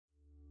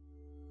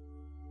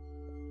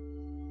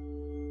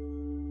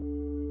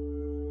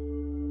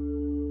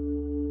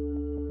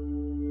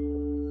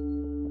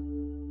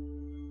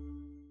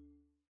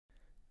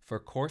For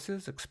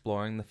courses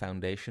exploring the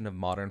foundation of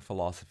modern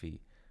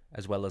philosophy,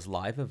 as well as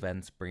live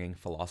events bringing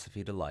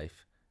philosophy to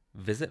life,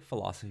 visit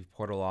Philosophy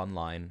Portal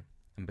online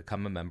and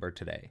become a member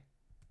today.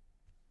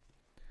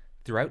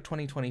 Throughout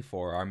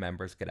 2024, our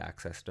members get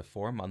access to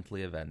 4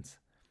 monthly events.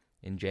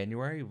 In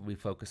January, we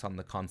focus on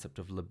the concept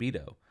of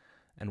libido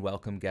and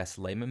welcome guests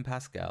Layman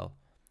Pascal,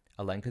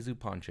 Alenka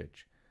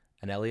Zupancic,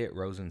 and Elliot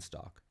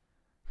Rosenstock.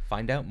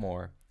 Find out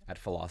more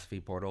at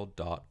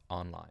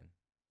philosophyportal.online.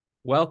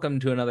 Welcome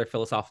to another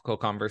philosophical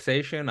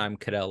conversation. I'm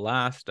Cadell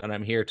Last, and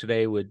I'm here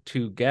today with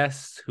 2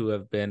 guests who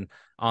have been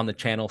on the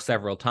channel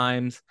several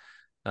times.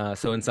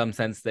 So in some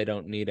sense, they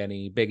don't need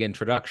any big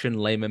introduction,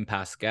 Layman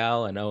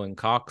Pascal and Owen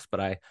Cox, but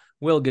I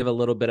will give a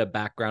little bit of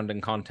background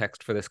and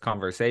context for this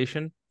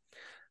conversation.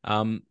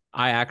 I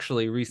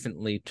actually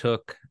recently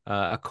took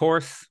a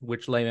course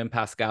which Layman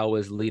Pascal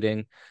was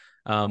leading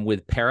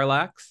with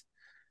Parallax.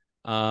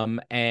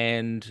 It's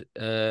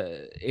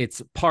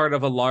part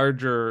of a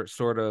larger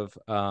sort of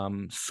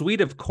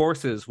suite of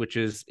courses, which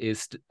is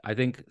I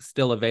think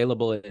still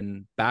available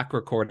in back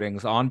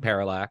recordings on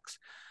Parallax,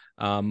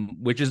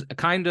 which is a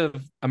kind of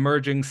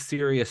emerging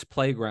serious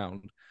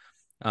playground,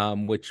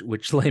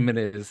 which Layman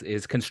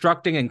is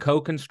constructing and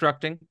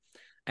co-constructing.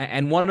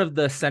 And one of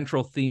the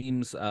central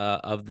themes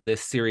of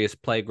this serious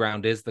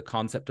playground is the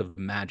concept of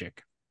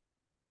magic.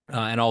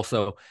 And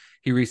also,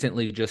 he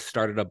recently just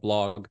started a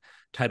blog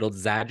titled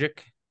Xagick.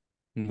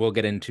 And we'll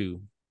get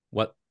into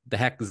what the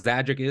heck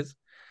Xagick is.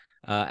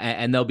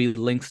 And there'll be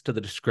links to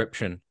the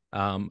description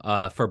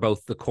for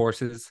both the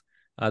courses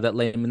that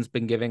Layman's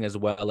been giving, as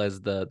well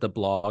as the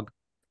blog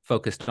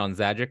focused on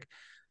Xagick.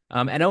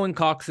 And Owen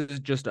Cox is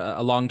just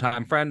a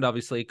longtime friend,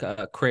 obviously,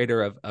 a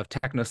creator of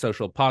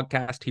Technosocial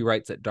Podcast. He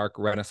writes at Dark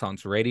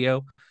Renaissance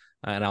Radio.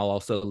 And I'll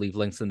also leave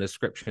links in the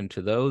description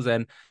to those.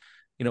 And,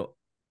 you know,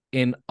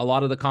 in a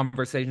lot of the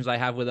conversations I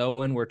have with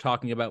Owen, we're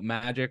talking about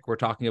magic, we're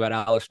talking about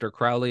Aleister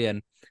Crowley,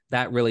 and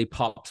that really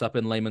pops up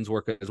in Layman's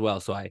work as well.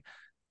 So I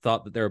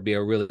thought that there would be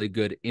a really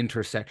good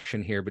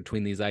intersection here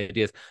between these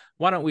ideas.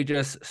 Why don't we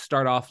just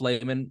start off,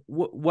 Layman?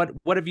 What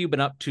have you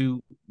been up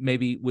to,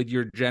 maybe with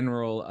your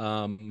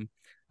general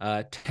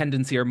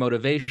tendency or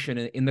motivation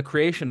in the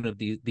creation of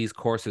these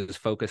courses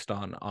focused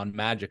on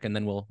magic, and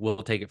then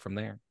we'll take it from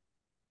there.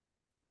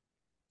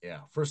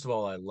 Yeah, first of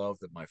all, I love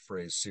that my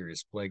phrase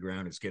 "serious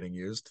playground" is getting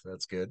used.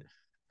 That's good.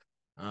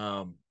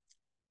 Um,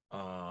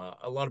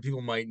 a lot of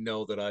people might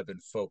know that I've been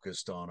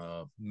focused on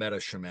a meta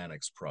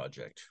shamanics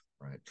project,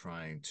 right?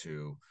 Trying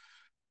to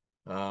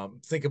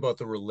think about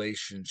the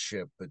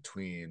relationship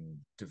between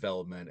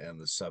development and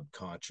the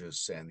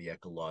subconscious and the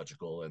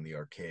ecological and the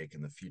archaic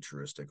and the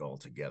futuristic all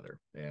together.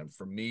 And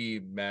for me,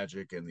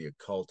 magic and the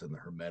occult and the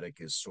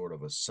hermetic is sort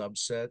of a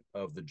subset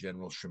of the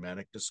general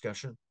shamanic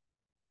discussion.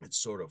 It's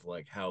sort of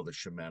like how the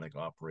shamanic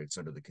operates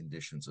under the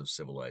conditions of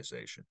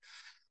civilization,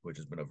 which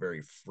has been a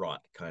very fraught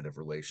kind of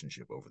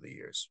relationship over the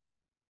years.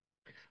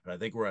 And I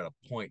think we're at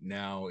a point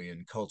now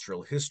in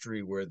cultural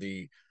history where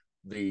the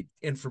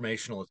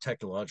informational and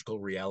technological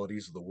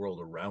realities of the world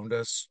around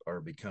us are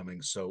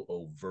becoming so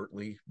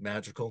overtly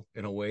magical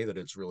in a way that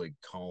it's really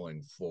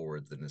calling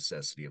forward the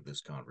necessity of this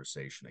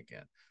conversation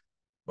again.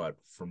 But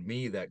for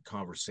me, that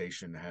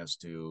conversation has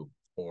to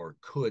or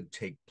could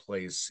take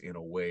place in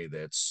a way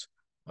that's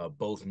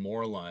both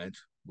more aligned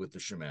with the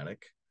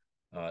shamanic,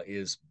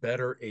 is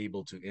better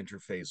able to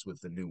interface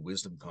with the new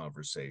wisdom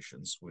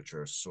conversations, which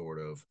are sort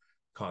of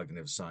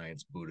cognitive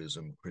science,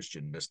 Buddhism,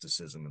 Christian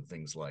mysticism, and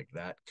things like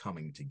that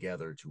coming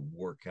together to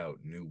work out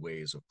new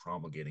ways of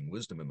promulgating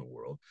wisdom in the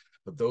world.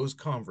 But those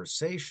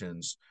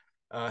conversations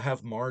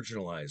have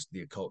marginalized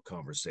the occult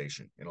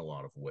conversation in a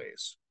lot of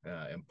ways.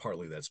 And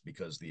partly that's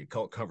because the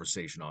occult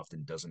conversation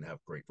often doesn't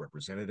have great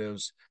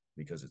representatives,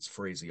 because its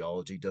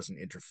phraseology doesn't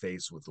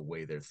interface with the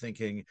way they're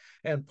thinking,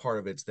 and part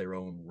of it's their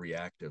own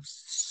reactive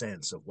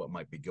sense of what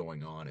might be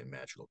going on in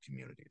magical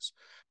communities.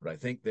 But I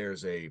think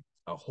there's a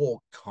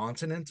whole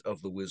continent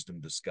of the wisdom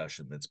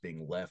discussion that's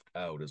being left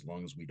out as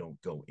long as we don't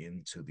go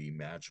into the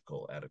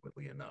magical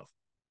adequately enough.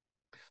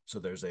 So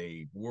there's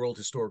a world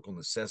historical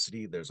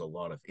necessity, there's a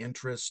lot of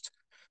interest,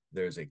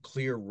 there's a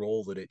clear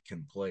role that it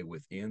can play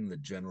within the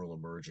general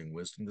emerging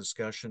wisdom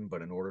discussion,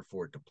 but in order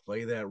for it to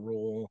play that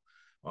role,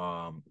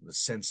 the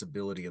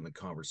sensibility and the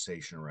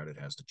conversation around it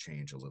has to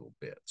change a little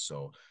bit.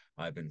 So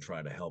I've been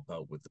trying to help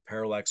out with the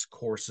Parallax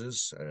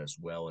courses, as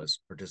well as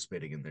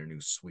participating in their new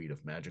suite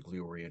of magically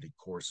oriented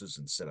courses,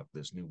 and set up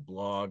this new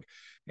blog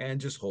and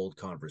just hold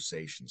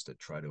conversations to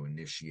try to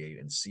initiate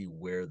and see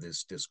where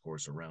this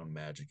discourse around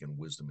magic and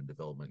wisdom and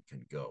development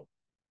can go.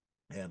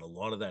 And a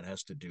lot of that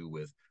has to do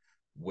with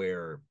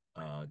where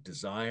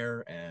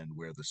desire and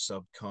where the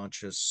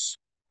subconscious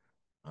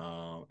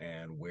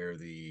and where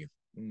the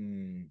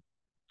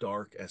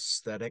dark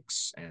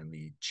aesthetics and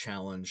the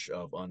challenge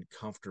of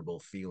uncomfortable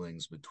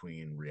feelings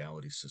between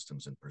reality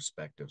systems and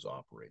perspectives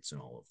operates in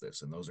all of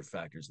this. And those are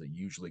factors that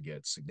usually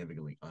get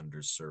significantly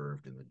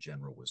underserved in the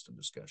general wisdom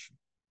discussion.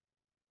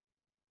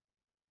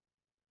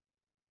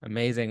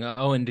 Amazing.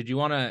 Owen, did you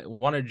want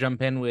to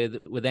jump in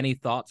with any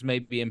thoughts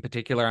maybe in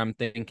particular? I'm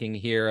thinking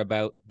here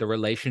about the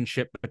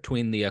relationship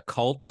between the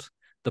occult,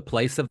 the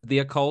place of the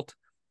occult,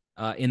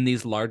 in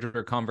these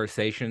larger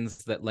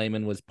conversations that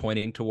Layman was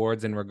pointing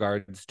towards in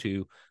regards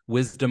to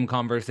wisdom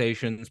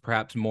conversations,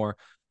 perhaps more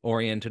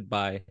oriented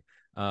by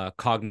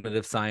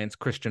cognitive science,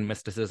 Christian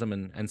mysticism,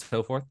 and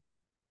so forth.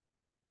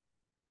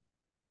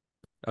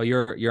 Oh,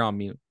 you're on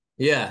mute.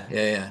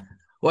 Yeah.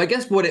 Well, I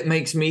guess what it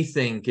makes me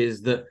think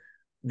is that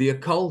the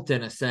occult,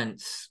 in a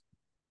sense,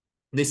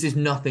 this is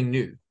nothing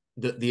new.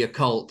 That the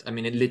occult, I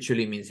mean, it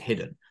literally means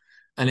hidden.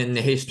 And in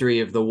the history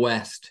of the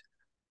West,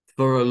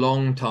 for a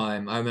long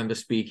time, I remember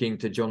speaking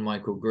to John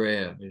Michael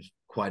Greer, who's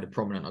quite a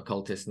prominent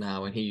occultist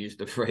now, and he used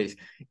the phrase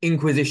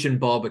Inquisition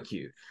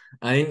barbecue.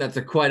 I think that's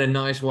quite a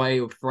nice way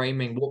of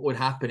framing what would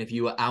happen if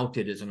you were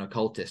outed as an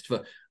occultist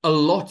for a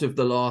lot of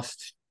the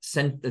last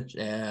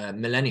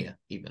millennia,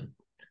 even.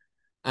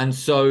 And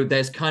so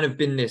there's kind of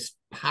been this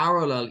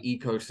parallel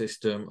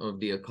ecosystem of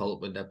the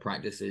occult with their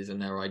practices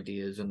and their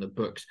ideas and the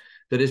books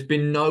that has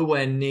been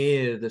nowhere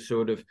near the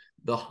sort of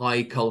the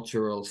high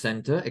cultural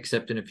center,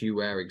 except in a few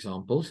rare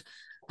examples.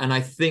 And I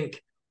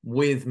think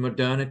with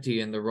modernity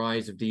and the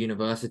rise of the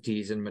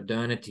universities and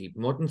modernity,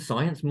 modern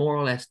science more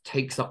or less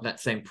takes up that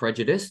same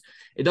prejudice.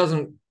 It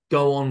doesn't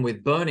go on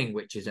with burning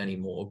witches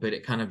anymore, but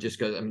it kind of just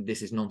goes, I mean,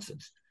 this is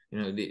nonsense.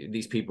 You know,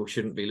 these people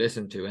shouldn't be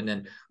listened to. And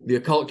then the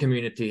occult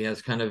community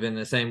has kind of in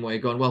the same way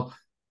gone, well,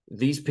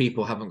 these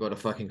people haven't got a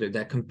fucking clue.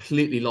 They're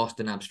completely lost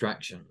in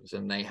abstractions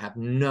and they have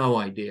no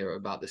idea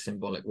about the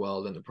symbolic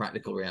world and the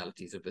practical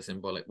realities of the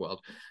symbolic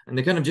world. And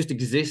they kind of just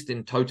exist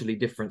in totally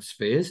different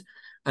spheres.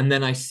 And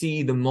then I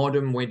see the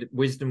modern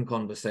wisdom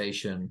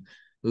conversation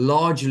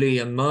largely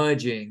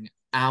emerging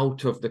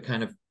out of the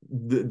kind of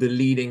the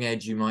leading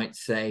edge, you might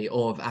say,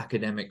 of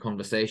academic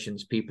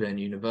conversations, people in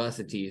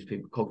universities,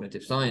 people,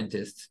 cognitive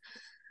scientists,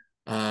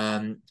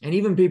 and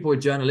even people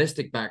with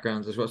journalistic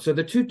backgrounds as well. So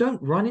the two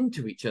don't run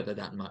into each other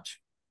that much.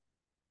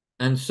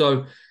 And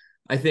so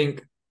I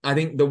think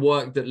the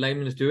work that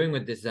Layman is doing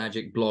with this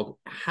Xagick blog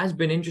has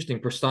been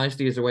interesting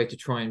precisely as a way to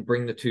try and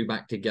bring the two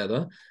back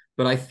together.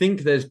 But I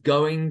think there's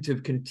going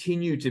to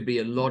continue to be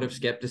a lot of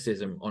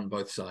skepticism on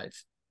both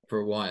sides for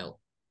a while.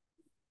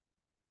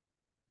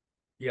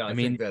 Yeah, I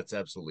think that's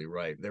absolutely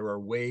right. There are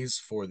ways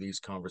for these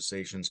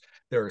conversations.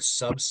 There are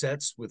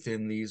subsets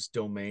within these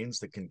domains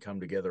that can come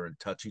together and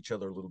touch each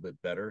other a little bit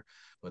better,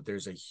 but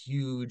there's a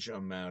huge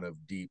amount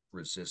of deep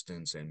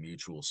resistance and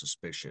mutual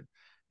suspicion.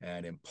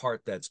 And in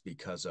part, that's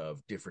because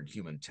of different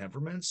human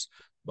temperaments,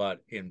 but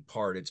in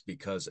part, it's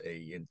because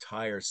a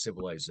entire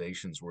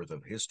civilization's worth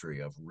of history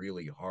of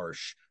really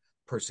harsh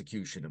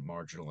persecution and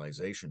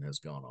marginalization has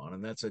gone on,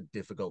 and that's a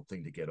difficult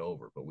thing to get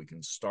over, but we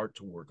can start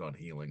to work on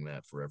healing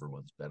that for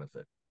everyone's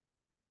benefit.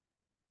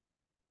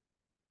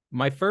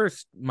 My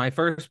first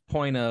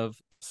point of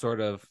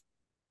sort of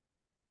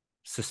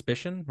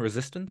suspicion,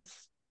 resistance,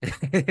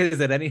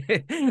 is it any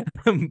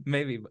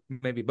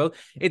maybe both.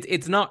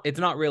 It's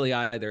not really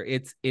either.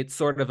 It's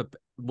sort of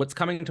what's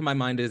coming to my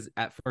mind is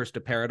at first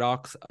a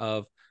paradox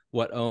of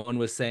what Owen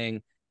was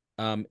saying,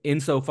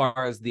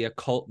 insofar as the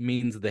occult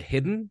means the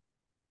hidden,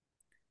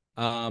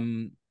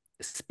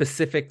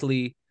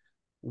 specifically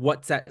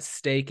what's at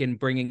stake in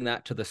bringing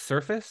that to the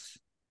surface,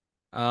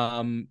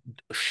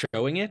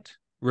 showing it,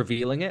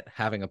 revealing it,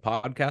 having a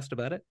podcast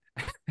about it.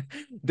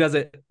 does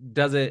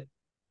it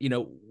you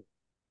know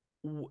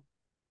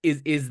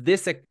is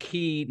this a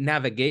key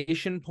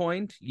navigation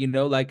point,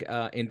 like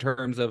in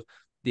terms of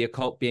the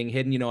occult being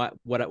hidden?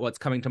 What's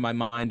coming to my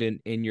mind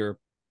in your,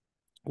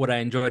 what I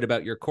enjoyed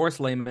about your course,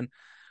 Layman,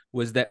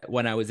 was that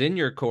when I was in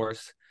your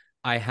course,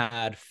 I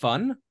had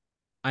fun,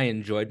 I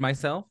enjoyed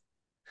myself,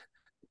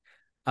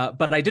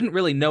 but I didn't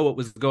really know what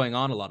was going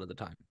on a lot of the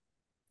time.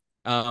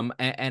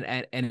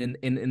 And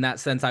in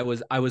that sense, I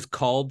was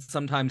called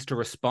sometimes to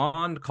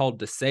respond, called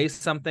to say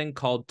something,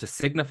 called to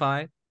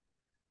signify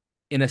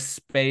in a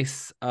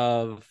space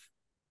of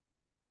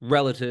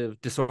relative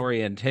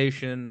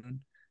disorientation,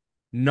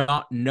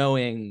 not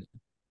knowing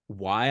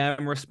why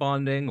I'm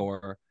responding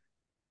or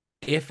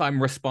if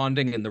I'm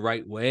responding in the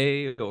right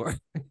way, or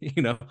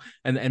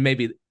and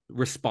maybe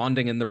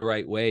responding in the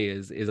right way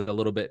is a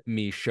little bit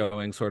me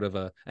showing sort of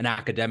an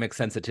academic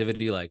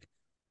sensitivity, like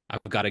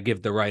I've got to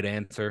give the right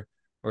answer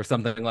or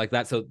something like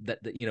that. So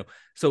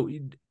so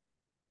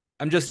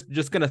I'm just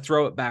going to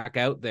throw it back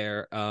out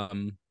there.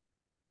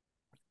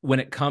 When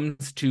it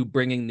comes to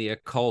bringing the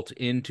occult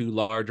into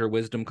larger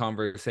wisdom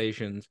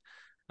conversations,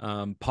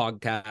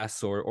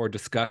 podcasts or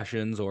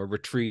discussions or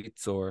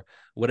retreats or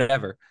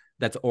whatever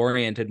that's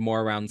oriented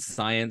more around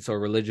science or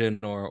religion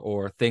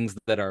or things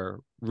that are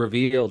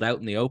revealed out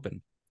in the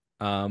open,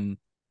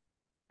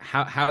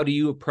 how do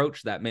you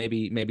approach that?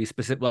 Maybe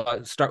specific.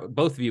 Well, start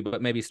both of you,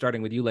 but maybe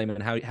starting with you, Layman,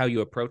 how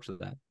you approach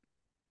that.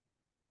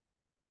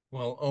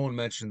 Well, Owen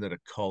mentioned that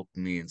occult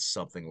means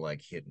something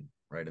like hidden,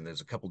 right? And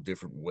there's a couple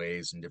different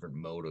ways and different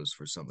motives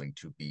for something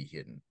to be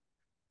hidden.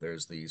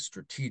 There's the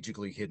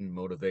strategically hidden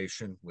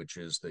motivation, which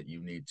is that you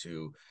need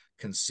to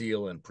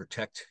conceal and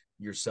protect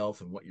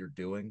yourself and what you're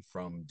doing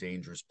from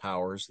dangerous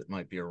powers that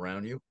might be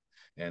around you.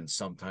 And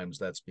sometimes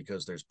that's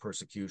because there's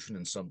persecution,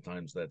 and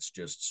sometimes that's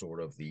just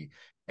sort of the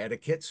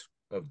etiquette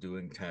of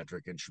doing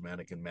tantric and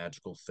shamanic and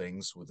magical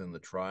things within the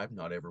tribe.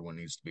 Not everyone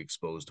needs to be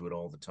exposed to it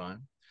all the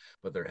time,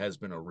 but there has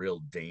been a real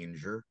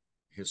danger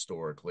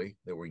historically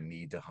that we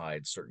need to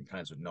hide certain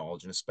kinds of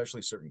knowledge, and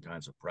especially certain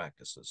kinds of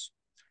practices.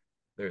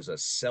 There's a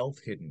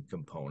self-hidden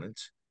component,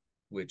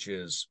 which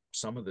is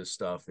some of this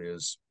stuff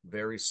is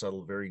very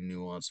subtle, very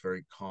nuanced,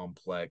 very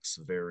complex,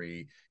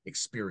 very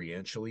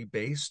experientially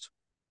based.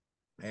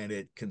 And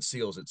it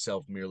conceals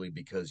itself merely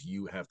because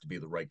you have to be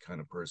the right kind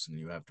of person.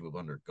 You have to have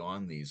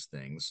undergone these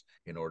things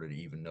in order to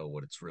even know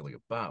what it's really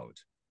about.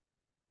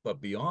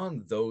 But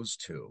beyond those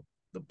two,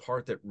 the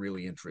part that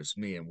really interests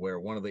me, and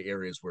where one of the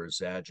areas where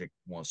Xagick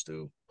wants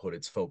to put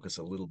its focus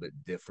a little bit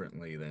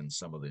differently than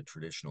some of the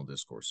traditional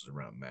discourses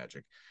around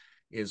magic,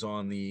 is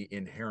on the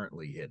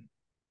inherently hidden,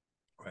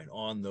 right?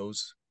 On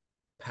those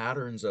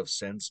patterns of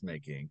sense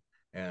making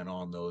and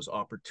on those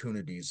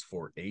opportunities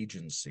for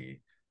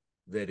agency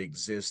that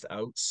exist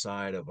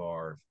outside of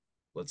our,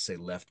 let's say,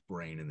 left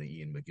brain in the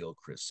Ian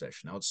McGilchrist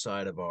session,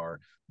 outside of our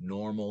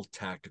normal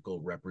tactical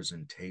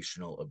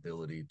representational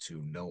ability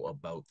to know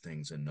about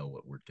things and know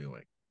what we're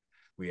doing.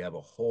 We have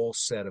a whole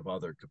set of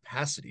other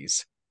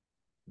capacities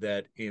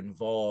that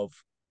involve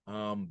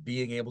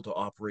being able to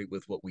operate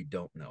with what we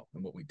don't know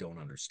and what we don't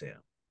understand.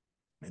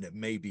 And it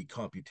may be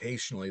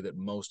computationally that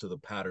most of the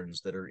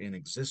patterns that are in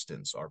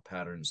existence are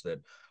patterns that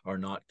are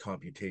not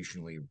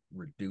computationally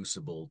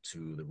reducible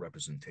to the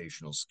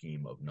representational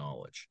scheme of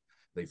knowledge.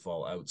 They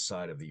fall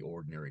outside of the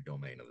ordinary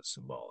domain of the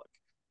symbolic.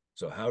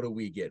 So how do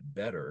we get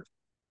better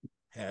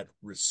at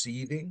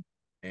receiving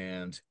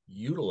and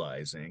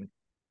utilizing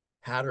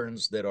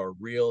patterns that are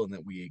real and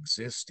that we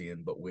exist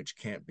in, but which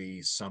can't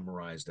be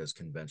summarized as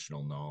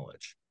conventional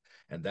knowledge?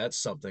 And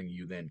that's something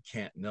you then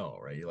can't know,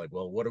 right? You're like,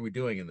 well, what are we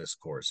doing in this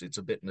course? It's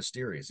a bit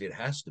mysterious. It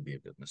has to be a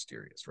bit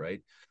mysterious,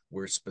 right?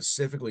 We're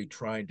specifically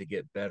trying to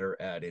get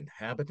better at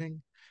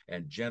inhabiting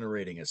and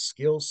generating a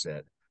skill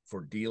set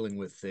for dealing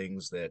with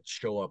things that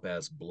show up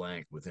as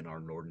blank within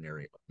our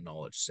ordinary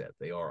knowledge set.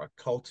 They are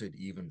occulted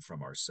even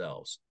from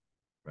ourselves,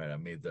 right? I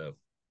made the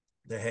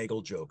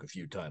Hegel joke a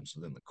few times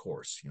within the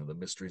course. You know, the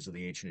mysteries of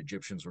the ancient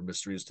Egyptians were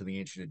mysteries to the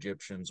ancient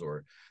Egyptians,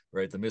 or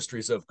right, the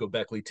mysteries of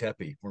Göbekli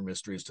Tepe were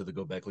mysteries to the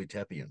Göbekli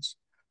Tepeans.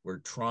 We're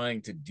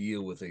trying to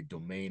deal with a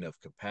domain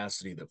of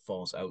capacity that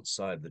falls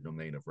outside the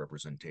domain of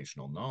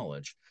representational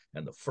knowledge.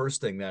 And the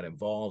first thing that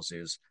involves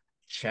is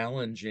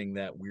challenging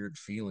that weird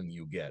feeling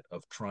you get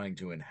of trying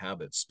to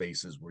inhabit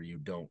spaces where you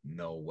don't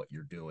know what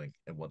you're doing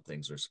and what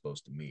things are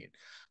supposed to mean.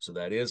 So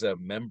that is a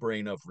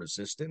membrane of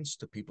resistance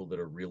to people that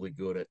are really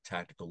good at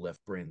tactical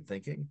left brain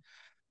thinking.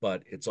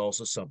 But it's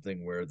also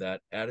something where that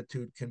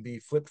attitude can be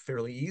flipped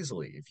fairly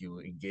easily if you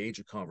engage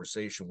a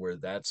conversation where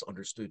that's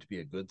understood to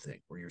be a good thing,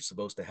 where you're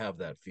supposed to have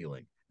that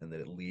feeling and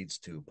that it leads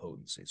to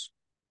potencies.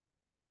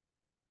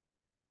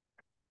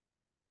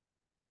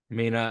 I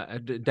mean, I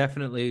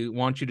definitely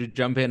want you to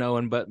jump in,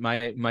 Owen, but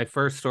my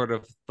first sort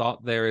of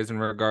thought there is in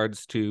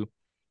regards to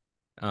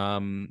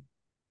the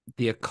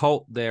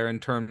occult there, in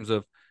terms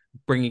of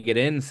bringing it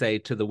in, say,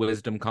 to the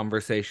wisdom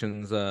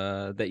conversations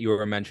that you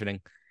were mentioning.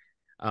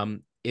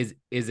 Is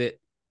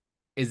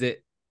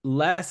it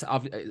less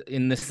of,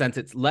 in this sense,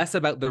 it's less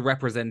about the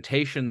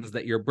representations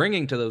that you're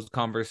bringing to those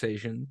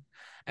conversations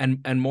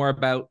and more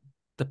about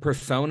the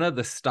persona,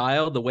 the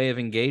style, the way of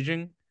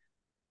engaging?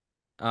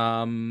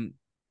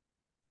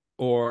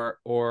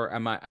 Or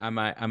am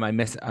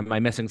I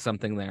missing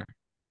something there?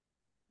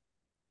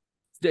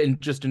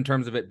 Just in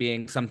terms of it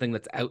being something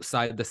that's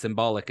outside the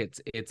symbolic,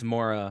 it's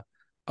more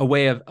a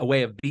way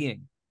of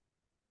being.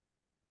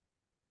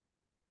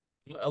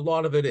 A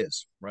lot of it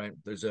is, right?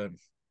 There's a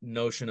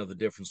notion of the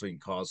difference between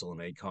causal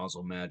and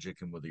acausal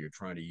magic, and whether you're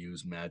trying to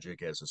use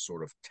magic as a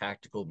sort of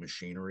tactical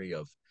machinery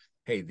of,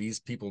 hey, these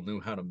people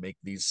knew how to make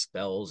these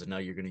spells, and now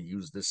you're going to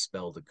use this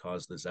spell to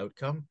cause this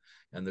outcome.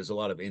 And there's a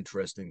lot of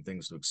interesting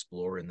things to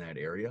explore in that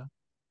area.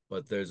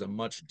 But there's a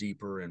much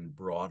deeper and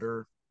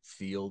broader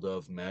field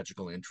of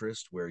magical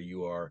interest where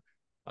you are,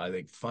 I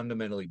think,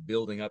 fundamentally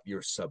building up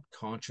your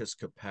subconscious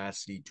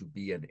capacity to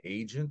be an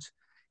agent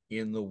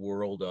in the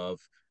world of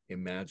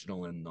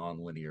imaginal and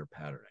nonlinear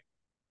patterning.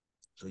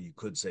 So you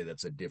could say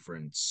that's a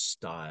different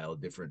style,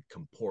 different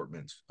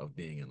comportment of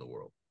being in the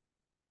world.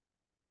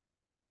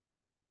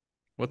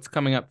 What's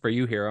coming up for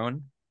you here,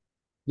 Owen?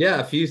 Yeah,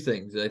 a few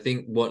things. I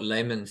think what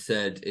Layman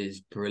said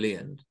is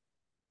brilliant.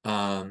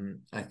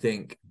 I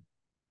think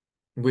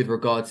with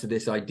regards to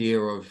this idea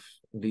of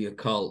the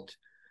occult,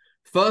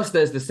 first,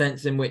 there's the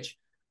sense in which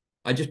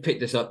I just picked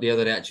this up the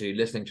other day, actually,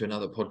 listening to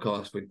another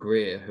podcast with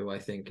Greer, who I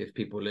think, if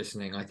people are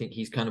listening, I think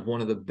he's kind of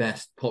one of the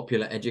best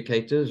popular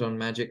educators on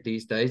magic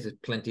these days. There's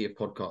plenty of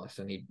podcasts,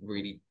 and he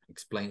really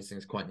explains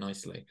things quite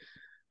nicely.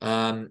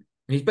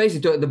 He's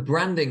basically doing the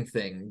branding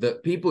thing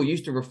that people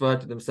used to refer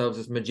to themselves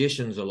as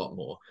magicians a lot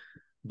more,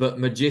 but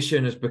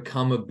magician has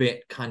become a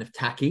bit kind of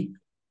tacky.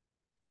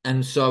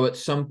 And so at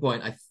some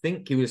point, I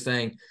think he was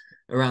saying,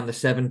 around the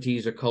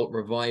 70s occult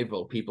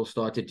revival, people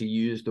started to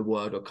use the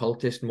word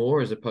occultist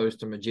more as opposed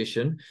to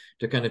magician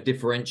to kind of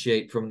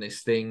differentiate from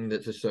this thing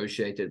that's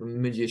associated with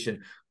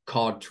magician,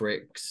 card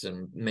tricks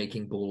and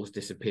making balls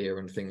disappear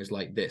and things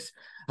like this.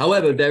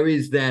 However, there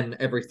is then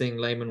everything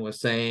Layman was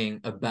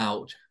saying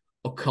about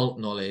occult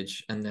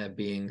knowledge and there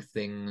being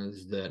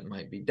things that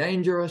might be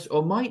dangerous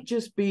or might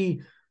just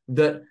be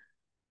that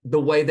the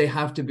way they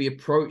have to be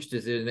approached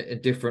is in a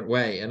different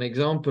way. An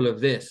example of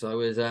this, I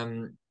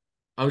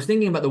was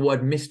thinking about the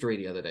word mystery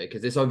the other day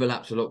because this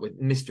overlaps a lot with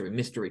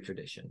mystery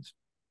traditions,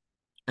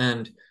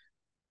 and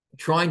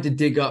trying to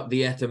dig up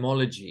the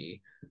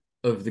etymology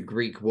of the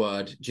Greek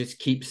word just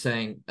keeps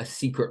saying a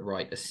secret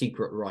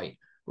rite,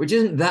 which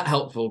isn't that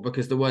helpful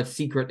because the word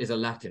secret is a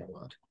Latin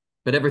word,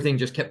 but everything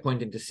just kept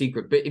pointing to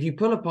secret. But if you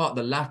pull apart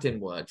the Latin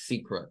word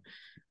secret,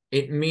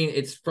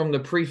 it's from the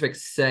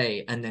prefix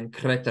se and then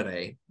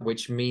cretere,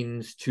 which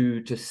means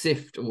to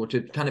sift or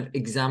to kind of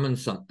examine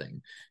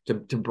something, to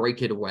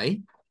break it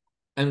away.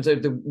 And so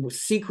the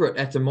secret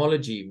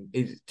etymology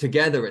is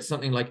together, it's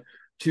something like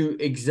to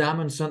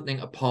examine something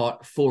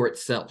apart for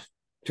itself,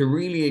 to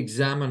really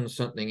examine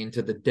something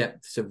into the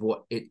depths of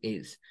what it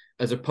is,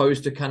 as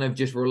opposed to kind of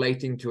just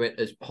relating to it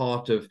as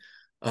part of,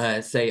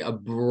 say, a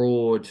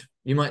broad,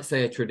 you might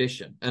say, a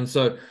tradition. And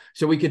so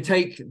we could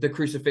take the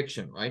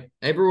crucifixion, right?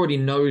 Everybody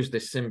knows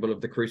this symbol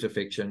of the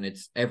crucifixion.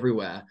 It's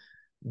everywhere.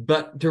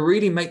 But to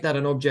really make that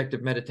an object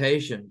of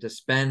meditation, to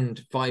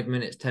spend 5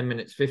 minutes, 10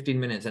 minutes, 15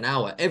 minutes, an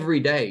hour every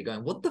day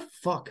going, what the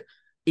fuck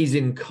is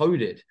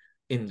encoded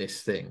in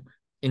this thing,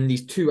 in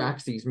these two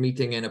axes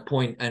meeting in a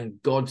point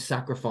and God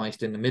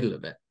sacrificed in the middle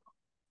of it?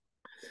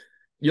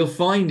 You'll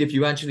find if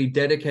you actually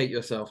dedicate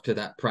yourself to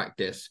that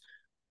practice,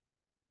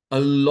 a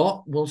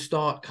lot will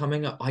start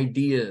coming up,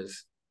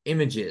 ideas,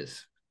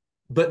 images,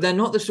 but they're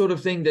not the sort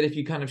of thing that if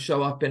you kind of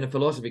show up in a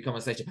philosophy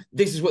conversation,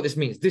 this is what this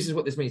means, this is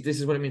what this means, this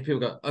is what it means, people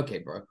go, okay,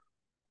 bro,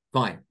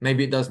 fine,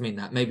 maybe it does mean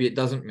that, maybe it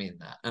doesn't mean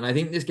that. And I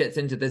think this gets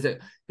into,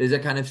 there's a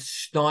kind of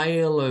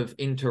style of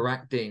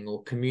interacting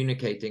or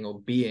communicating or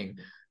being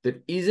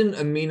that isn't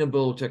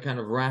amenable to kind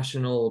of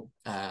rational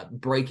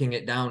breaking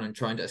it down and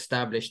trying to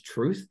establish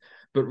truth,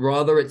 but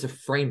rather it's a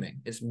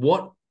framing. It's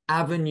what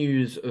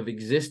avenues of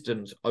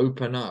existence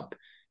open up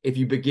if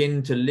you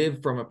begin to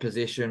live from a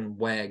position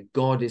where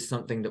God is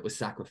something that was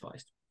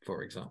sacrificed,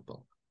 for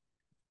example.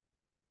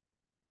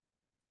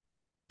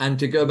 And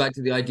to go back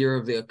to the idea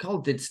of the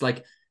occult, it's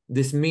like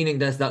this meaning,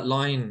 there's that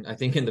line, I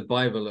think, in the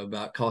Bible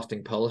about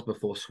casting pearls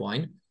before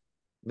swine.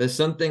 There's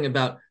something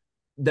about,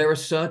 there are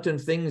certain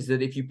things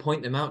that if you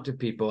point them out to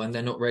people and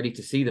they're not ready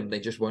to see them,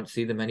 they just won't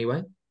see them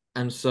anyway.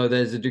 And so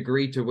there's a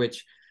degree to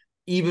which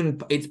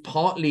even it's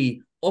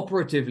partly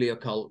operatively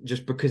occult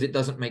just because it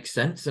doesn't make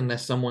sense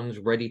unless someone's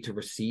ready to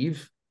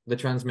receive the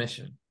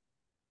transmission.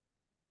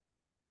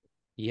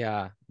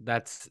 Yeah,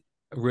 that's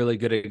a really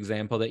good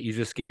example that you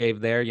just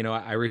gave there. You know,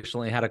 I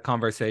recently had a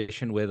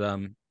conversation with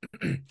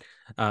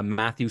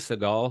Matthew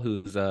Segal,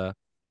 who's a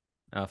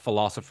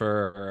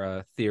philosopher or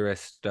a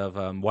theorist of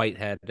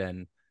Whitehead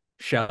and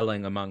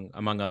Schelling,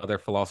 among other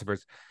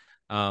philosophers.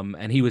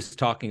 And he was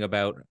talking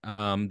about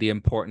the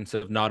importance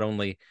of not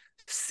only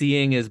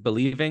seeing is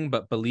believing,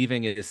 but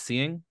believing is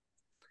seeing,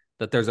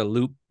 that there's a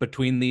loop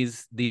between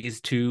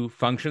these two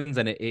functions.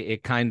 And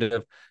it kind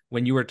of,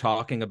 when you were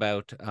talking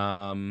about,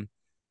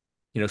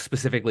 you know,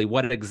 specifically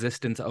what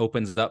existence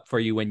opens up for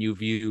you when you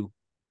view,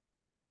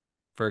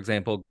 for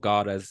example,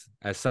 God as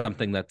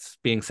something that's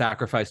being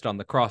sacrificed on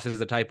the cross, is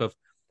the type of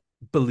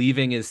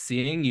believing is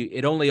seeing.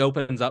 It only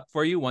opens up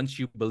for you once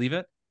you believe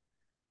it.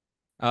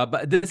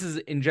 But this is,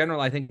 in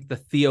general, I think, the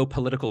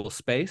theopolitical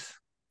space,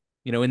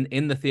 you know,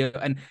 in the theo,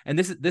 and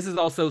this is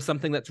also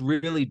something that's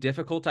really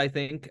difficult, I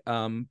think,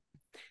 in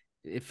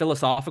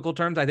philosophical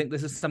terms. I think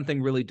this is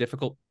something really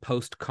difficult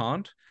post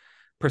Kant,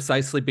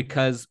 precisely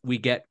because we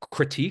get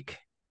critique,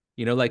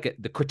 you know, like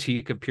the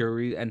critique of pure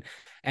reason,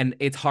 and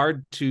it's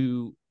hard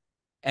to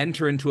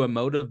enter into a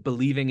mode of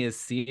believing is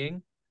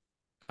seeing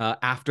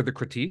after the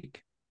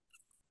critique.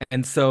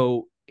 And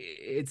so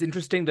it's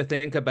interesting to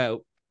think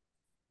about,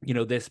 you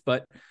know, this,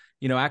 but,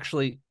 you know,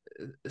 actually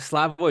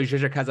Slavoj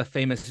Žižek has a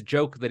famous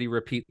joke that he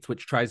repeats,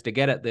 which tries to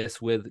get at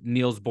this with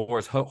Niels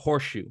Bohr's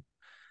horseshoe,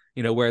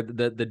 you know, where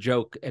the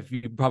joke, if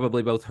you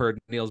probably both heard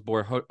Niels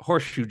Bohr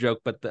horseshoe joke,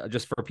 but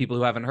just for people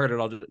who haven't heard it,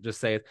 I'll just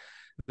say it.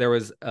 There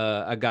was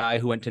a guy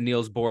who went to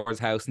Niels Bohr's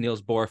house,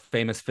 Niels Bohr,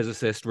 famous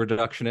physicist,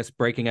 reductionist,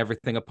 breaking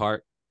everything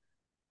apart,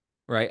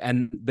 right?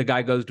 And the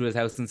guy goes to his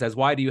house and says,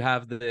 why do you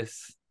have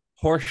this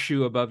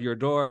horseshoe above your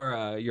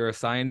door? You're a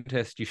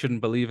scientist. You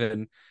shouldn't believe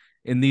in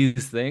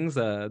these things.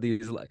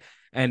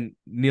 And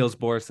Niels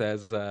Bohr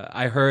says,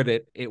 I heard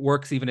it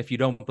works even if you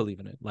don't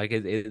believe in it. Like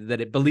that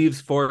it believes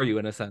for you,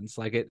 in a sense.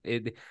 Like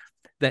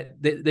that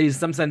there's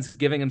some sense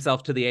giving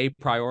himself to the a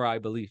priori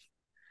belief,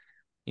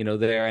 you know,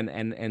 there.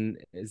 And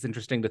it's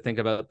interesting to think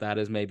about that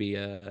as maybe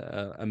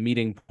a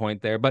meeting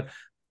point there. But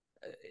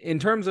in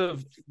terms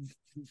of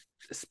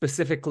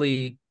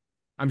specifically,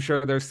 I'm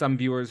sure there's some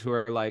viewers who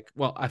are like,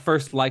 well, I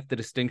first like the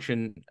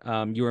distinction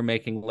you were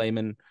making,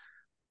 Layman,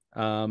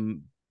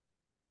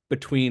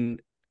 between,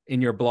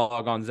 in your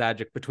blog on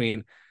Xagick,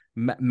 between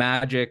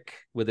magic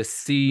with a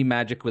C,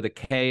 magic with a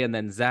K, and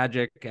then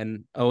Xagick.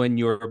 And Owen,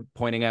 you're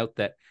pointing out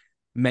that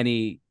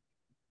many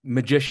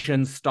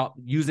magicians stopped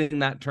using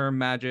that term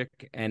magic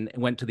and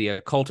went to the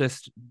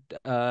occultist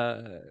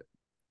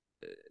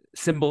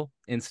symbol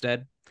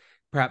instead,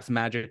 perhaps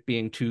magic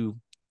being too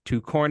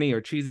corny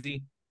or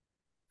cheesy.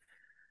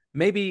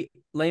 Maybe,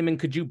 Layman,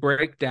 could you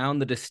break down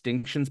the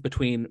distinctions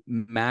between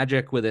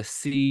magic with a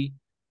C,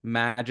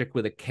 magic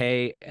with a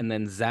K, and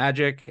then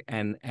Xagick,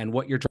 and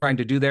what you're trying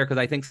to do there? Because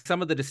I think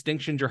some of the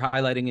distinctions you're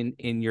highlighting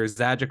in your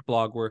Xagick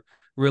blog were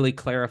really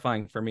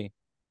clarifying for me.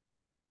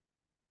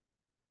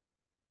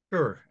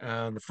 Sure.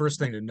 The first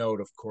thing to note,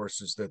 of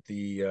course, is that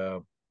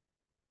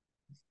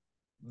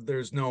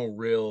there's no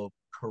real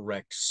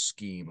correct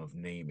scheme of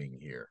naming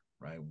here,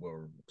 right?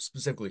 We're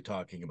specifically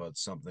talking about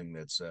something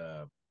that's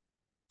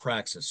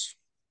praxis.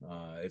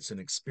 It's an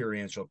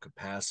experiential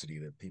capacity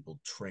that people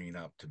train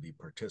up to be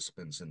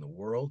participants in the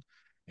world.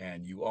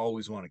 And you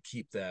always want to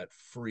keep that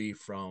free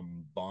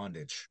from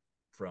bondage,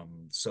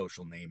 from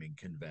social naming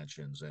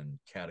conventions and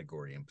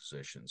category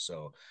imposition.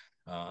 So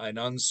an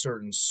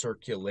uncertain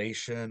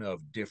circulation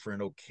of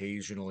different,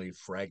 occasionally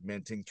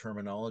fragmenting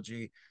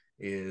terminology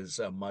is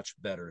a much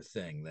better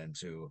thing than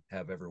to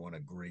have everyone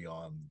agree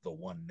on the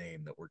one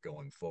name that we're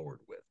going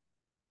forward with.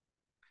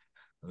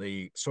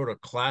 The sort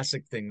of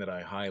classic thing that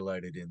I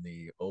highlighted in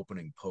the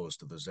opening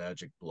post of the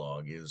Xagick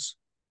blog is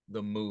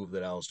the move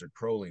that Aleister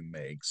Crowley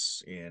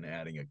makes in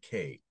adding a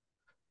K,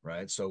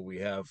 right? So we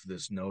have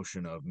this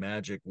notion of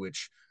magic,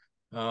 which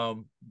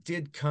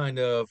did kind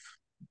of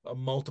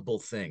multiple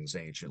things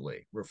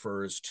anciently,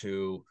 refers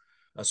to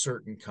a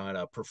certain kind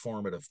of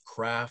performative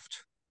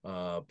craft,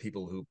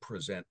 people who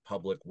present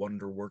public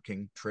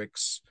wonder-working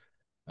tricks,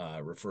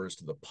 refers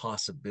to the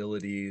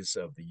possibilities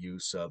of the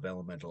use of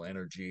elemental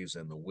energies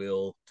and the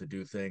will to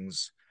do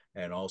things,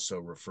 and also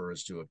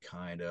refers to a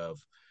kind of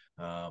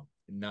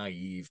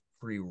naive,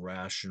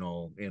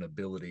 pre-rational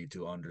inability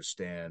to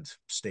understand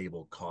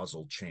stable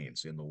causal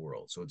chains in the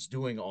world. So it's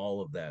doing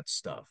all of that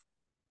stuff.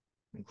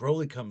 And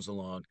Crowley comes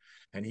along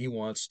and he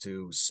wants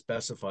to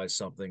specify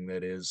something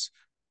that is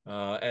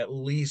at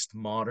least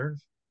modern,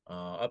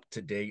 up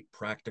to date,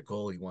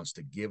 practical. He wants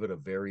to give it a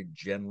very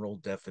general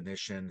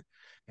definition.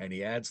 And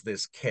he adds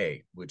this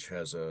K, which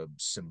has a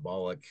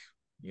symbolic,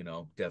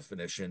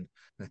 definition.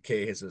 The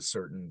K is a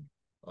certain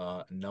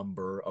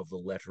number of the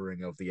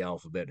lettering of the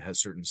alphabet, has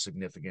certain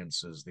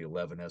significances. The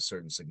 11 has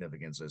certain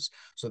significances.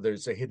 So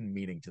there's a hidden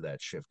meaning to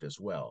that shift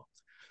as well.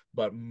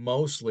 But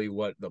mostly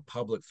what the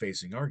public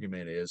facing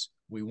argument is,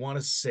 we want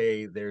to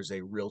say there's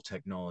a real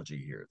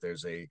technology here.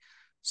 There's a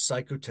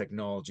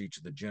psychotechnology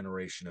to the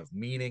generation of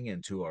meaning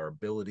and to our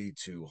ability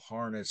to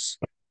harness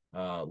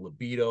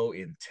libido,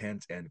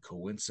 intent, and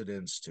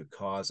coincidence to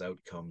cause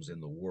outcomes in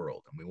the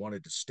world. And we want to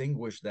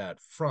distinguish that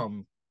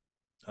from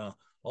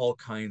all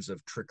kinds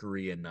of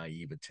trickery and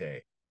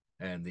naivete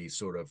and the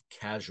sort of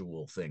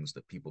casual things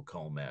that people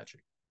call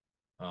magic.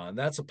 And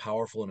that's a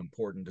powerful and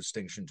important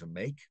distinction to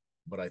make.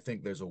 But I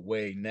think there's a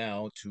way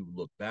now to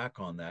look back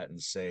on that and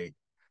say,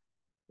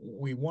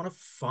 we want to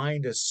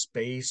find a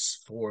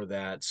space for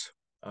that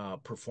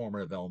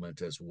performative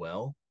element as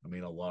well. I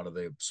mean, a lot of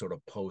the sort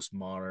of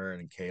postmodern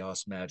and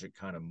chaos magic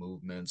kind of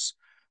movements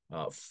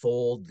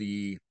fold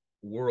the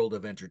world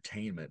of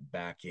entertainment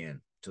back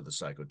in to the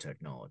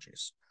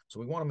psychotechnologies. So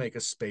we want to make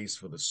a space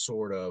for the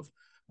sort of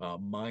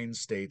mind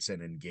states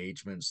and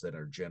engagements that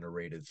are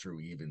generated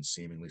through even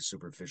seemingly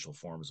superficial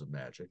forms of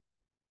magic.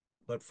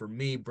 But for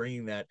me,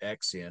 bringing that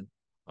X in,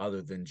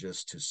 other than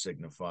just to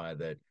signify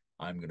that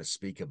I'm going to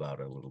speak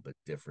about it a little bit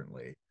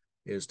differently,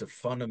 is to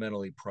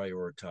fundamentally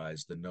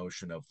prioritize the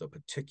notion of the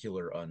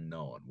particular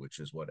unknown, which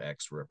is what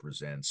X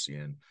represents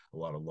in a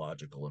lot of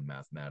logical and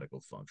mathematical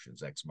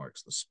functions. X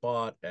marks the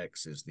spot.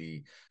 X is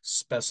the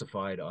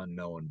specified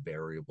unknown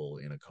variable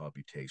in a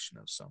computation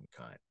of some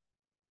kind.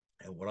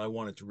 And what I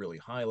wanted to really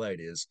highlight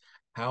is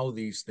how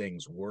these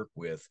things work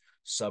with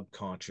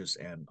subconscious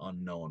and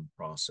unknown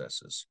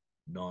processes,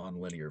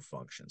 non-linear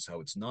functions,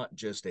 how it's not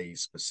just a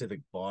specific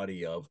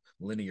body of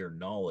linear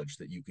knowledge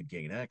that you could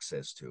gain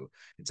access to.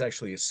 It's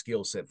actually a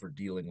skill set for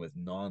dealing with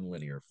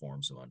non-linear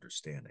forms of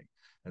understanding,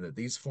 and that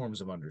these forms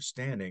of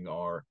understanding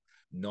are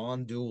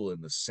non-dual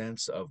in the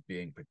sense of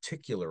being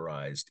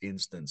particularized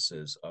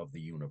instances of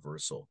the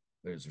universal.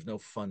 There's no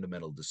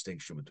fundamental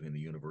distinction between the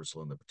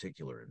universal and the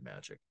particular in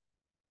magic.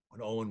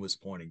 When Owen was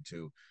pointing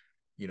to,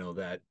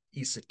 that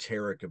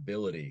esoteric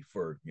ability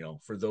for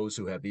those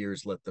who have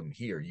ears, let them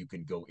hear. You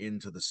can go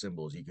into the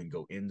symbols, you can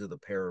go into the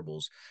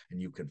parables, and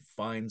you can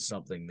find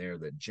something there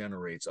that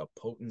generates a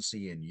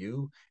potency in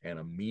you and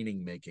a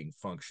meaning-making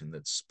function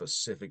that's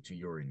specific to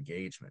your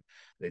engagement.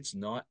 It's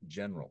not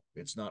general,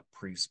 it's not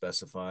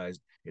pre-specified,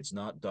 it's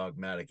not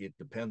dogmatic. It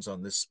depends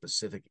on this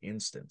specific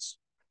instance.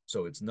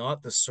 So it's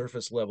not the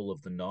surface level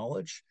of the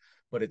knowledge,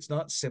 but it's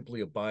not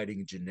simply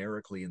abiding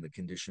generically in the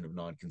condition of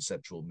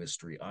non-conceptual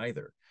mystery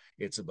either.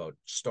 It's about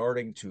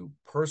starting to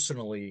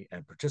personally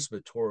and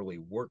participatorily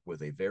work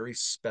with a very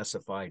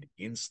specified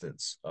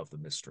instance of the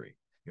mystery.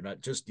 You're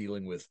not just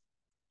dealing with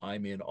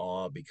I'm in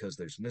awe because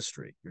there's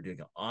mystery. You're doing,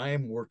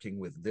 I'm working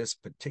with this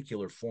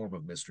particular form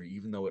of mystery,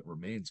 even though it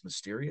remains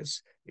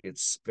mysterious.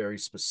 It's very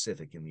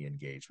specific in the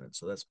engagement.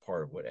 So that's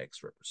part of what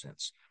X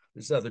represents.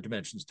 There's other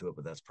dimensions to it,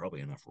 but that's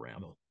probably enough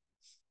ramble.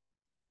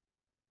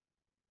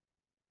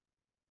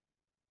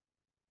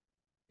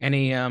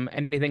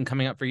 Anything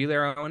coming up for you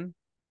there, Owen?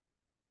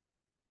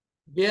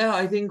 Yeah,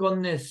 I think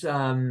on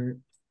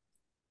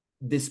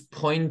this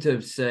point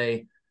of,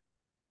 say,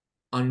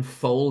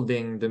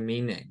 unfolding the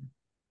meaning,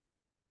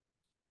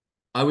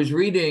 I was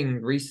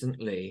reading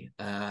recently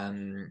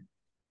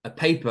a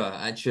paper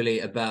actually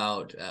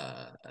about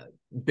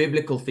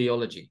biblical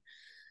theology.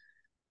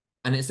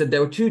 And it said there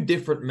were two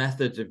different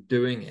methods of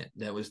doing it.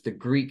 There was the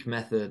Greek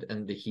method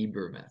and the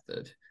Hebrew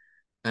method.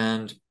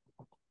 And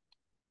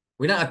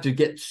we don't have to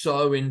get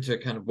so into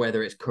kind of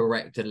whether it's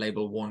correct to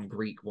label one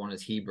Greek, one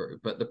as Hebrew.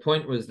 But the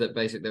point was that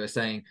basically they were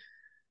saying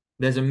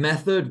there's a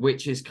method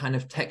which is kind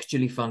of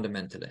textually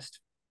fundamentalist.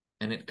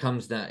 And it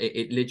comes down,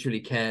 it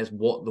literally cares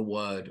what the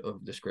word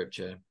of the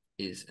scripture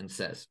is and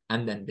says.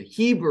 And then the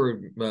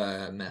Hebrew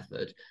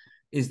method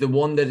is the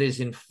one that is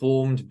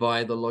informed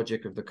by the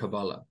logic of the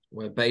Kabbalah,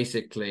 where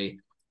basically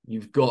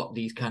you've got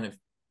these kind of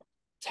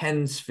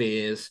 10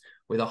 spheres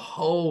with a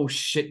whole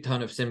shit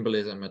ton of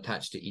symbolism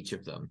attached to each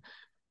of them.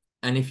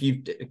 And if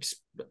you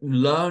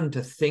learn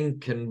to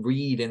think and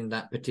read in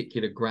that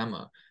particular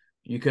grammar,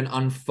 you can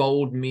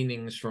unfold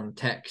meanings from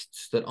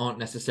texts that aren't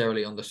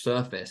necessarily on the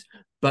surface.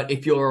 But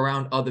if you're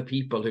around other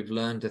people who've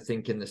learned to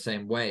think in the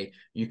same way,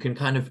 you can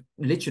kind of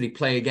literally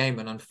play a game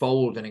and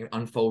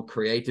unfold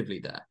creatively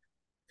there.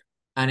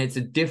 And it's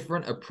a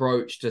different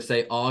approach to,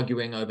 say,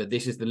 arguing over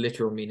this is the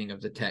literal meaning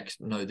of the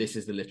text. No, this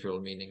is the literal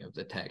meaning of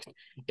the text.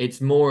 It's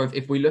more of,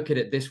 if we look at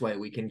it this way,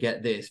 we can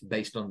get this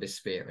based on this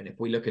sphere. And if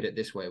we look at it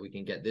this way, we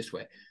can get this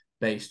way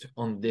based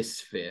on this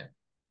sphere.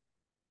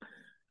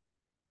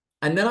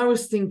 And then I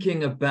was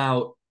thinking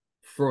about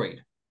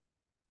Freud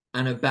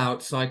and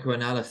about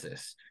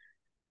psychoanalysis.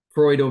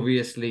 Freud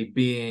obviously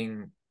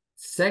being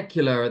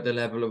secular at the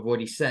level of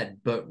what he said,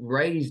 but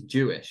raised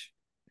Jewish.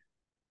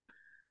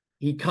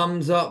 He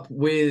comes up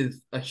with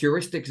a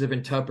heuristics of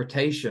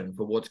interpretation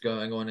for what's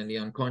going on in the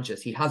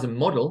unconscious. He has a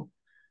model,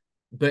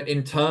 but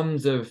in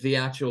terms of the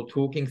actual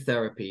talking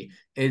therapy,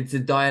 it's a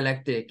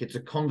dialectic, it's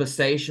a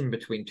conversation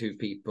between two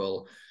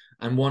people.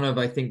 And one of,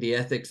 I think, the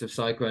ethics of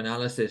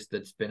psychoanalysis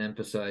that's been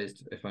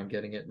emphasized, if I'm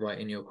getting it right,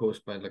 in your course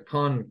by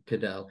Lacan,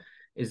 Cadell,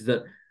 is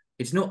that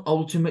it's not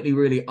ultimately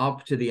really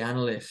up to the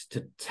analyst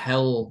to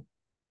tell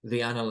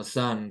the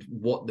analysand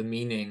what the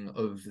meaning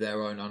of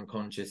their own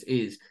unconscious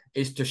is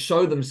to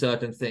show them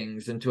certain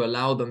things and to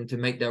allow them to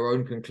make their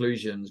own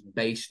conclusions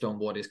based on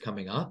what is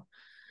coming up.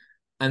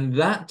 And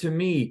that, to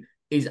me,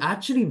 is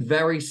actually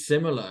very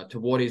similar to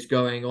what is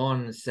going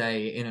on,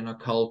 say, in an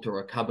occult or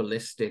a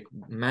Kabbalistic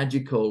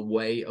magical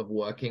way of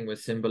working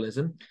with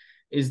symbolism,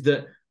 is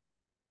that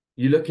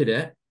you look at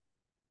it,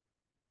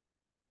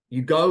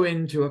 you go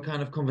into a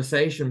kind of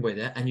conversation with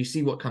it, and you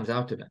see what comes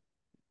out of it.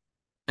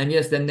 And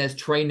yes, then there's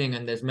training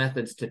and there's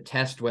methods to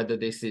test whether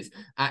this is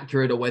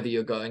accurate or whether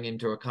you're going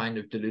into a kind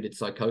of deluded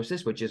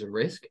psychosis, which is a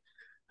risk.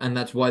 And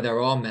that's why there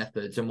are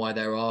methods and why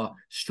there are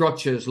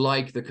structures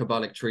like the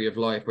Kabbalic Tree of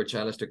Life, which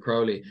Aleister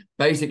Crowley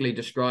basically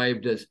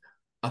described as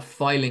a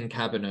filing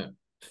cabinet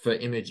for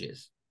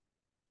images.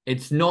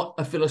 It's not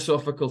a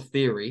philosophical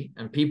theory,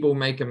 and people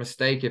make a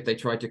mistake if they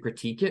try to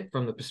critique it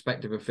from the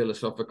perspective of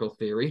philosophical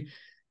theory.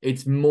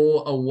 It's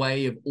more a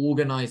way of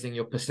organizing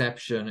your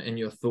perception and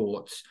your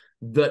thoughts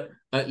that,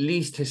 at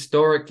least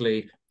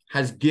historically,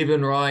 has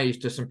given rise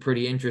to some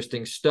pretty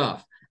interesting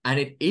stuff. And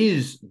it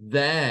is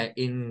there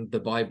in the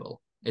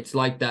Bible. It's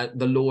like that,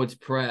 the Lord's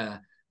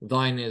Prayer,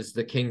 thine is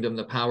the kingdom,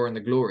 the power, and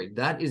the glory.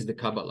 That is the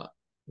Kabbalah.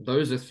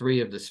 Those are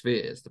three of the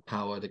spheres, the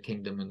power, the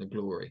kingdom, and the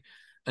glory.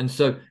 And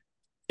so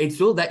it's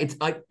all that,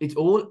 it's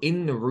all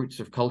in the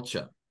roots of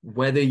culture,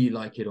 whether you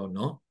like it or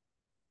not.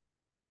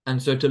 And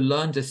so to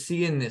learn to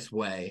see in this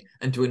way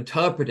and to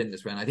interpret in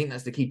this way, and I think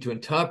that's the key, to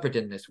interpret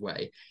in this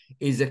way,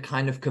 is a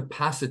kind of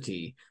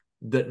capacity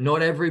that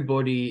not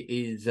everybody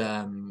is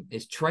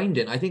trained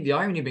in. I think the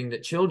irony being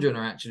that children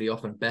are actually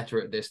often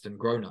better at this than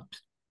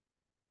grown-ups.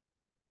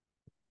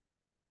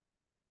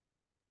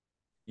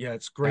 Yeah,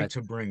 it's great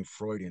to bring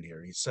Freud in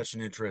here. He's such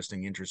an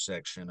interesting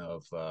intersection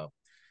of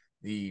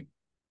the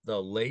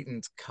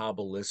latent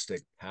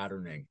Kabbalistic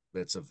patterning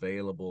that's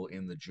available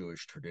in the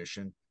Jewish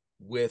tradition,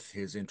 with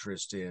his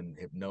interest in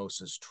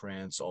hypnosis,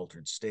 trance,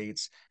 altered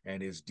states,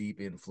 and his deep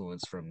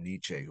influence from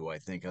Nietzsche, who I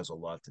think has a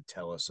lot to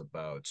tell us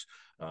about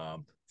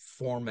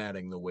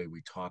formatting the way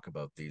we talk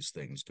about these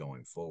things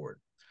going forward.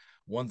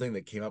 One thing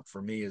that came up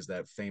for me is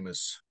that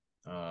famous,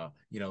 the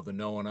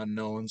known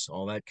unknowns,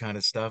 all that kind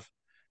of stuff.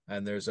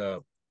 And there's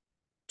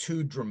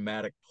two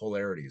dramatic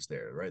polarities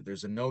there, right?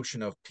 There's a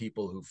notion of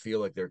people who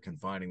feel like they're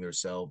confining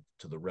themselves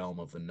to the realm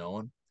of the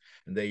known.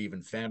 And they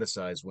even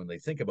fantasize when they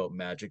think about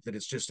magic that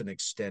it's just an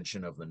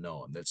extension of the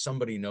known, that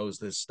somebody knows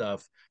this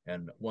stuff,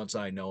 and once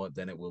I know it,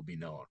 then it will be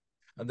known.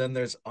 And then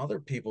there's other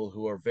people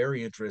who are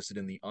very interested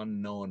in the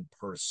unknown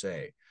per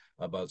se.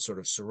 about sort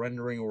of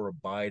surrendering or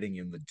abiding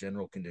in the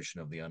general condition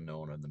of the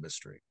unknown and the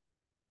mystery.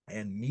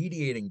 And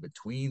mediating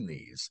between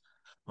these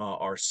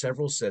are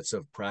several sets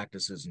of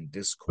practices and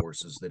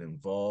discourses that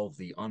involve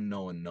the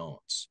unknown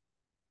knowns,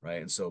 right?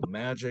 And so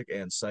magic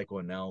and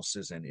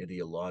psychoanalysis and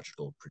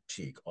ideological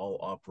critique all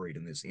operate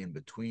in this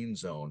in-between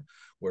zone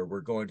where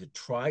we're going to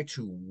try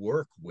to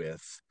work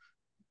with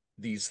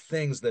these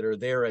things that are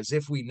there as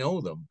if we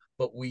know them,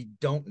 but we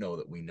don't know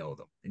that we know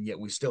them. And yet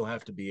we still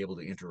have to be able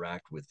to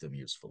interact with them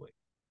usefully.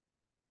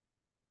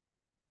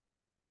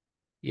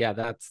 Yeah,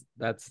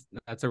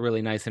 that's a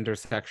really nice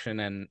intersection,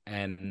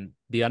 and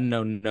the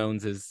unknown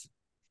knowns is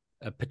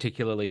a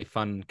particularly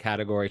fun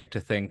category to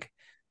think,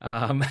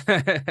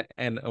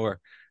 and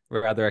or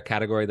rather a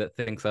category that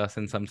thinks us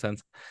in some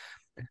sense.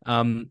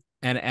 And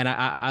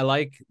I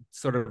like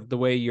sort of the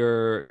way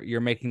you're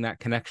making that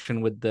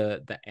connection with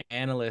the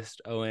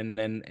analyst, Owen,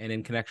 and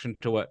in connection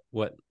to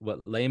what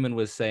Layman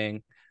was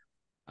saying.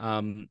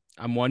 I'm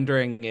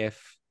wondering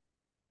if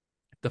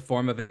the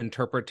form of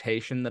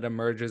interpretation that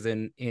emerges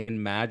in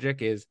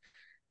magic is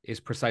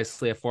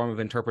precisely a form of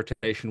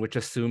interpretation which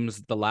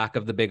assumes the lack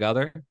of the big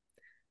other,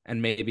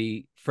 and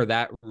maybe for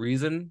that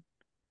reason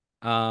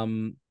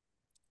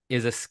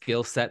is a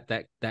skill set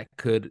that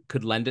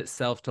could lend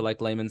itself to,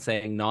 like Layman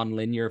saying,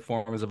 non-linear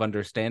forms of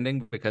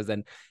understanding, because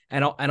then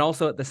and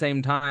also at the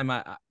same time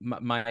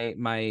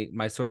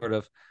my sort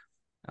of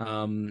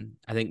I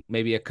think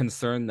maybe a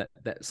concern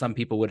that some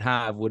people would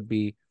have would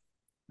be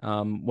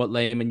what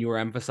Layman you were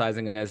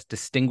emphasizing as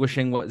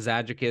distinguishing what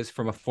Xagick is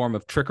from a form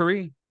of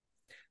trickery.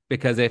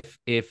 Because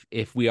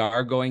if we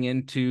are going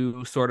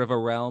into sort of a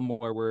realm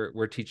where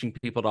we're teaching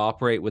people to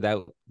operate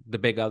without the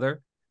big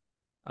other,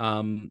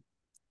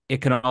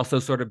 it can also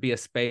sort of be a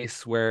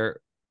space where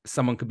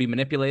someone could be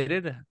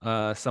manipulated,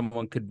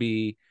 someone could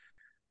be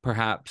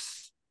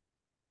perhaps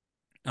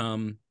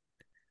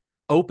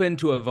open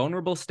to a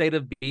vulnerable state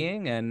of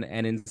being, and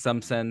in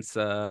some sense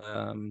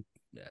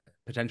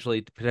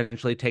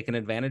potentially taken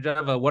advantage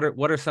of.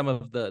 What are some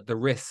of the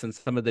risks and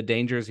some of the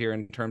dangers here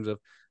in terms of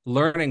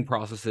learning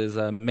processes?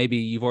 Maybe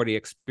you've already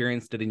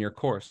experienced it in your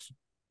course.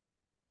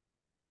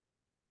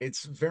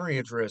 It's very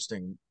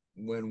interesting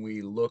when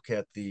we look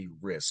at the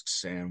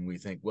risks and we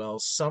think, well,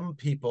 some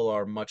people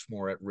are much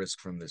more at risk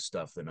from this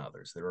stuff than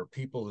others. There are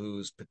people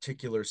whose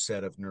particular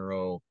set of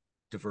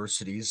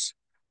neurodiversities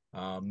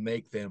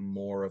make them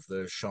more of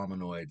the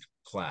shamanoid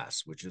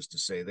class, which is to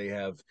say they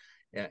have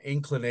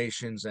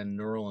inclinations and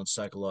neural and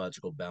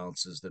psychological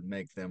balances that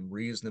make them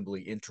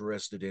reasonably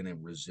interested in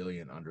and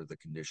resilient under the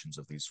conditions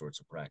of these sorts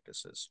of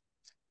practices.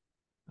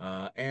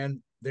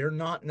 And they're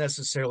not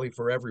necessarily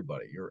for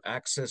everybody. Your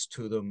access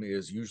to them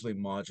is usually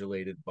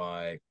modulated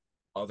by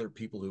other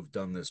people who've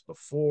done this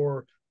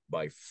before,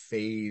 by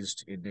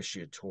phased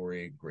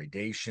initiatory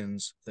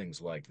gradations, things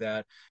like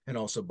that, and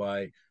also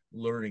by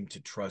learning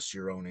to trust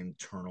your own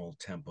internal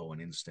tempo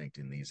and instinct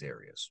in these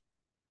areas.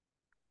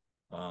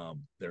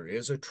 There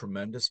is a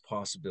tremendous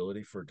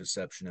possibility for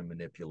deception and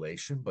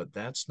manipulation, but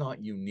that's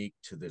not unique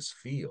to this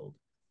field.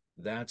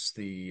 That's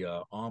the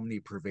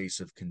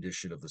omnipervasive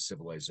condition of the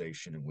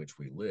civilization in which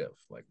we live.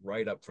 Like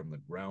right up from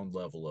the ground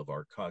level of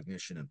our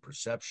cognition and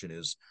perception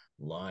is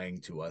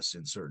lying to us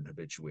in certain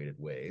habituated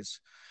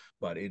ways,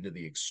 but into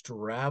the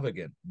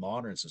extravagant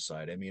modern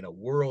society. I mean, a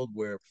world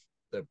where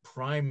the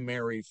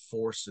primary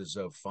forces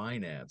of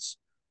finance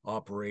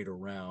operate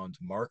around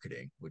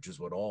marketing, which is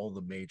what all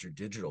the major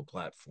digital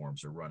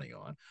platforms are running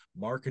on.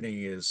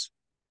 Marketing is,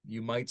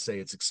 you might say,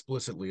 it's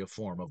explicitly a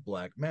form of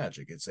black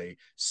magic. It's a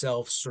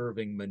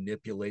self-serving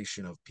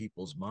manipulation of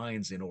people's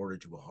minds in order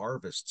to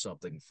harvest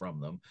something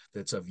from them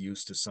that's of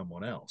use to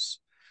someone else.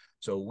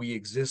 So we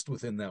exist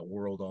within that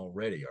world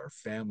already. Our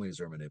families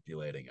are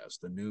manipulating us.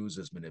 The news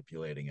is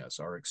manipulating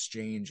us. Our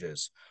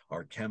exchanges,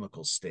 our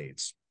chemical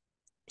states.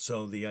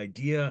 So the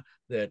idea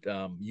that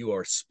you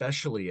are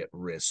specially at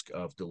risk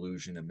of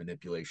delusion and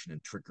manipulation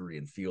and trickery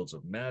in fields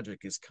of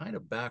magic is kind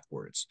of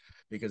backwards,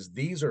 because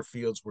these are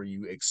fields where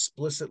you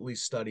explicitly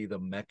study the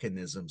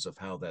mechanisms of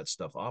how that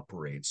stuff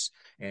operates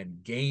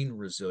and gain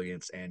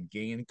resilience and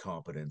gain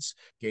competence,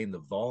 gain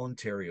the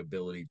voluntary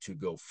ability to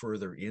go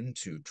further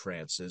into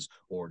trances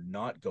or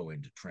not go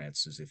into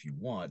trances if you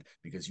want,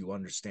 because you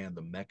understand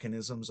the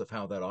mechanisms of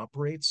how that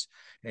operates,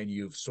 and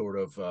you've sort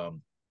of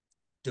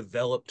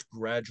developed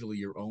gradually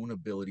your own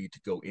ability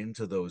to go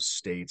into those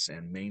states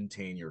and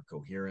maintain your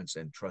coherence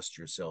and trust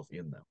yourself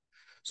in them.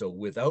 So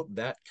without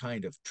that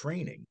kind of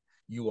training,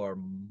 you are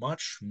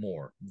much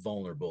more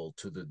vulnerable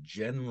to the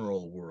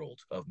general world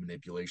of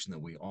manipulation that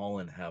we all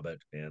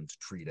inhabit and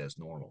treat as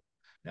normal.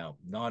 Now,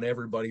 not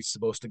everybody's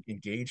supposed to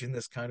engage in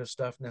this kind of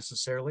stuff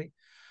necessarily,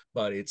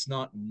 but it's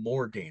not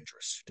more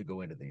dangerous to go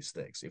into these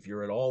things. If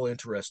you're at all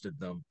interested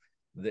in them,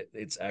 that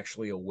it's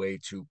actually a way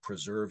to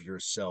preserve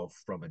yourself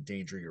from a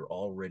danger you're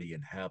already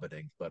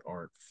inhabiting but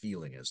aren't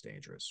feeling as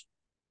dangerous.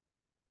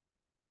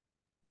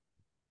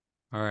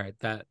 All right,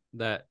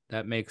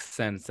 that makes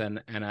sense,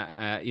 and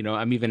I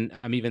I'm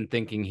even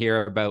thinking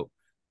here about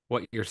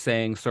what you're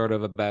saying, sort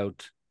of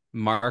about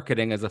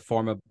marketing as a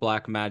form of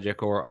black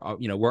magic, or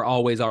we're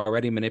always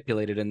already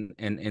manipulated,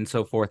 and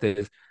so forth,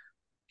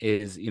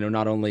 is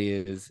not only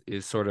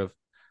is sort of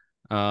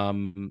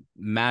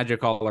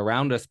magic all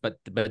around us, but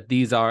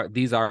these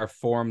are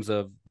forms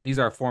of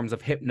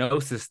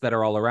hypnosis that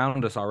are all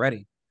around us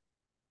already.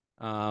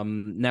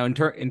 Now in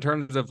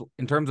terms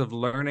of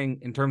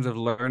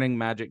learning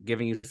magic,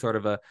 giving you sort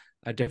of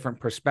a different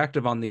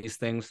perspective on these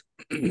things,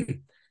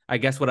 I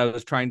guess what I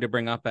was trying to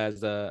bring up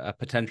as a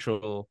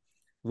potential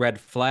red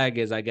flag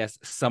is, I guess,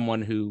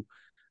 someone who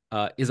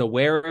is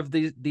aware of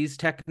these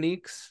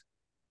techniques,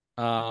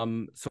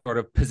 sort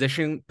of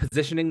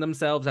positioning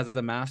themselves as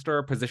a master,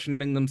 or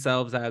positioning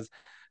themselves as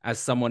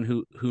someone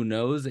who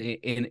knows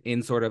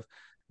in sort of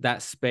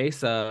that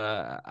space.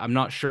 I'm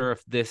not sure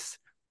if this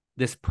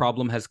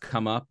problem has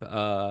come up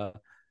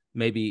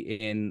maybe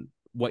in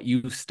what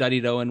you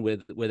studied, Owen,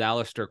 with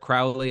Aleister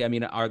Crowley. I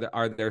mean,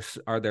 are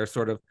there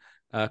sort of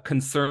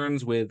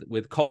concerns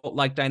with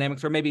cult-like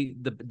dynamics, or maybe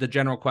the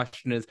general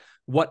question is,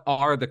 what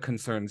are the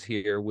concerns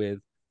here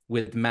with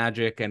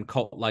magic and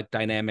cult-like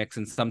dynamics,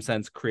 in some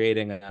sense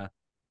creating a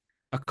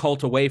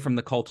cult away from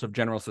the cult of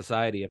general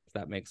society, if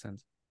that makes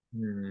sense?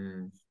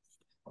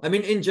 I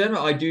mean, in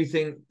general, I do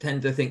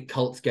tend to think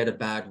cults get a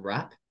bad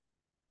rap.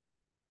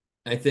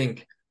 I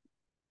think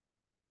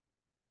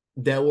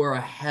there were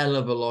a hell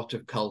of a lot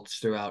of cults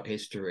throughout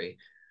history.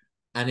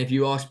 And if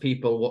you ask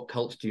people, what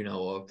cults do you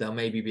know of, they'll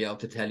maybe be able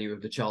to tell you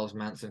of the Charles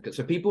Manson.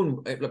 So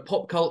people,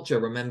 pop culture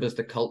remembers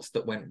the cults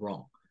that went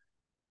wrong.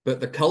 But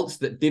the cults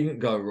that didn't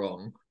go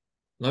wrong,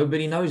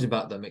 nobody knows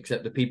about them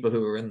except the people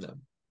who are in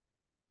them.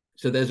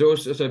 So there's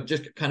also sort of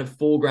just kind of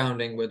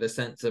foregrounding with a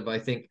sense of, I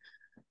think,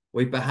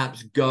 we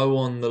perhaps go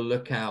on the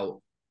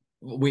lookout.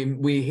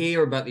 We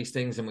hear about these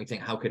things and we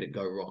think, how could it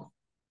go wrong?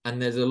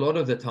 And there's a lot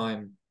of the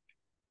time,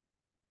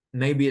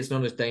 maybe it's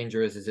not as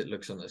dangerous as it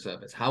looks on the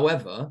surface.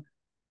 However,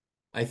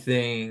 I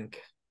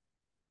think,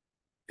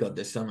 God,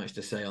 there's so much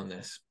to say on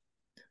this.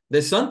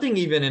 There's something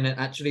even in it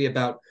actually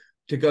about,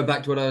 to go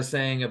back to what I was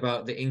saying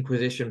about the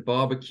Inquisition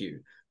barbecue,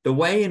 the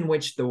way in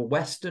which the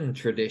Western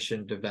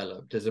tradition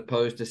developed, as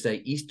opposed to, say,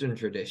 Eastern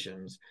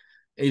traditions,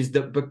 is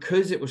that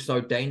because it was so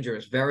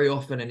dangerous, very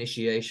often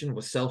initiation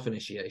was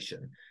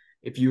self-initiation.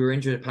 If you were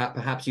interested,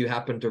 perhaps you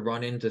happened to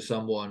run into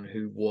someone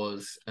who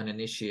was an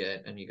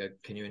initiate and you go,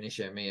 can you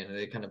initiate me? And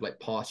they kind of like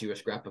pass you a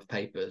scrap of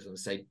papers and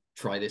say,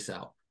 try this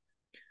out.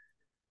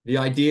 The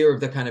idea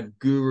of the kind of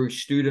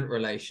guru-student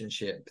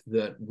relationship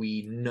that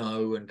we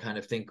know and kind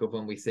of think of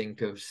when we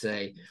think of,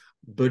 say,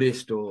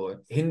 Buddhist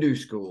or Hindu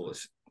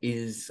schools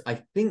is,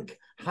 I think,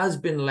 has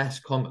been less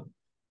common.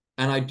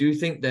 And I do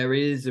think there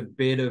is a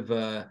bit of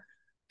a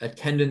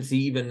tendency,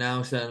 even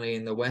now, certainly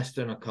in the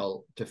Western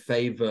occult, to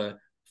favor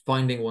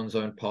finding one's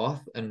own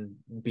path and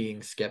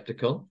being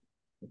skeptical.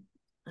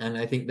 And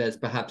I think there's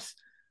perhaps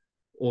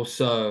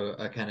also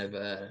a kind of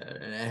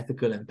an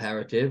ethical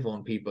imperative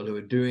on people who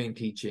are doing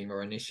teaching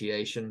or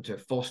initiation to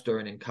foster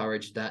and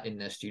encourage that in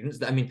their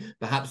students. I mean,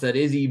 perhaps that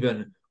is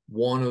even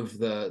one of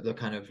the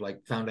kind of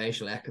like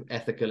foundational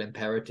ethical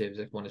imperatives,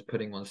 if one is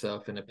putting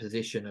oneself in a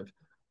position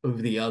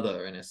of the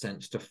other, in a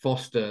sense, to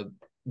foster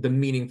the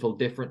meaningful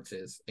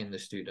differences in the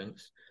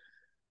students.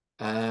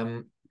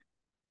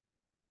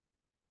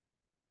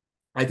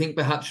 I think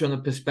perhaps from the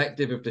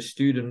perspective of the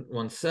student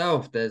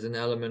oneself, there's an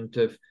element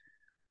of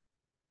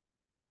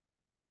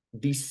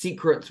these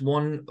secrets.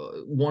 One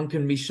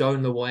can be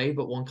shown the way,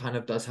 but one kind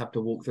of does have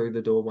to walk through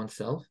the door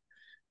oneself.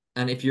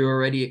 And if you're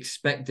already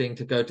expecting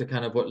to go to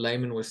kind of what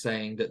Layman was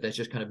saying, that there's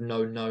just kind of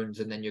known knowns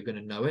and then you're going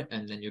to know it,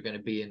 and then you're going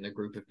to be in the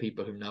group of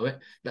people who know it,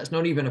 that's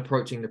not even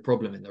approaching the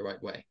problem in the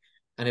right way.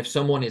 And if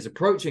someone is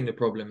approaching the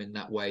problem in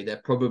that way,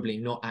 they're probably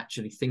not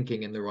actually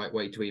thinking in the right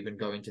way to even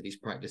go into these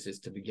practices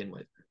to begin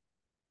with.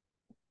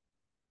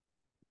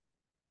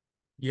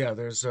 Yeah,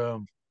 there's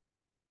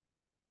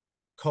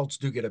cults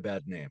do get a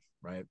bad name,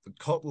 right? The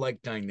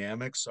cult-like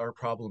dynamics are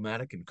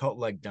problematic, and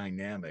cult-like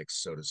dynamics,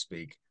 so to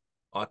speak,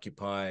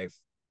 occupy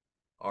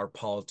our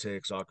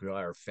politics, occupy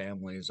our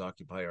families,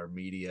 occupy our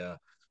media,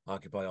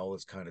 occupy all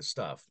this kind of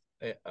stuff.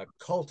 A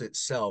cult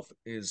itself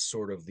is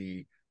sort of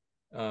the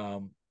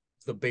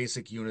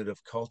basic unit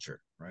of culture,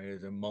 right?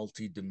 It's a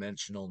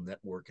multi-dimensional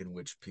network in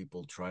which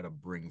people try to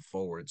bring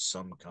forward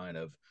some kind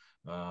of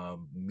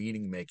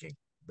meaning making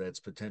that's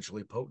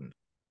potentially potent.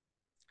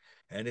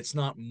 And it's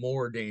not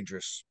more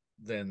dangerous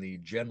than the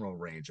general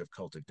range of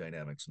cultic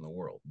dynamics in the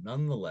world.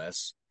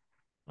 Nonetheless,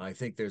 I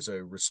think there's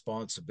a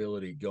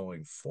responsibility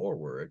going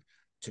forward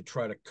to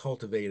try to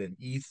cultivate an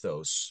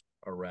ethos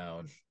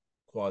around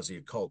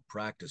quasi-occult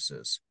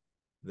practices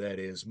that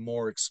is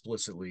more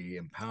explicitly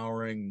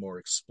empowering, more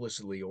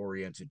explicitly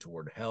oriented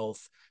toward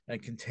health,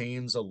 and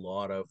contains a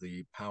lot of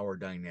the power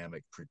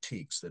dynamic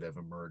critiques that have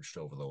emerged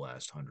over the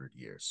last 100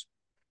 years,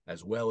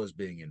 as well as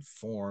being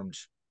informed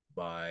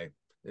by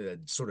a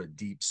sort of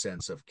deep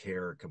sense of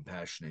care,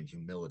 compassion, and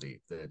humility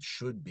that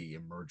should be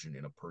emergent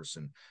in a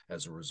person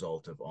as a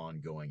result of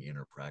ongoing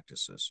inner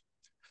practices.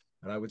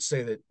 And I would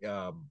say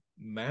that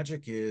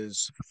magic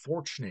is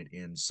fortunate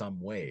in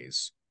some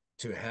ways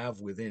to have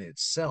within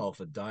itself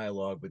a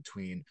dialogue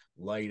between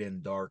light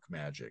and dark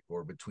magic,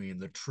 or between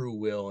the true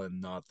will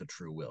and not the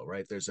true will,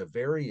 right? There's a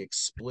very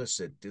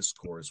explicit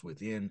discourse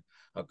within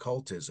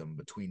occultism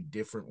between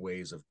different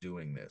ways of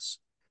doing this.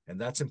 And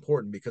that's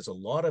important because a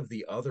lot of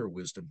the other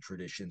wisdom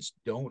traditions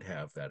don't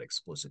have that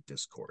explicit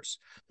discourse.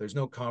 There's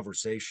no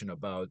conversation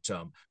about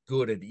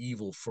good and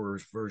evil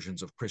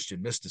versions of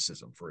Christian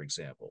mysticism, for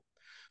example.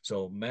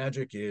 So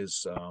magic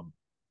is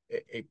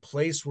a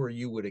place where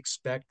you would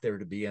expect there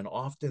to be, and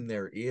often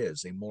there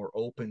is, a more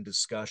open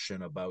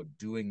discussion about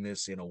doing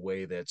this in a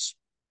way that's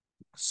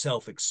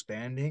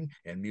self-expanding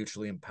and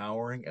mutually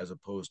empowering, as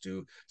opposed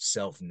to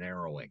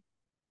self-narrowing.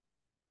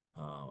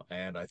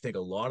 And I think a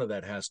lot of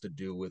that has to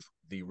do with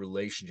the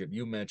relationship.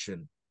 You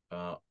mentioned,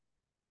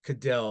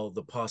 Cadell,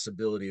 the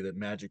possibility that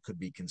magic could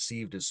be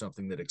conceived as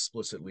something that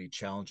explicitly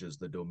challenges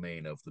the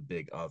domain of the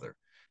big other.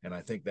 And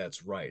I think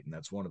that's right. And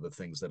that's one of the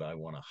things that I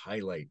want to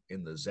highlight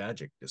in the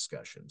Xagick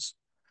discussions.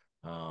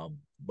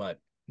 But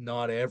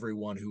not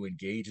everyone who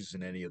engages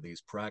in any of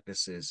these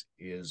practices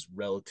is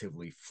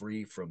relatively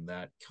free from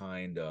that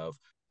kind of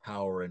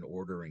power and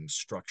ordering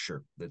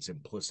structure that's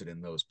implicit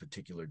in those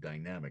particular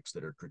dynamics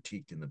that are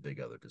critiqued in the big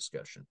other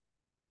discussion.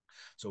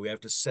 So we have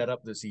to set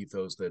up this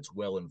ethos that's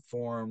well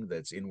informed,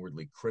 that's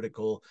inwardly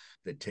critical,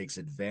 that takes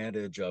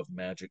advantage of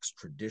magic's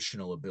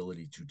traditional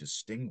ability to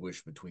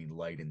distinguish between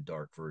light and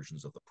dark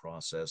versions of the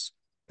process,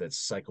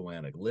 that's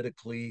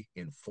psychoanalytically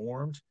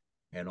informed,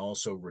 and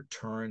also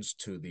returns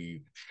to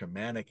the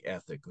shamanic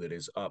ethic that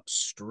is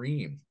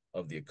upstream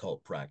of the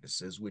occult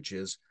practices, which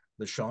is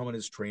the shaman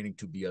is training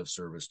to be of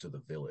service to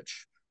the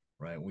village.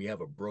 Right, we have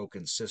a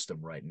broken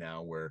system right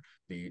now where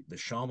the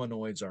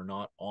shamanoids are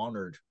not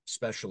honored,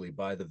 especially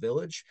by the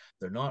village.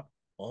 They're not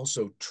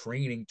also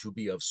training to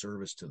be of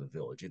service to the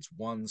village. It's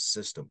one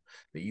system.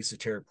 The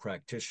esoteric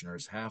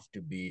practitioners have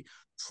to be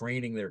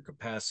training their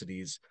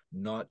capacities,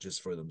 not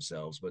just for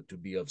themselves, but to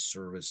be of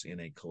service in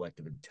a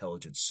collective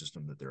intelligence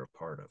system that they're a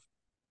part of.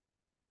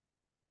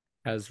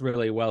 That's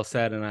really well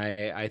said, and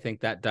I think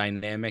that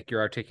dynamic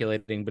you're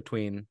articulating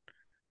between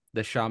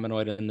the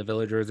shamanoid and the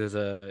villagers is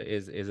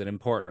an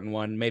important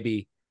one.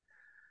 Maybe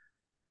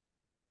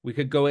we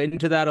could go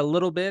into that a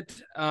little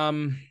bit,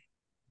 in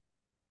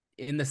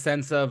the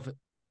sense of,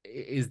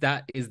 is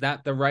that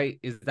the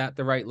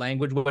right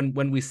language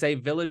when we say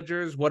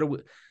villagers? What are we?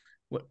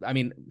 I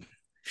mean,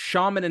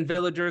 shaman and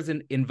villagers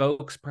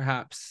invokes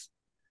perhaps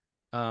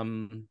a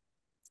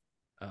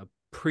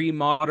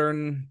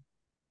pre-modern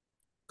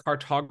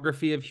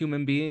cartography of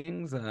human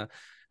beings.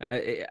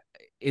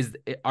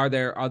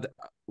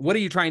 What are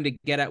you trying to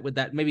get at with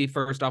that? Maybe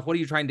first off, what are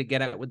you trying to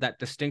get at with that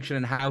distinction,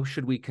 and how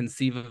should we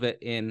conceive of it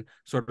in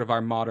sort of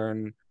our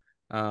modern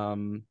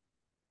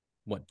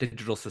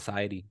digital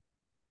society?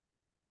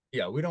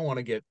 Yeah, we don't want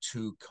to get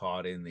too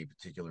caught in the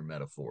particular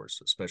metaphors,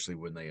 especially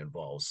when they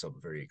involve some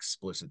very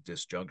explicit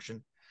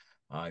disjunction.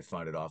 I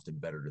find it often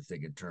better to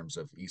think in terms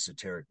of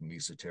esoteric,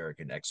 mesoteric,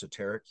 and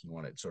exoteric. You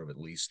want it sort of at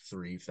least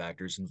three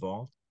factors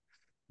involved.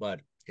 But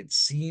it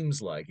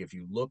seems like if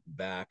you look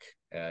back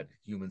at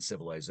human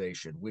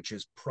civilization, which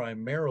is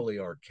primarily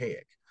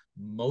archaic,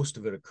 most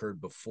of it occurred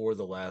before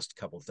the last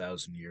couple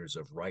thousand years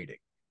of writing.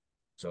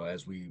 So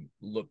as we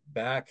look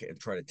back and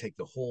try to take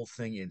the whole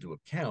thing into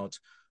account,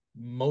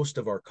 most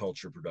of our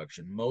culture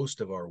production,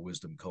 most of our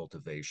wisdom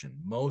cultivation,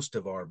 most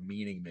of our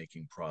meaning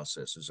making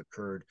processes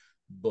occurred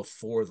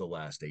before the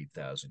last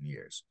 8,000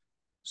 years.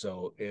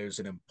 So there's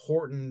an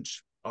important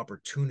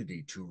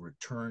opportunity to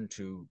return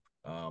to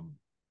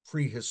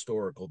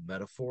prehistorical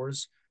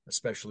metaphors,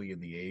 especially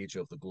in the age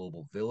of the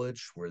global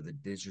village, where the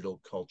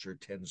digital culture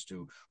tends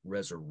to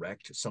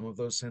resurrect some of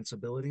those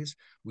sensibilities.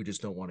 We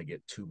just don't want to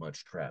get too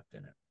much trapped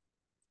in it.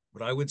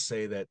 But I would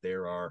say that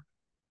there are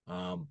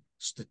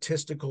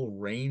statistical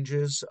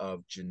ranges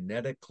of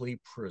genetically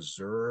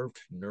preserved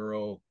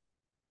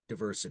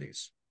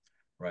neurodiversities,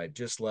 right?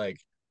 Just like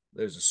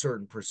there's a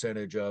certain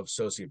percentage of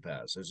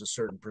sociopaths, there's a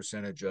certain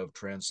percentage of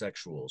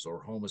transsexuals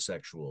or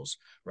homosexuals,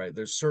 right?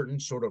 There's certain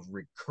sort of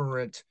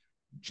recurrent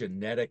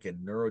genetic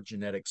and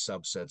neurogenetic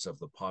subsets of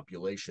the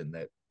population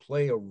that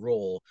play a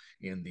role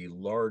in the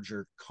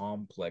larger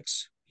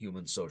complex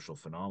human social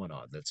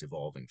phenomenon that's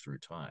evolving through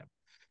time.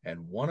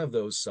 And one of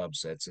those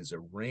subsets is a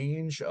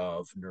range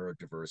of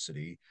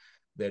neurodiversity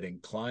that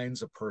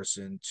inclines a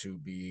person to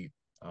be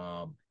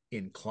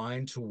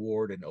inclined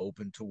toward and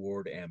open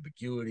toward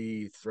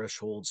ambiguity,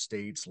 threshold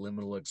states,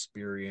 liminal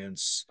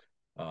experience,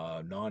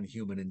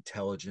 non-human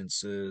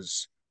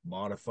intelligences,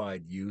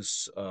 modified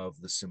use of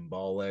the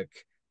symbolic,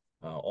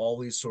 all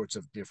these sorts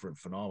of different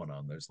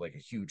phenomena. There's like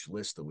a huge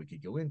list that we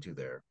could go into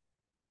there.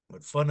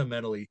 But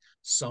fundamentally,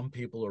 some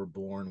people are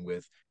born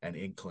with an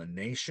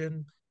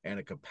inclination and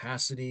a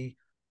capacity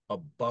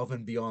above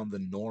and beyond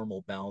the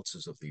normal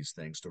balances of these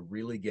things to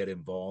really get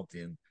involved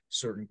in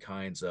certain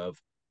kinds of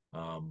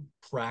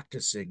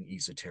practicing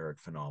esoteric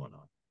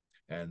phenomenon.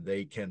 And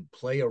they can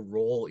play a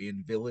role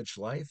in village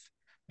life,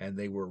 and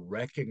they were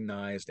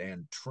recognized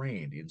and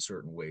trained in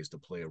certain ways to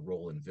play a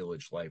role in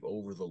village life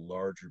over the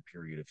larger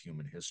period of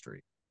human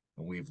history.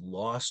 And we've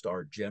lost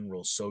our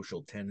general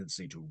social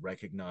tendency to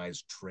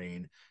recognize,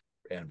 train,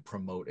 and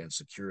promote and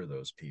secure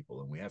those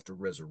people. And we have to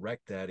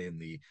resurrect that in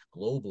the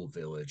global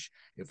village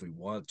if we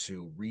want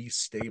to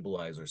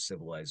restabilize our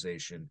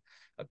civilization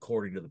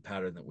according to the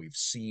pattern that we've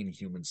seen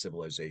human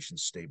civilization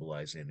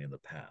stabilize in the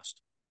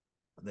past.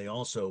 They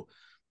also,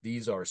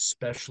 these are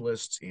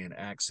specialists in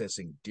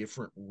accessing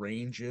different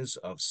ranges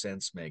of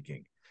sense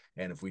making.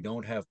 And if we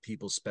don't have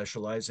people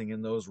specializing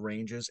in those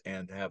ranges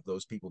and have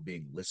those people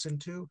being listened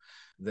to,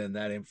 then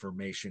that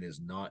information is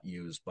not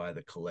used by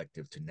the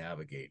collective to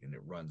navigate. And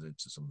it runs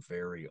into some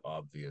very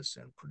obvious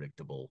and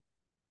predictable,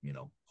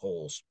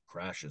 holes,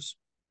 crashes,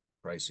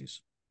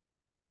 crises.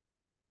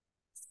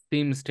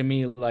 Seems to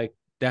me like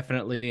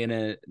definitely in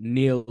a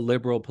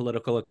neoliberal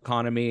political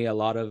economy, a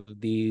lot of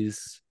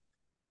these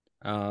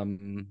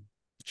shamanoids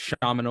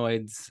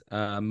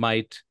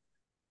might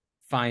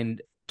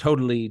find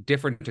totally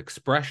different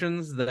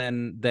expressions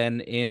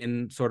than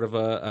in sort of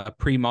a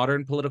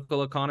pre-modern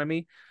political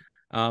economy.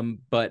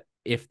 But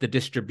if the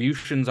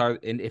distributions are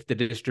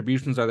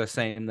the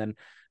same, then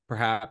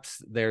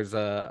perhaps there's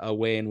a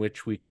way in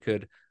which we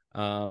could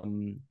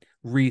rethink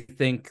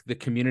the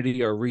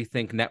community or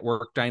rethink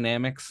network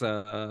dynamics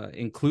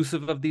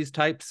inclusive of these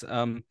types.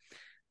 Owen,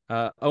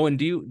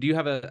 do you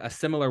have a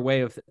similar way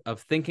of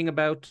thinking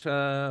about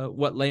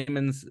what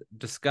Layman's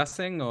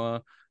discussing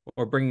or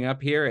bringing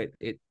up here?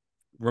 It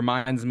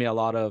reminds me a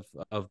lot of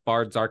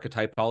Bard's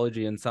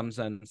archetypology in some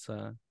sense.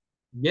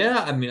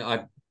 Yeah, I mean,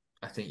 I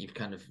think you've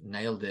kind of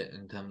nailed it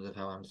in terms of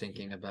how I'm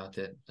thinking about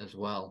it as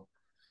well.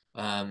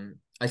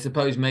 I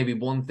suppose maybe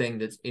one thing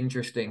that's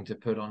interesting to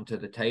put onto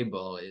the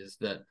table is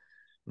that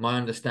my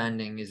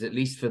understanding is, at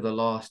least for the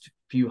last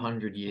few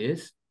hundred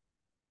years,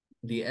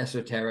 the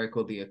esoteric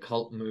or the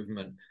occult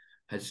movement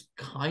has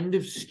kind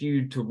of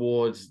skewed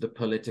towards the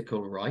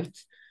political right,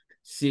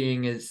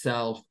 seeing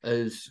itself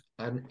as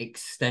an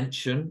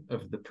extension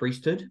of the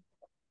priesthood.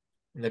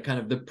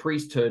 The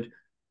priesthood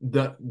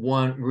that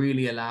weren't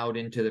really allowed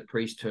into the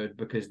priesthood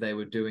because they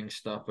were doing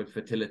stuff with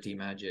fertility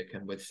magic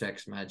and with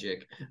sex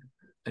magic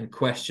and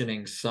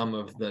questioning some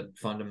of the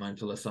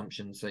fundamental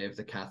assumptions, say, of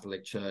the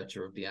Catholic Church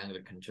or of the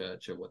Anglican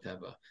Church or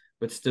whatever,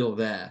 but still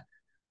there.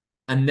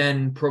 And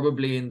then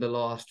probably in the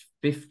last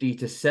 50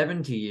 to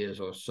 70 years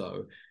or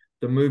so,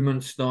 the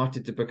movement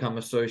started to become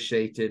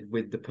associated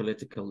with the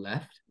political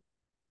left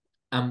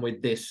and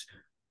with this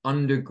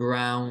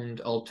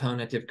underground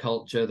alternative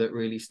culture that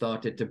really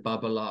started to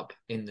bubble up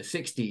in the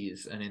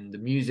 60s and in the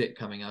music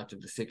coming out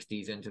of the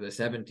 60s into the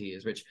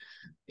 70s, which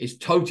is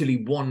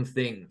totally one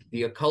thing.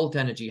 The occult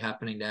energy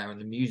happening there and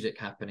the music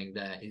happening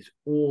there is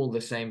all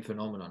the same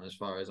phenomenon as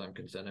far as I'm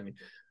concerned. I mean,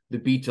 the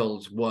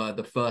Beatles were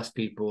the first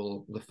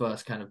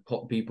kind of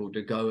pop people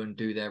to go and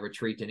do their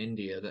retreat in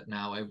India that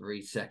now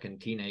every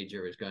second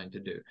teenager is going to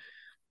do.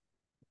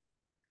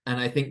 And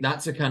I think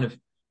that's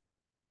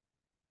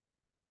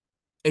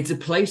it's a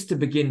place to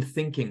begin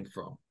thinking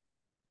from.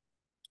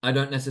 I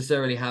don't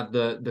necessarily have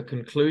the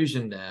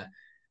conclusion there,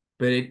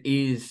 but it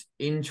is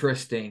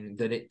interesting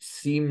that it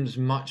seems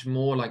much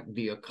more like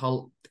the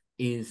occult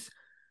is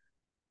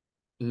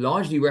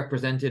largely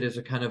represented as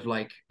a kind of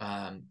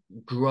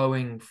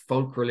growing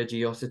folk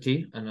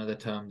religiosity, another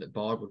term that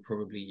Bard would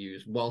probably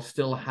use, while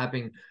still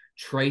having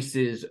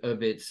traces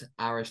of its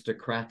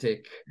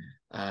aristocratic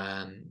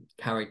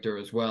character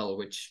as well,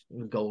 which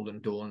Golden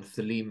Dawn,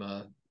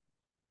 Thelema,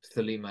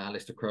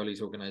 Aleister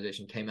Crowley's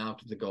organization, came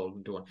out of the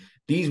Golden Dawn.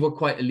 These were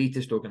quite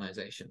elitist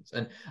organizations.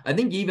 And I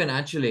think even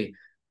actually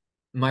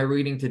my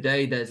reading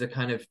today, there's a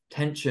kind of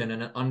tension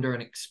and an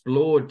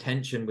underexplored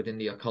tension within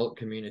the occult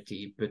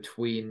community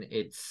between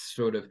its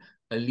sort of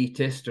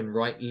elitist and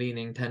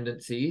right-leaning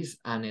tendencies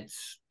and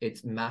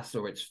its mass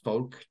or its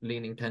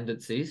folk-leaning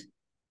tendencies.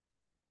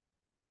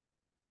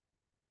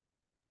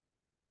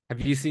 Have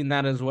you seen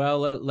that as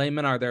well,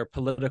 Layman? Are there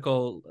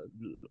political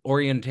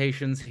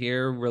orientations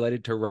here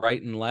related to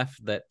right and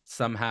left that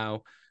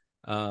somehow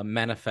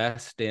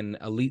manifest in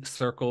elite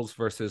circles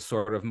versus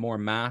sort of more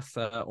mass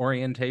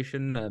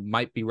orientation?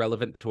 Might be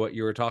relevant to what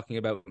you were talking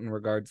about in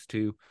regards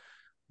to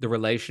the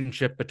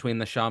relationship between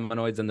the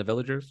shamanoids and the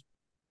villagers?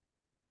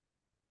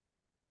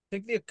 I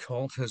think the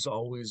occult has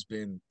always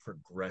been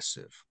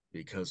progressive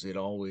because it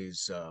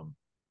always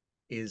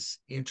is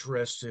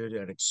interested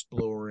at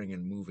exploring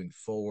and moving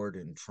forward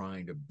and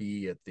trying to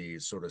be at the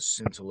sort of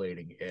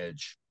scintillating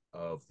edge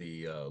of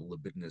the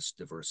libidinous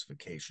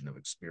diversification of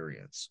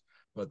experience.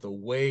 But the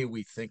way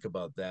we think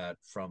about that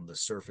from the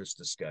surface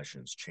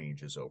discussions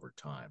changes over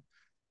time.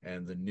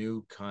 And the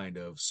new kind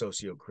of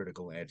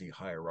socio-critical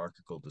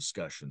anti-hierarchical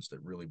discussions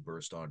that really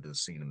burst onto the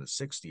scene in the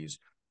 60s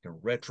can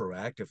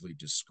retroactively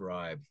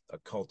describe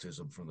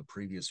occultism from the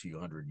previous few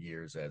hundred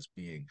years as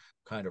being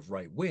kind of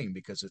right wing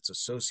because it's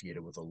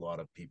associated with a lot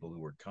of people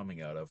who are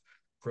coming out of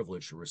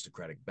privileged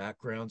aristocratic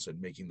backgrounds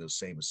and making those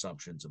same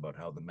assumptions about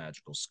how the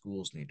magical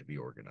schools need to be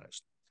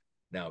organized.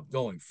 Now,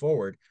 going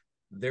forward,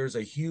 there's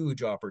a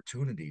huge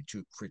opportunity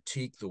to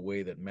critique the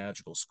way that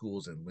magical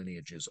schools and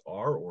lineages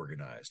are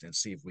organized and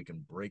see if we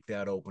can break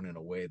that open in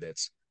a way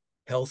that's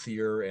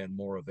healthier and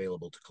more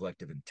available to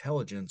collective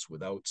intelligence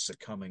without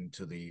succumbing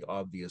to the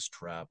obvious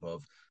trap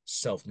of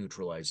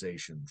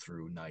self-neutralization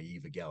through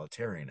naive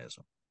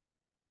egalitarianism.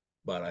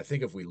 But I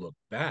think if we look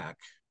back,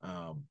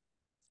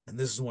 and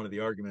this is one of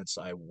the arguments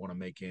I want to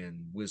make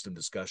in wisdom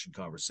discussion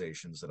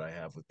conversations that I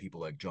have with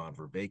people like John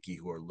Vervaeke,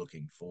 who are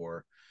looking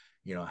for,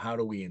 how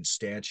do we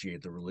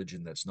instantiate the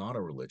religion that's not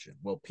a religion?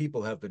 Well,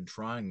 people have been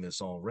trying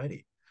this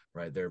already,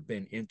 right? There have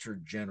been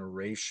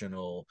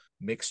intergenerational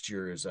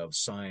mixtures of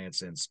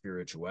science and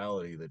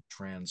spirituality that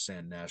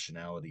transcend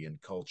nationality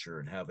and culture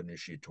and have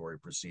initiatory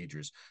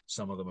procedures.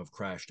 Some of them have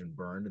crashed and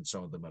burned, and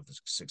some of them have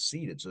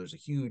succeeded. So there's a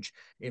huge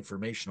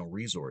informational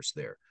resource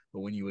there. But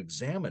when you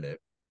examine it,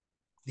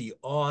 the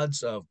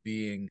odds of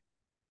being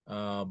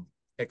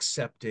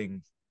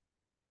accepting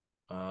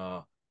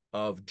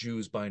of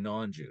Jews by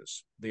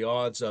non-Jews, the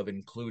odds of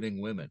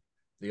including women,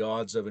 the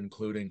odds of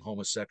including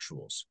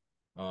homosexuals,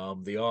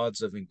 the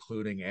odds of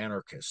including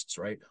anarchists,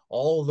 right?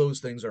 All of those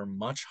things are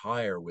much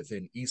higher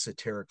within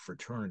esoteric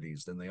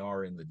fraternities than they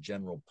are in the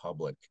general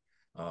public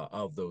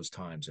of those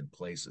times and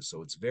places.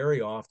 So it's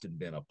very often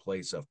been a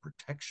place of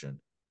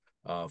protection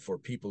for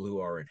people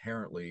who are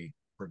inherently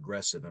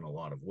progressive in a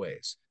lot of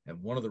ways. And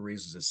one of the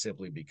reasons is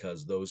simply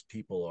because those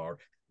people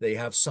they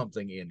have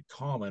something in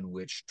common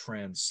which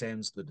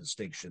transcends the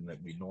distinction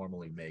that we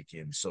normally make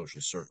in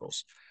social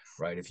circles,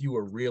 right? If you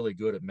are really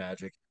good at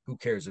magic, who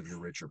cares if you're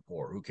rich or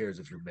poor? Who cares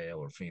if you're male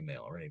or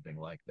female or anything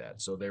like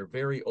that? So they're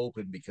very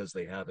open because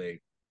they have a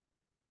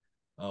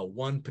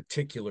one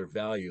particular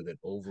value that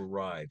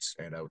overrides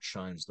and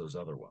outshines those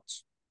other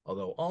ones.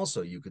 Although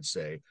also you could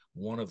say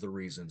one of the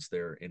reasons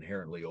they're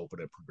inherently open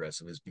and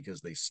progressive is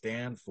because they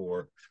stand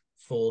for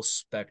full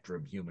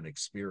spectrum human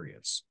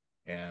experience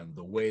and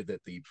the way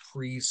that the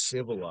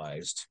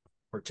pre-civilized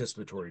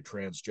participatory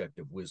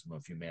transjective wisdom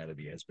of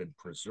humanity has been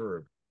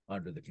preserved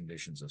under the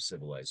conditions of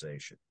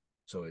civilization.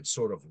 So it's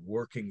sort of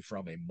working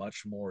from a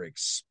much more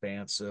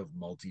expansive,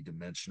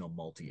 multi-dimensional,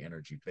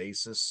 multi-energy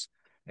basis,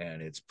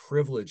 and it's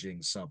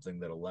privileging something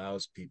that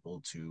allows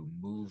people to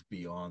move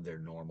beyond their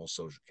normal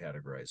social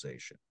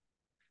categorization.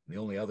 And the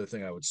only other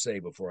thing I would say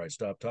before I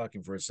stop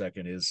talking for a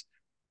second is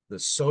the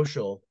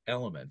social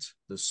element,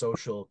 the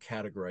social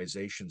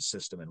categorization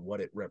system and what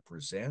it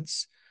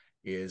represents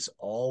is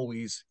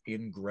always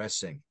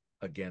ingressing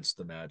against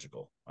the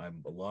magical. A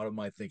lot of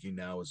my thinking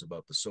now is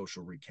about the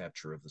social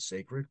recapture of the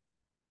sacred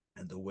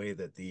and the way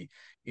that the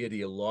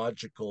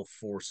ideological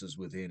forces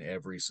within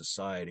every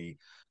society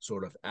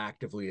sort of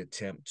actively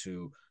attempt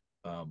to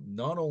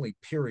not only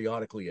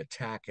periodically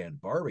attack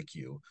and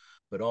barbecue,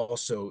 but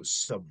also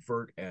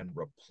subvert and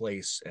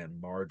replace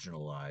and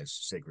marginalize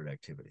sacred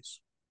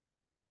activities.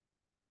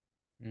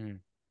 Mm.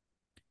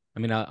 I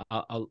mean, a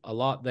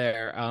lot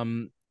there.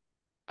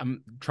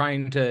 I'm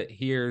trying to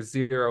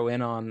zero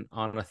in on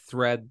a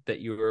thread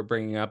that you were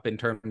bringing up in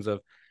terms of,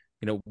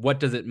 what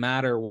does it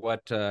matter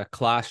what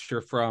class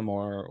you're from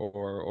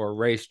or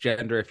race,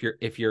 gender,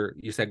 if you're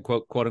you said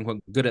quote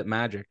unquote good at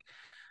magic.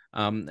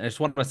 I just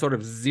want to sort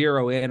of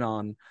zero in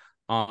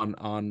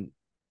on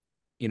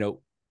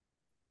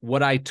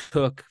what I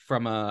took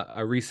from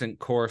a recent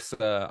course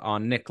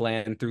on Nick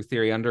Land through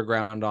Theory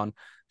Underground on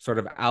sort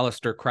of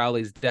Aleister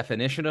Crowley's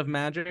definition of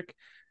magic,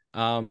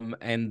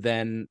 and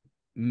then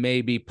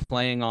maybe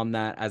playing on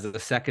that as a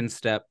second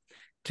step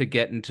to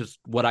get into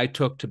what I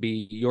took to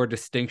be your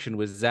distinction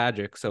with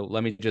Xagick. So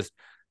let me just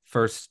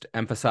first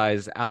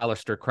emphasize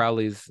Aleister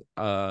Crowley's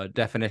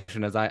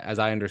definition as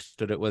I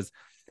understood it was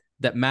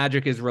that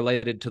magic is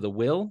related to the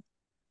will,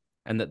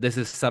 and that this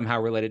is somehow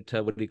related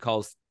to what he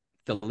calls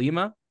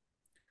thelema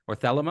or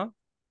thelema.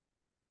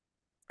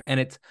 And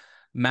it's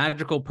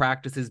magical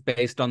practices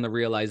based on the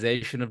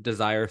realization of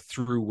desire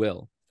through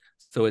will.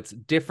 So it's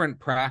different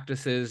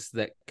practices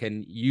that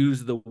can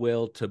use the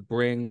will to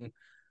bring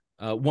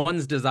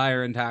one's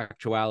desire into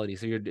actuality.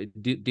 So you're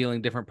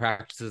dealing different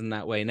practices in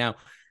that way. Now,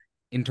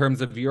 in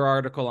terms of your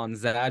article on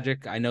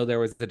Xagick, I know there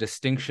was a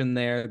distinction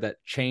there that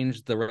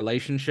changed the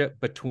relationship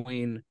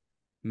between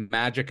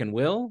magic and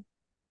will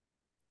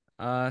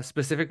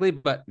specifically,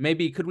 but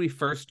maybe could we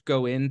first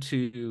go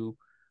into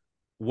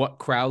what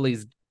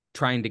Crowley's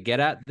trying to get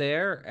at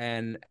there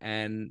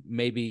and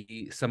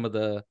maybe some of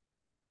the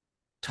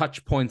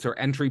touch points or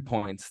entry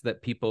points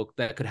that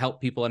could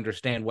help people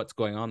understand what's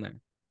going on there?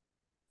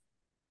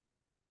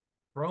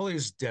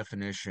 Crowley's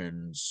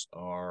definitions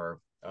are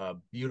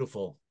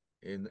beautiful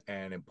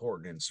and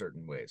important in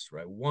certain ways,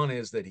 right? One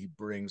is that he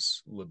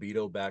brings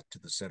libido back to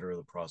the center of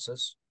the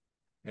process.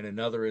 And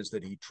another is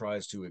that he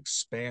tries to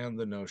expand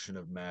the notion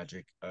of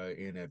magic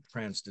in a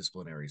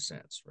transdisciplinary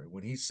sense, right?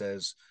 When he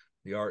says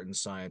the art and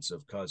science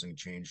of causing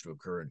change to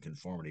occur in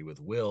conformity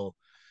with will,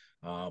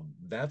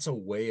 that's a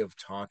way of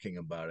talking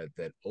about it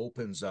that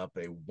opens up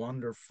a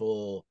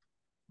wonderful,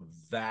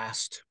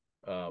 vast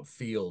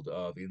field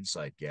of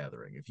insight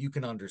gathering. If you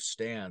can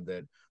understand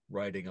that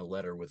writing a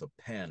letter with a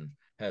pen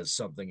has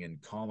something in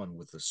common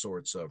with the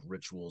sorts of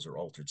rituals or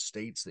altered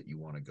states that you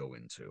want to go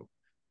into,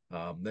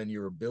 then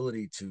your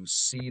ability to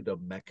see the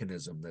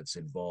mechanism that's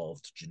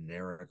involved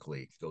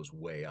generically goes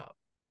way up.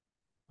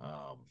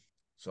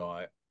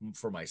 So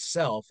for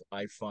myself,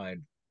 I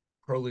find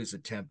Crowley's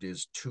attempt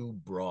is too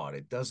broad.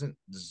 It doesn't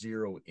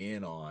zero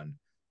in on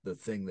the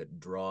thing that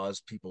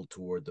draws people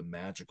toward the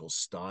magical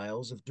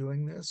styles of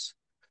doing this,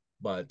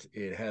 but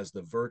it has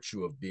the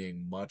virtue of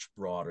being much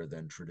broader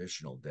than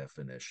traditional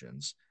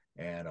definitions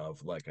and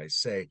of, like I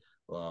say,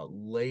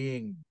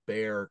 laying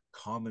bare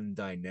common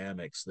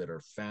dynamics that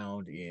are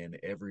found in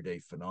everyday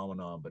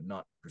phenomenon but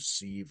not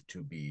perceived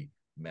to be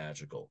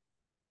magical,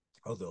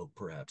 although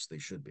perhaps they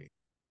should be.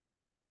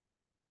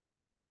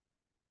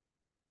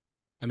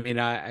 I mean,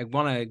 I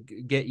want to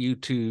get you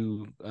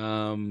to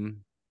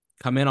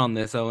come in on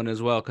this, Owen,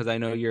 as well, because I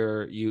know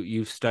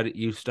you've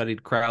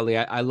studied Crowley.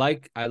 I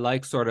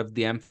like sort of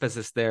the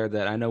emphasis there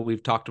that I know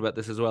we've talked about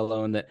this as well,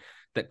 Owen,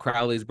 that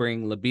Crowley's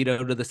bringing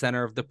libido to the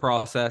center of the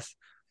process.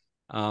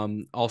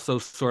 Also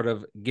sort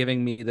of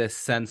giving me this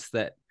sense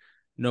that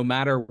no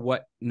matter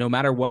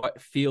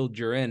what field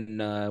you're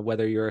in,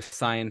 whether you're a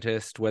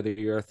scientist, whether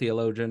you're a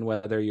theologian,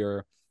 whether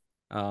you're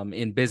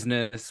in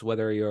business,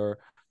 whether you're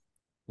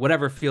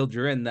whatever field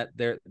you're in, that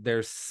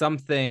there's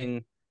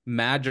something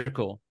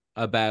magical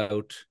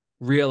about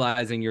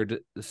realizing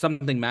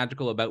something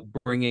magical about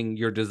bringing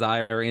your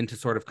desire into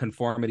sort of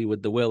conformity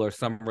with the will or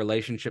some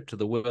relationship to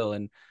the will.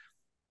 And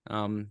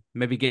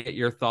maybe get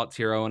your thoughts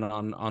here, Owen,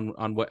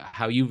 on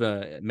how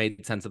you've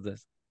made sense of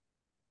this.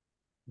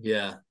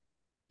 Yeah,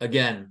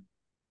 again,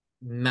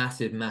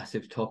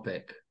 massive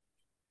topic.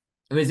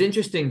 I mean, it's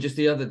interesting. Just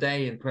the other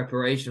day in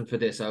preparation for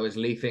this, I was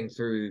leafing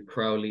through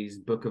Crowley's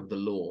Book of the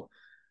Law,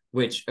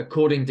 which,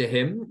 according to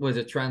him, was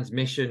a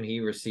transmission he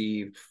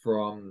received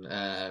from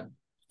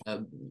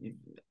an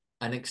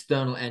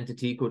external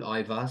entity called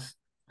Ivas.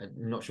 I'm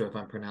not sure if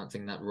I'm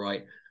pronouncing that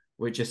right,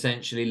 which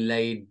essentially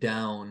laid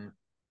down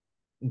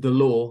the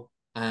law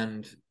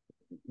and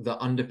the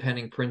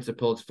underpinning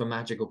principles for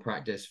magical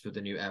practice for the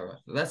new era.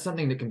 So that's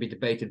something that can be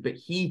debated, but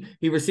he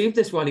received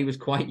this while he was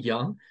quite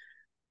young.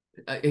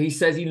 He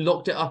says he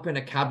locked it up in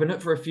a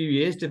cabinet for a few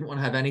years, didn't want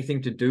to have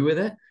anything to do with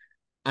it,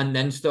 and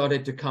then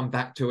started to come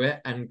back to it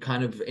and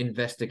kind of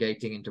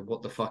investigating into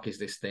what the fuck is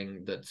this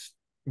thing that's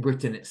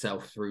written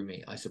itself through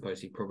me, I suppose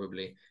he'd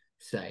probably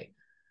say.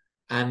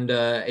 And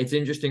it's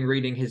interesting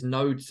reading his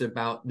notes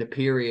about the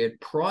period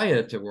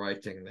prior to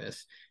writing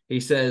this. He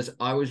says,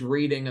 I was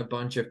reading a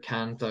bunch of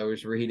Kant, I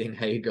was reading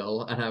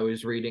Hegel, and I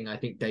was reading, I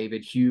think,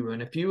 David Hume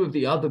and a few of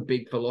the other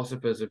big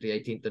philosophers of the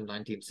 18th and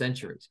 19th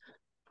centuries.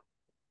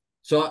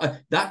 So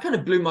that kind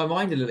of blew my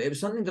mind a little. It was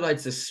something that I'd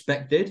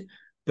suspected,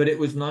 but it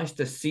was nice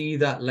to see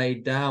that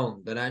laid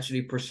down, that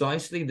actually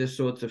precisely the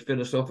sorts of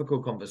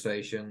philosophical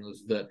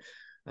conversations that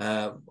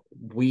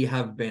we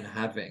have been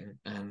having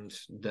and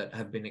that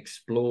have been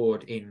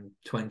explored in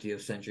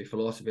 20th century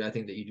philosophy, I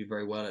think that you do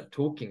very well at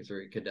talking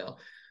through, Cadell.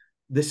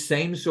 The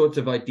same sorts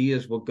of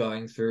ideas were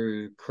going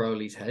through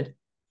Crowley's head.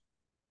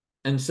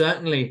 And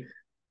certainly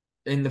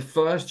in the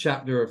first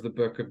chapter of the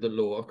Book of the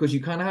Law, of course,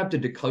 you kind of have to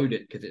decode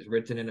it because it's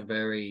written in a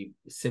very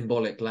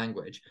symbolic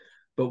language.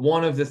 But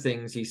one of the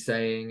things he's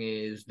saying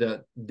is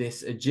that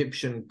this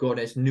Egyptian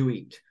goddess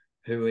Nuit,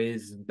 who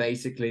is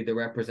basically the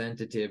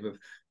representative of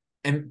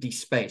empty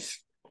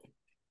space,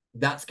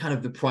 that's kind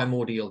of the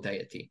primordial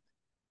deity,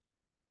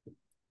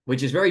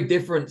 which is very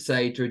different,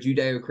 say, to a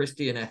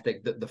Judeo-Christian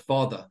ethic that the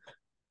Father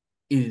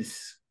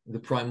is the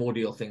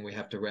primordial thing we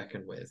have to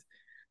reckon with.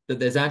 That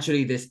there's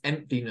actually this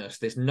emptiness,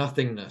 this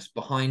nothingness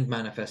behind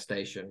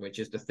manifestation, which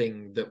is the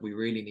thing that we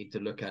really need to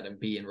look at and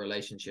be in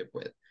relationship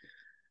with.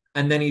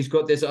 And then he's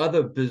got this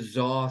other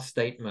bizarre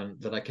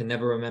statement that I can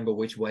never remember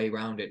which way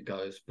round it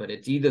goes, but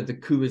it's either the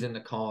coup is in the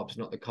carbs,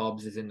 not the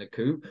carbs is in the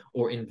coup,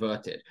 or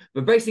inverted.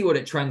 But basically what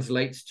it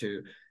translates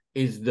to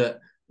is that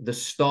the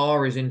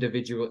star is in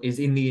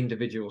the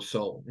individual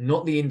soul,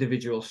 not the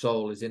individual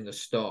soul is in the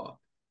star.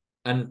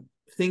 And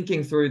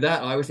thinking through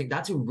that, I always think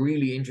that's a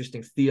really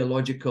interesting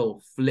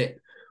theological flip.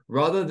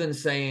 Rather than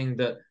saying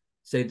that,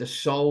 say, the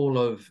soul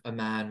of a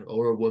man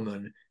or a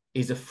woman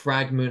is a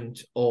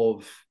fragment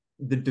of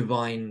the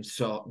divine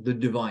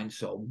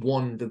soul,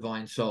 one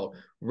divine soul.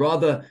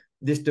 Rather,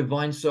 this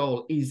divine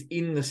soul is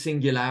in the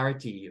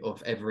singularity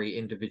of every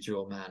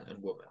individual man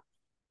and woman,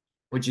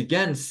 which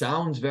again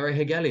sounds very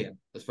Hegelian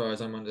as far as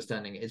I'm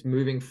understanding it. It's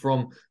moving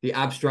from the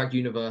abstract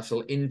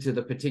universal into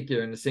the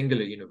particular and the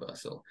singular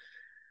universal.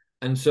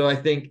 And so I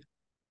think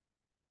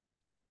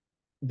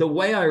the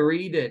way I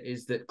read it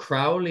is that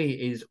Crowley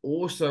is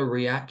also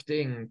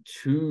reacting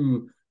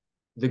to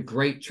the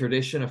great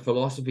tradition of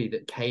philosophy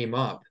that came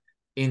up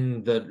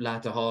in the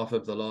latter half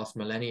of the last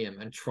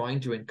millennium and trying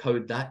to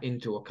encode that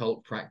into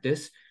occult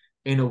practice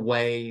in a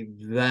way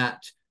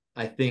that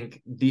I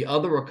think the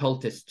other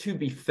occultists, to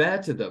be fair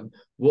to them,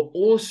 were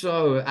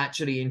also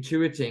actually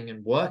intuiting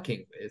and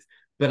working with,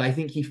 but I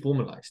think he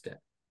formalized it.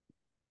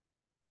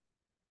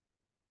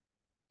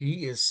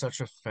 He is such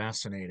a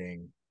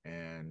fascinating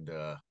and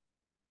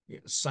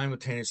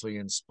simultaneously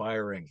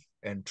inspiring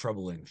and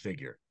troubling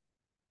figure.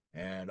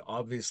 And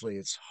obviously,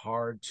 it's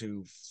hard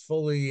to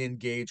fully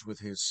engage with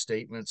his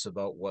statements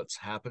about what's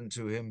happened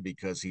to him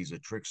because he's a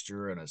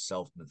trickster and a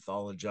self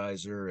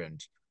mythologizer.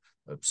 And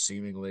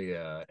seemingly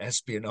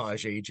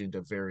espionage agent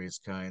of various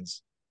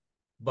kinds.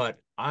 But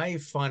I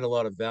find a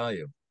lot of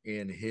value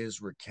in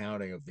his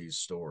recounting of these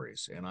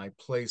stories, and I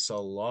place a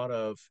lot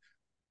of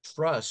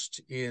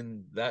trust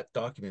in that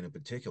document in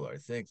particular. I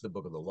think the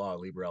Book of the Law,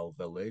 Liber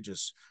Alva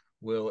Legis,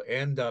 will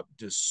end up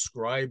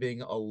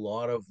describing a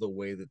lot of the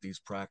way that these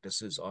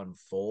practices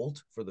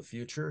unfold for the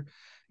future,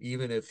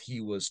 even if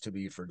he was to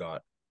be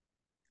forgotten.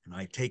 And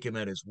I take him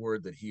at his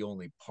word that he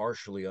only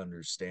partially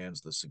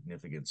understands the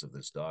significance of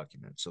this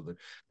document. So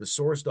the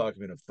source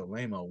document of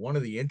Thelema, one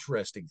of the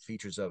interesting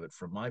features of it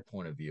from my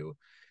point of view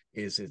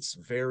is it's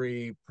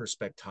very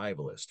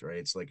perspectivalist, right?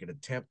 It's like an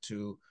attempt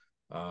to,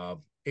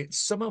 it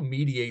somehow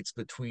mediates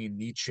between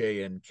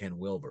Nietzsche and Ken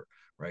Wilber,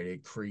 right?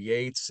 It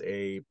creates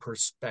a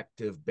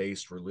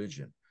perspective-based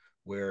religion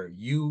where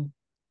you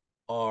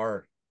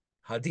are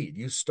Hadid,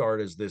 you start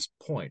as this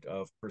point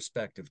of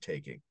perspective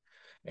taking,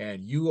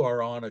 and you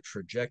are on a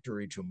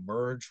trajectory to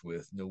merge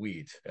with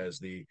Nuit as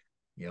the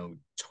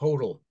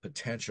total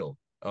potential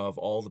of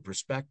all the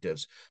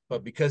perspectives.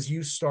 But because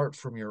you start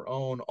from your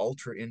own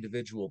ultra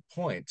individual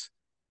point,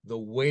 the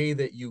way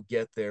that you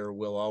get there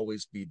will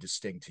always be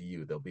distinct to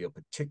you. There'll be a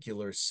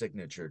particular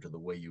signature to the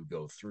way you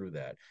go through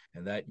that,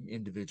 and that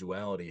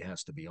individuality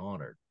has to be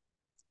honored.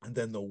 And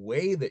then the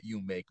way that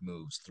you make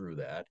moves through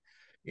that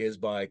is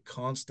by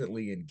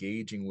constantly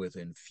engaging with,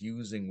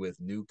 infusing with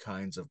new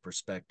kinds of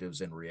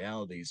perspectives and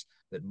realities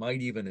that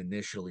might even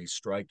initially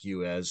strike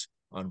you as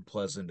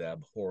unpleasant,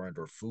 abhorrent,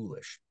 or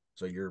foolish.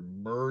 So you're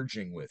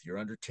merging with, you're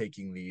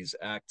undertaking these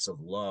acts of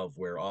love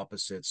where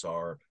opposites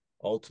are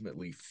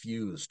ultimately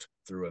fused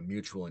through a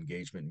mutual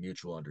engagement,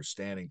 mutual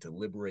understanding to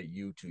liberate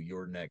you to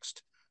your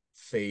next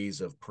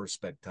phase of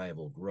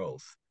perspectival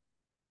growth.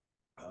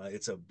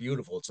 It's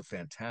a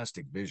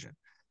fantastic vision.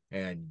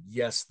 And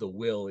yes, the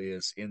will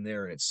is in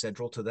there and it's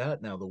central to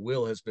that. Now, the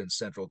will has been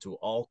central to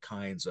all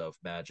kinds of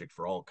magic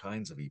for all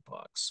kinds of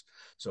epochs.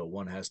 So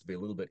one has to be a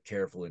little bit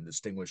careful in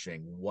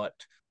distinguishing what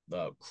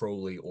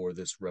Crowley or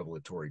this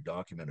revelatory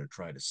document are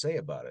trying to say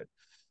about it.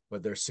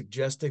 But they're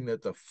suggesting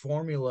that the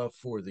formula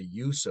for the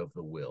use of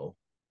the will,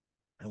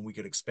 and we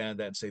could expand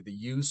that and say the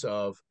use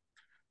of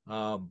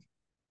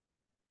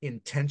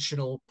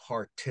intentional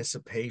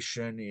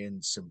participation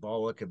in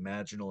symbolic,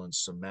 imaginal, and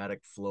somatic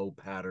flow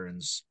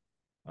patterns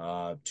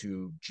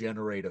to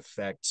generate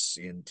effects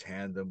in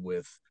tandem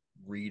with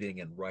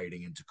reading and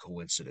writing into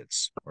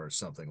coincidence or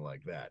something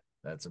like that.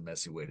 That's a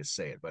messy way to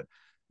say it. But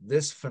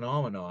this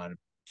phenomenon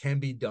can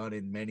be done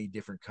in many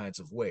different kinds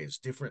of ways.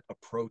 Different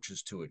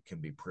approaches to it can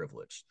be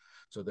privileged.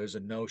 So there's a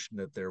notion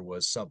that there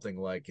was something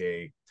like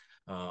a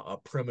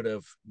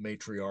primitive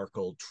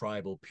matriarchal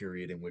tribal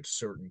period in which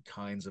certain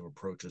kinds of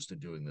approaches to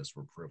doing this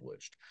were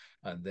privileged.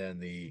 And then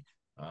the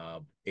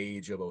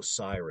age of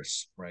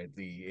Osiris, right?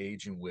 The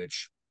age in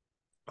which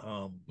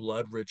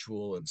blood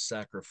ritual and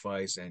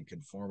sacrifice and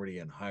conformity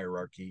and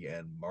hierarchy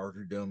and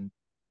martyrdom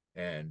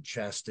and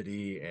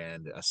chastity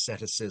and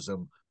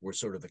asceticism were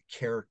sort of the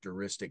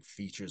characteristic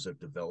features of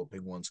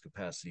developing one's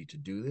capacity to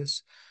do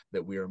this,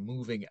 that we are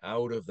moving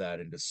out of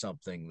that into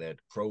something that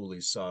Crowley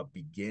saw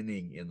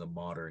beginning in the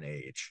modern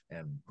age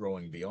and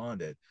growing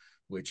beyond it,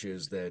 which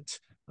is that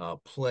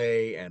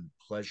play and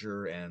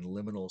pleasure and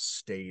liminal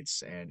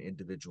states and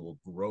individual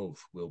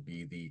growth will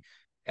be the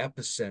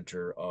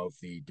epicenter of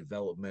the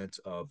development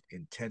of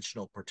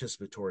intentional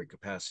participatory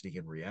capacity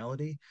in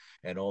reality,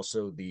 and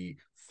also the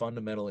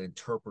fundamental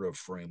interpretive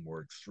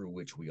framework through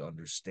which we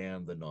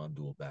understand the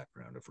non-dual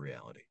background of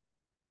reality.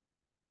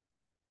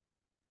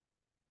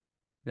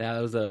 Yeah,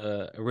 that was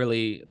a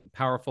really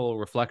powerful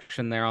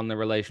reflection there on the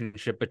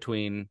relationship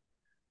between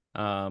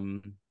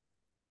Crowley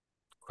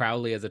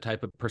as a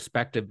type of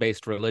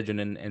perspective-based religion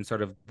and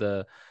sort of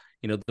the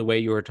way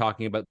you were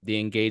talking about the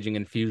engaging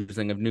and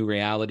fusing of new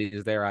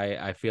realities there.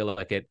 I feel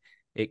like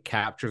it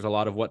captures a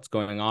lot of what's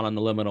going on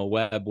the liminal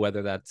web,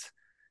 whether that's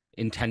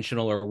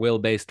intentional or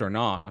will-based or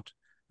not,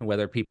 and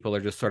whether people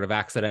are just sort of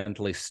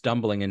accidentally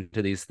stumbling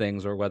into these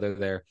things or whether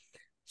they're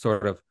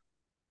sort of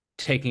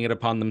taking it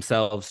upon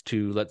themselves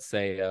to, let's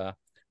say,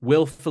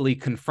 willfully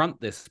confront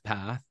this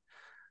path.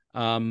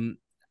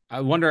 I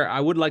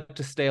would like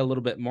to stay a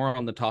little bit more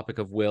on the topic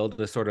of will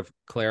to sort of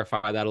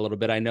clarify that a little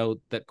bit. I know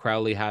that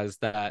Crowley has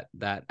that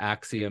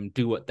axiom,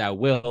 do what thou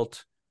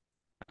wilt.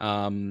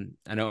 I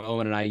know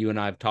Owen and you and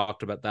I have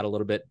talked about that a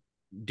little bit.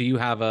 Do you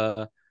have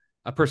a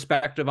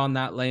perspective on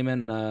that,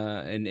 Layman,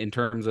 in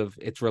terms of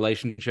its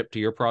relationship to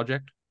your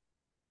project?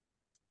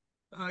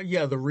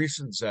 Yeah, the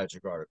recent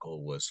Xagick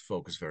article was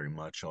focused very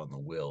much on the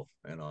will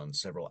and on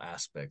several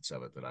aspects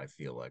of it that I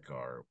feel like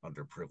are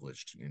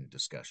underprivileged in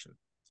discussion.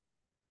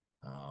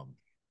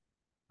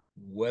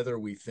 Whether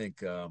we think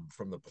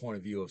from the point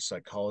of view of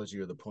psychology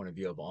or the point of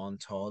view of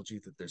ontology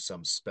that there's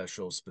some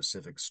special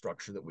specific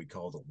structure that we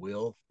call the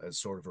will as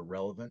sort of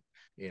irrelevant,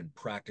 in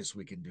practice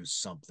we can do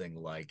something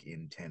like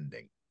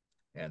intending,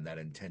 and that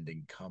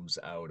intending comes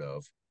out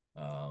of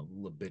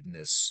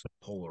libidinous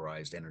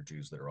polarized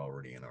energies that are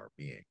already in our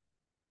being.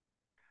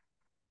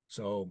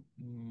 So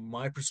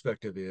my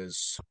perspective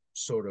is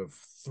sort of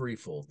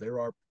threefold. There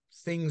are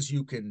things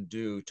you can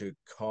do to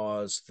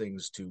cause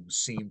things to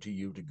seem to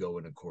you to go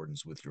in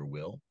accordance with your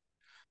will.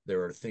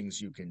 There are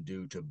things you can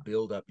do to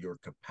build up your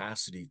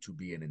capacity to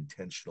be an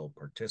intentional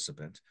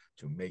participant,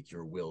 to make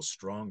your will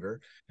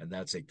stronger. And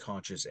that's a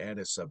conscious and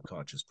a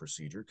subconscious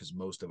procedure, because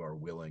most of our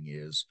willing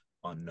is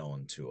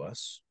unknown to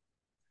us.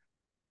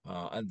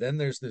 And then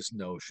there's this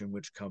notion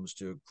which comes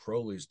to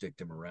Crowley's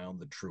dictum around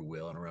the true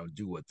will and around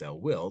do what thou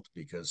wilt,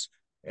 because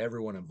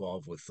everyone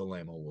involved with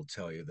Thelema will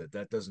tell you that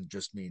that doesn't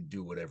just mean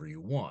do whatever you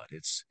want.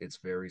 It's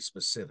very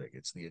specific.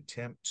 It's the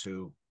attempt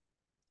to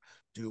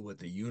do what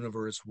the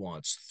universe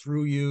wants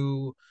through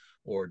you,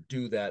 or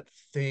do that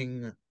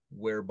thing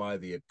whereby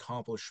the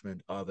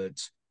accomplishment of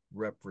it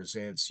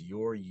represents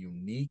your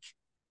unique,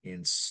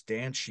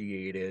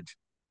 instantiated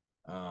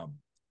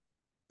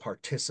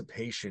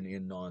participation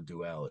in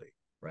non-duality,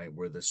 right?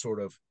 Where the sort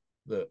of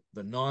the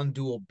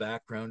non-dual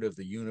background of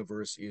the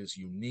universe is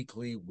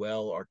uniquely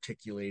well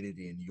articulated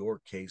in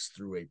your case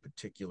through a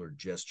particular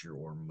gesture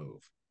or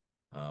move,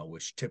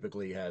 which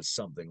typically has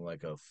something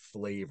like a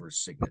flavor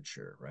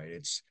signature, right?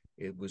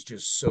 It was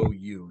just so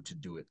you to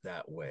do it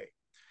that way,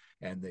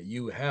 and that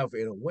you have,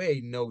 in a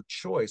way, no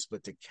choice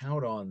but to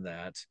count on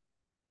that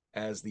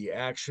as the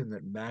action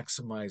that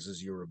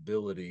maximizes your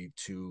ability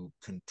to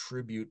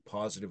contribute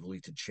positively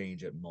to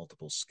change at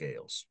multiple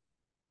scales.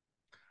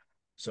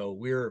 So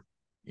we're,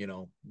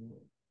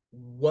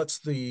 what's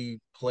the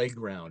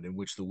playground in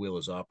which the will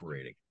is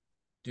operating?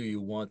 Do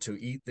you want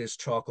to eat this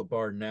chocolate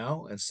bar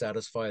now and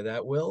satisfy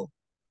that will?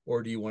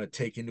 Or do you want to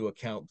take into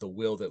account the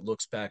will that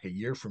looks back a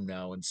year from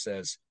now and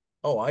says,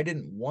 oh, I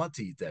didn't want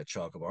to eat that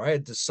chocolate bar. I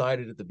had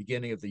decided at the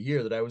beginning of the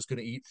year that I was going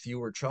to eat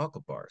fewer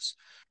chocolate bars,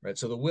 right?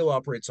 So the will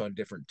operates on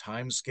different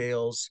time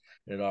scales,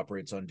 and it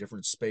operates on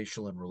different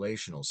spatial and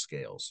relational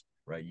scales,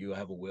 right? You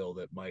have a will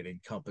that might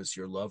encompass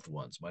your loved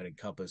ones, might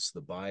encompass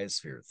the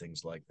biosphere,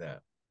 things like that.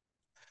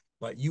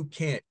 But you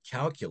can't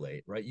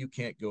calculate, right? You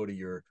can't go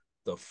to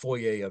the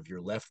foyer of your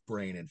left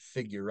brain and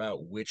figure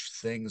out which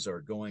things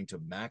are going to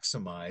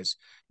maximize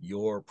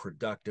your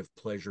productive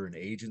pleasure and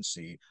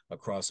agency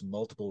across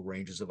multiple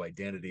ranges of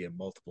identity and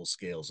multiple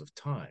scales of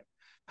time.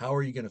 How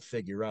are you going to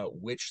figure out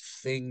which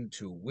thing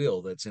to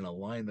will that's in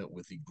alignment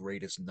with the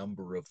greatest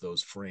number of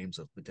those frames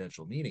of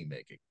potential meaning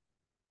making?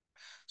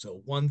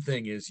 So one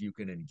thing is you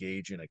can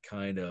engage in a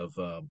kind of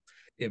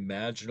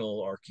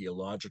imaginal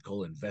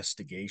archaeological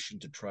investigation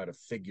to try to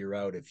figure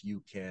out if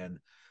you can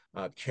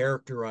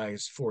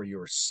characterize for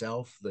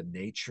yourself the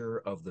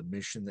nature of the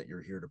mission that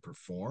you're here to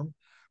perform,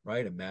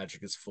 right? And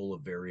magic is full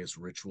of various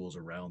rituals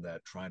around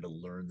that, trying to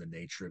learn the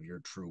nature of your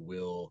true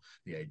will,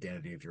 the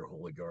identity of your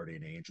holy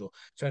guardian angel,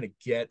 trying to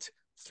get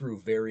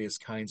through various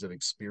kinds of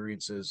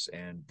experiences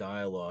and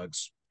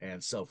dialogues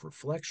and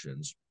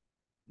self-reflections,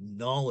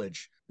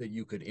 knowledge that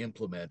you could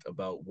implement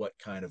about what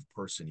kind of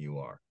person you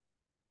are.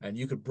 And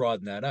you could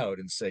broaden that out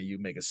and say you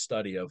make a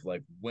study of,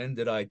 like, when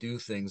did I do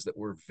things that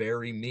were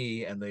very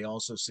me and they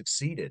also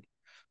succeeded,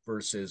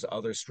 versus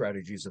other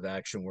strategies of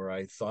action where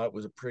I thought it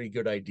was a pretty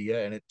good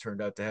idea and it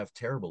turned out to have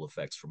terrible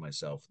effects for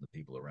myself and the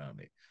people around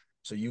me.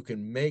 So you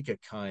can make a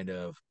kind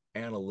of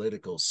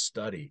analytical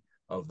study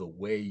of the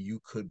way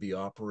you could be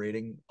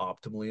operating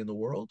optimally in the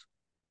world.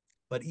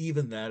 But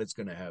even that is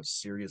going to have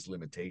serious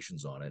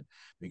limitations on it,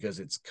 because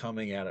it's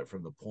coming at it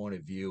from the point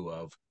of view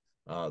of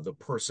the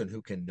person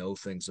who can know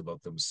things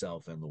about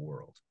themselves and the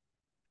world.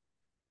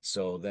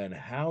 So then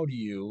how do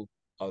you,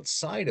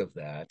 outside of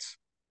that,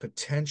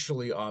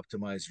 potentially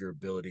optimize your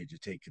ability to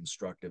take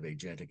constructive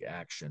agentic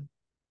action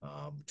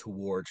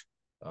toward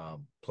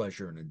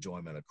pleasure and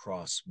enjoyment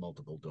across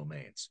multiple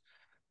domains?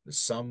 There's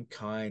some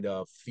kind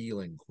of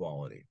feeling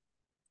quality,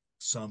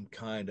 some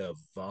kind of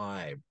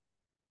vibe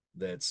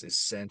that's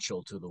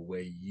essential to the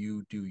way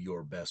you do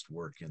your best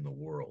work in the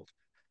world.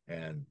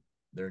 And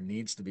there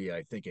needs to be,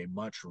 I think, a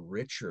much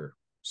richer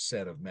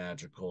set of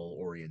magical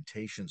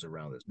orientations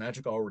around this.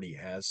 Magic already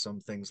has some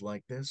things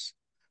like this,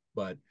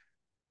 but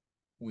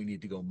we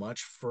need to go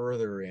much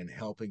further in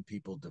helping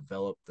people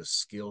develop the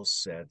skill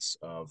sets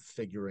of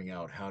figuring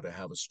out how to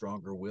have a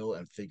stronger will,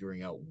 and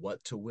figuring out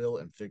what to will,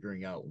 and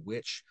figuring out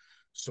which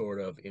sort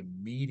of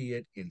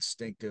immediate,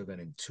 instinctive, and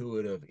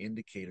intuitive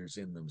indicators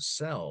in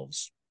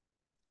themselves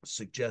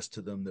suggest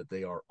to them that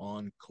they are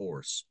on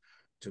course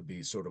to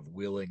be sort of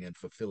willing and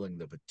fulfilling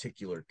the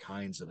particular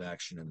kinds of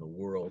action in the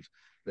world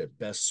that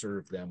best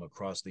serve them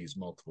across these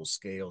multiple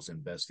scales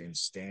and best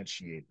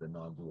instantiate the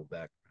non-dual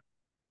background.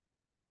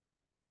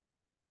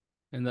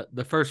 And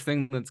the first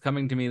thing that's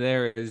coming to me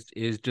there is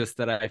just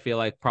that I feel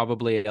like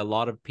probably a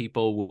lot of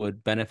people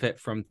would benefit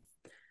from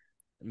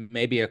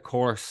maybe a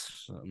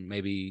course,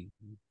 maybe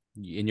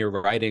in your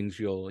writings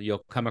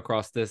you'll come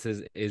across this,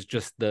 is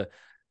just the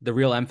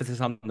real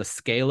emphasis on the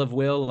scale of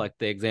will, like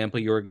the example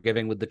you were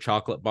giving with the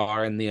chocolate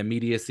bar and the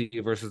immediacy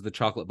versus the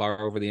chocolate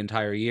bar over the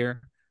entire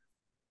year.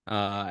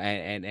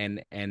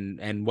 And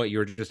what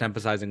you're just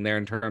emphasizing there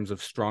in terms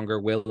of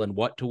stronger will and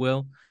what to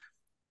will.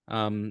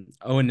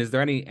 Owen, is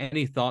there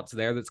any thoughts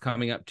there that's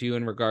coming up to you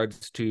in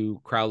regards to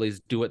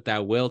Crowley's do what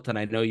thou wilt? And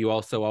I know you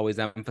also always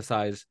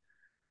emphasize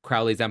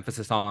Crowley's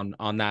emphasis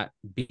on that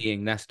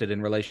being nested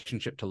in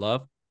relationship to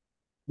love.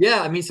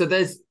 Yeah, I mean, so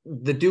there's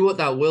the do what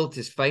thou wilt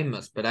is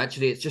famous, but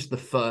actually it's just the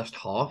first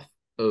half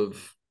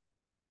of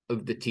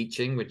the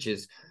teaching, which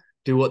is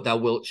do what thou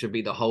wilt should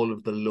be the whole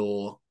of the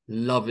law.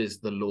 Love is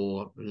the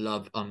law,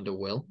 love under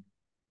will.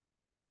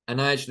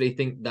 And I actually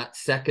think that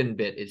second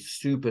bit is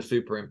super,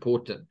 super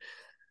important.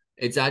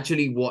 It's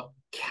actually what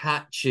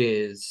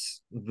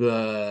catches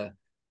the,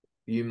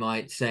 you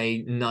might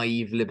say,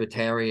 naive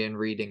libertarian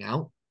reading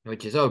out,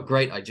 which is, oh,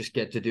 great, I just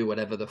get to do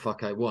whatever the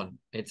fuck I want.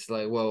 It's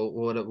like, well,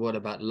 what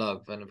about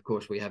love? And of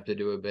course, we have to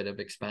do a bit of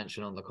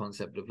expansion on the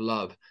concept of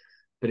love.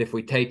 But if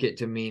we take it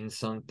to mean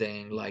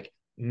something like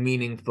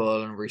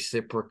meaningful and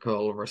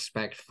reciprocal,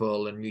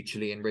 respectful, and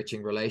mutually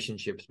enriching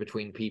relationships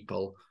between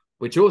people,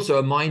 which also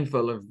are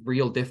mindful of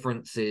real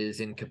differences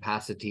in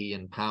capacity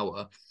and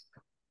power,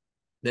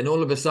 then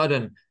all of a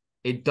sudden,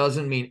 it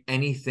doesn't mean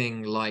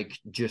anything like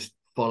just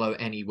follow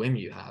any whim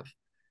you have.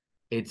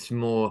 It's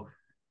more,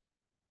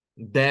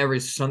 there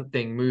is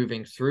something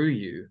moving through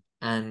you,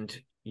 and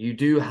you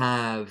do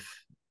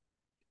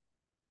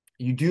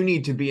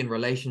need to be in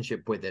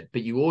relationship with it,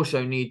 but you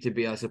also need to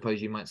be, I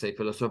suppose you might say,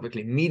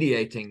 philosophically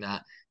mediating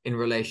that in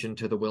relation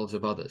to the wills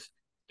of others.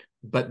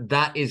 But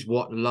that is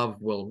what love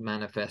will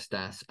manifest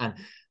as. And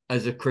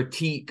as a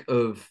critique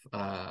of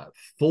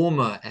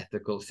former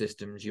ethical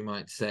systems, you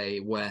might say,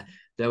 where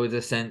there was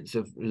a sense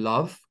of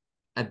love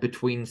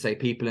between, say,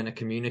 people in a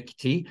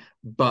community,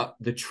 but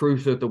the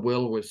truth of the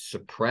will was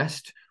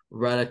suppressed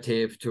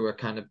relative to a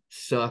kind of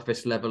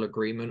surface level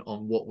agreement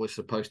on what was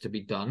supposed to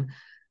be done.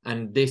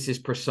 And this is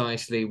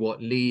precisely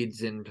what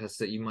leads in,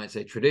 you might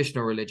say,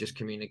 traditional religious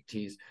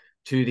communities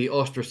to the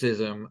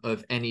ostracism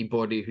of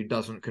anybody who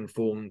doesn't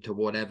conform to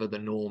whatever the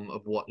norm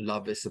of what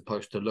love is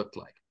supposed to look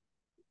like.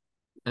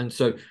 And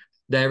so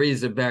there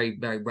is a very,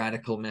 very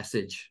radical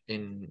message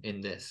in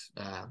this.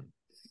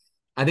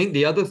 I think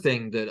the other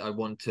thing that I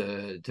want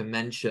to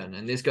mention,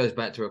 and this goes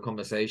back to a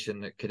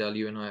conversation that Cadell,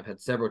 you and I have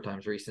had several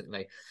times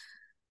recently,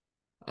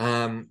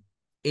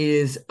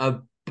 is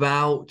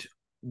about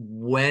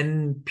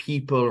when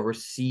people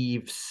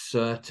receive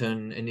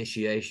certain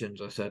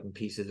initiations or certain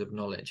pieces of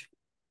knowledge.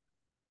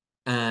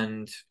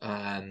 And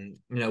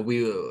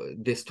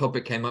this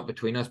topic came up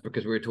between us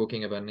because we were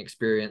talking about an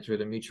experience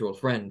with a mutual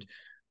friend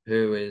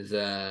who is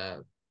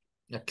a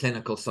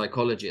clinical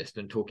psychologist,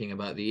 and talking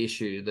about the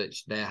issue that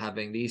they're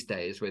having these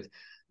days with,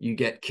 you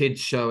get kids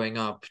showing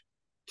up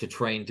to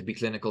train to be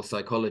clinical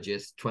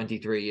psychologists,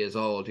 23 years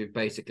old, who've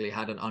basically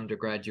had an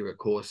undergraduate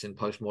course in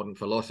postmodern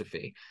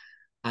philosophy,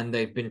 and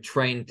they've been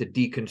trained to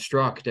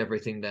deconstruct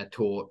everything they're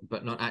taught,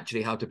 but not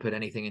actually how to put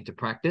anything into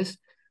practice.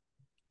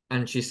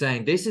 And she's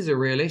saying this is a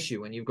real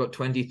issue when you've got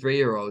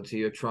 23-year-olds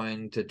who are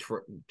trying to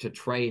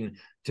train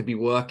to be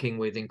working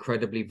with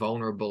incredibly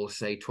vulnerable,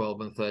 say,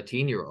 12 and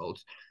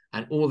 13-year-olds.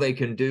 And all they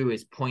can do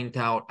is point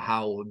out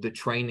how the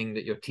training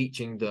that you're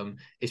teaching them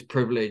is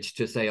privileged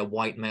to, say, a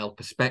white male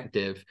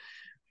perspective.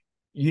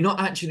 You're not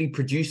actually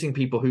producing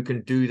people who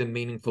can do the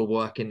meaningful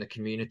work in the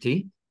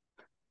community.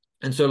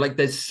 And so, like,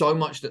 there's so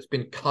much that's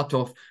been cut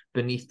off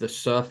beneath the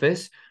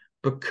surface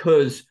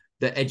because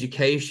the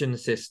education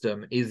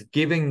system is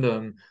giving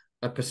them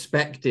a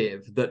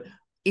perspective that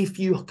if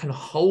you can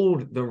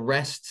hold the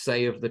rest,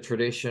 say, of the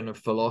tradition of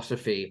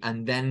philosophy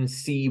and then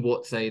see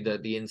what, say,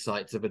 the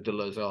insights of a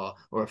Deleuze are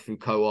or a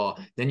Foucault are,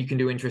 then you can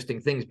do interesting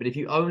things. But if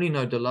you only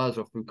know Deleuze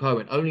or Foucault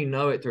and only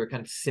know it through a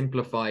kind of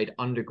simplified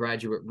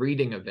undergraduate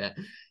reading of it,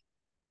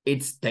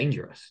 it's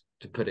dangerous,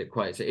 to put it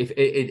quite. So if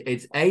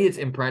it's A, it's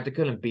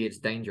impractical, and B, it's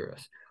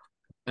dangerous.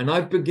 And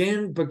I've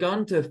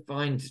begun to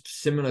find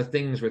similar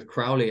things with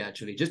Crowley,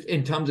 actually, just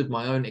in terms of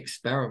my own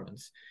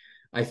experiments.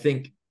 I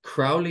think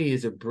Crowley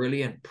is a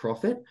brilliant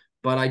prophet,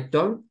 but I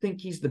don't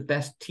think he's the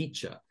best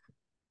teacher.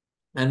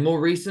 And more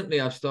recently,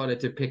 I've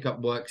started to pick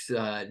up works,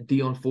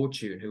 Dion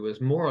Fortune, who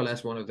was more or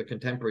less one of the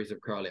contemporaries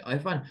of Crowley. I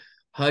find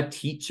her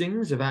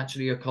teachings of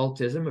actually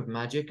occultism, of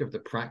magic, of the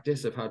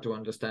practice of how to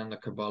understand the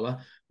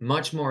Kabbalah,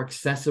 much more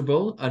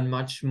accessible and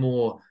much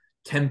more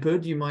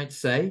tempered, you might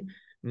say,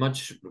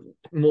 much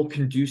more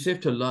conducive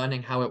to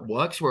learning how it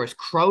works, whereas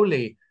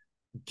Crowley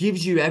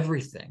gives you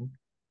everything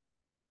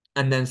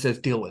and then says,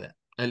 deal with it.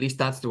 At least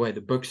that's the way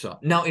the books are.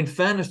 Now, in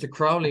fairness to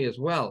Crowley as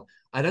well,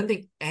 I don't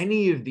think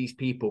any of these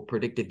people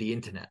predicted the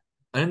internet.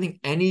 I don't think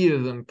any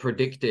of them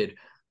predicted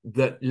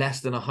that less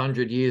than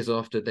 100 years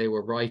after they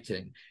were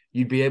writing,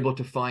 you'd be able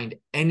to find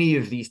any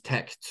of these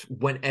texts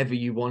whenever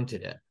you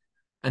wanted it,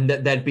 and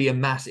that there'd be a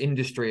mass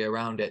industry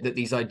around it, that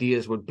these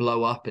ideas would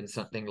blow up in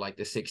something like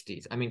the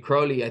 60s. I mean,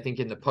 Crowley, I think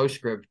in the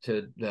postscript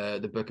to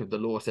the Book of the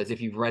Law says,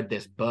 if you've read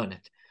this, burn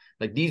it.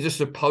 Like, these are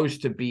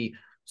supposed to be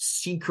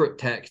secret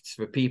texts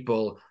for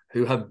people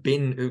who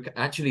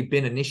actually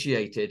been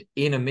initiated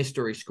in a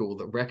mystery school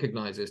that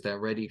recognizes they're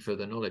ready for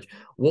the knowledge.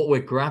 What we're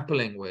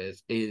grappling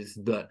with is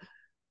that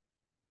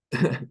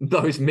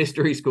those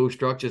mystery school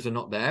structures are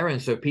not there,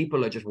 and so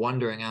people are just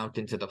wandering out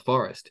into the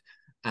forest.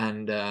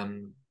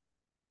 And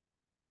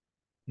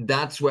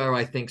that's where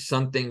I think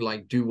something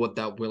like "do what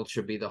thou wilt"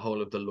 should be the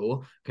whole of the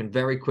law can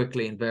very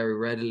quickly and very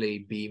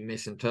readily be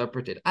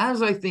misinterpreted,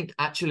 as I think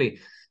actually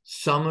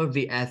some of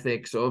the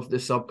ethics of the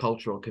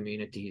subcultural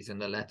communities in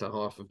the latter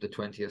half of the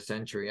 20th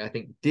century, I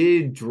think,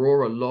 did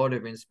draw a lot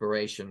of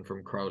inspiration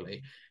from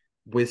Crowley,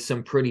 with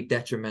some pretty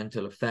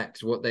detrimental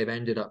effects. What they've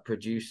ended up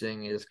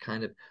producing is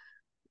kind of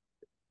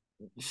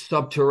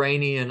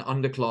subterranean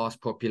underclass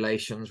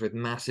populations with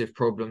massive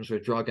problems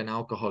with drug and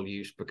alcohol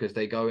use, because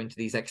they go into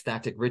these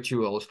ecstatic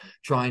rituals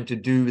trying to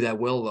do their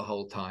will the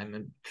whole time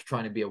and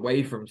trying to be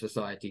away from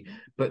society,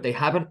 but they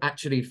haven't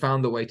actually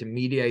found the way to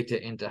mediate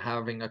it into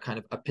having a kind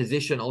of a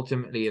position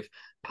ultimately of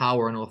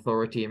power and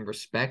authority and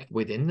respect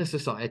within the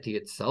society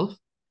itself.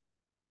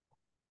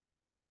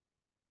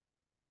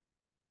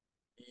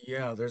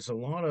 Yeah, there's a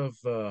lot of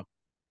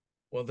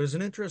well, there's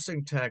an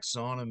interesting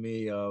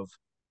taxonomy of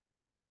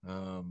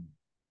um,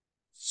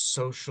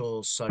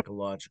 social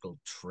psychological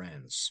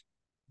trends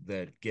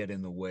that get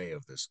in the way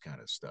of this kind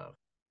of stuff.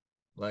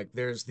 Like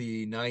there's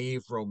the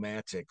naive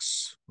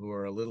romantics who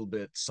are a little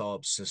bit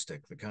solipsistic,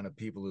 the kind of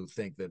people who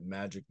think that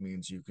magic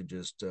means you can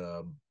just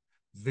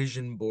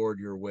vision board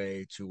your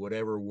way to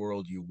whatever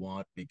world you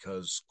want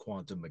because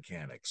quantum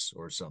mechanics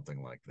or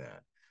something like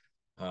that.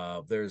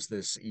 There's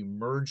this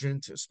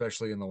emergent,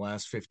 especially in the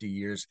last 50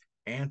 years,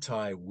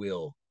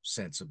 anti-will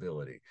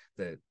sensibility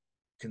that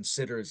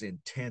considers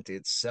intent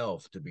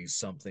itself to be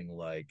something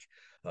like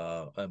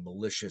a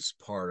malicious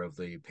part of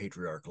the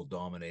patriarchal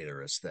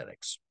dominator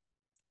aesthetics.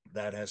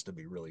 That has to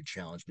be really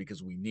challenged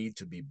because we need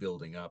to be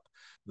building up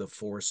the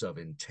force of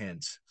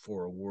intent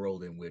for a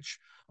world in which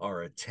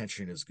our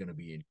attention is going to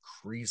be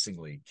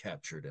increasingly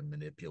captured and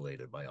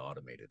manipulated by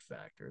automated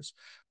factors.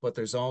 But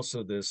there's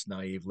also this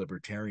naive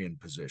libertarian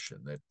position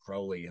that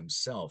Crowley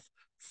himself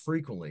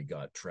frequently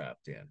got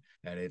trapped in.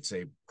 And it's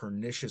a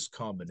pernicious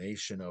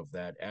combination of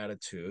that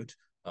attitude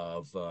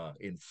of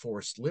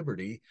enforced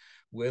liberty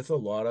with a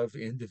lot of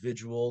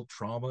individual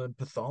trauma and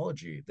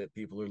pathology that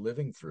people are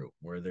living through,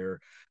 where they're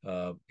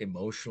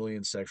emotionally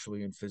and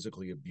sexually and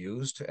physically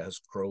abused, as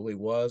Crowley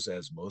was,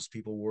 as most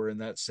people were in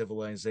that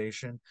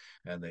civilization,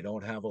 and they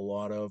don't have a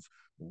lot of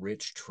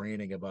rich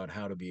training about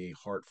how to be a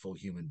heartful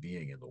human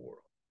being in the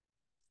world.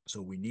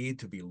 So we need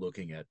to be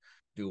looking at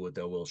 "do what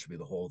thou wilt" should be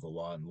the whole of the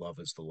law, and "love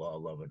is the law,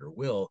 love under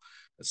will."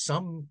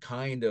 Some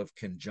kind of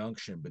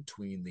conjunction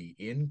between the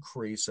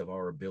increase of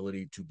our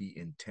ability to be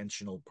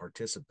intentional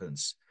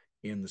participants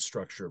in the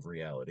structure of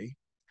reality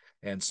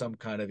and some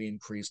kind of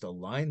increased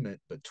alignment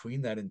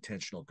between that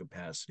intentional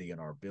capacity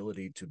and our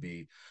ability to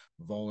be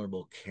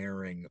vulnerable,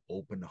 caring,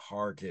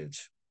 open-hearted,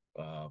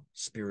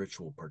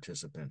 spiritual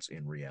participants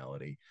in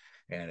reality.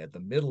 And at the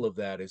middle of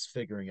that is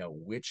figuring out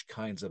which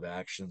kinds of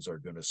actions are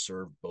going to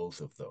serve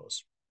both of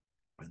those.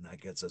 And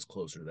that gets us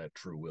closer to that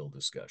true will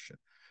discussion.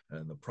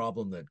 And the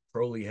problem that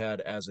Crowley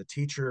had as a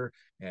teacher,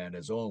 and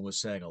as Owen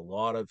was saying, a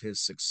lot of his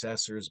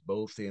successors,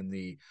 both in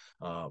the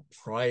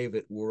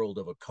private world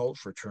of occult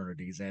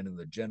fraternities and in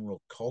the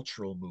general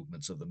cultural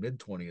movements of the mid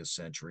 20th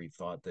century,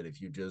 thought that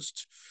if you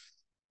just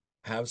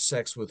have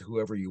sex with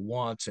whoever you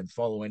want and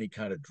follow any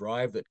kind of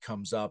drive that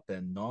comes up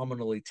and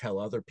nominally tell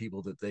other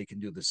people that they can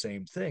do the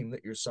same thing,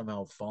 that you're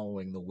somehow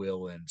following the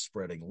will and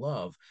spreading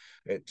love.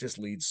 It just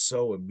leads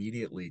so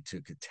immediately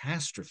to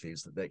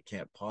catastrophes that that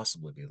can't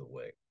possibly be the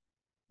way.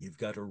 You've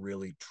got to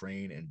really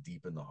train and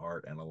deepen the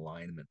heart and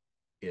alignment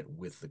it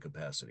with the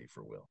capacity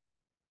for will.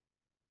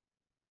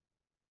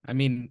 I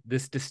mean,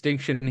 this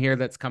distinction here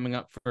that's coming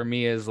up for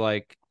me is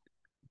like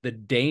the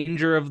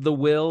danger of the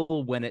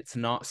will when it's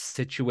not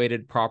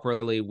situated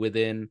properly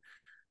within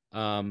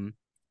a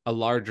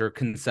larger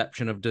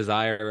conception of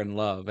desire and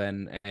love.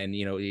 And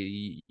you know,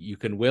 you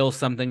can will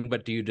something,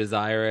 but do you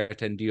desire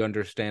it, and do you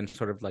understand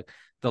sort of like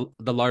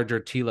the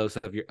larger telos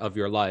of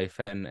your life,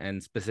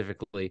 and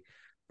specifically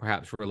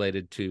perhaps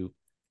related to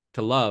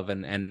love,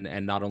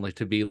 and not only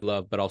to be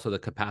loved but also the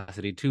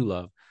capacity to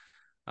love.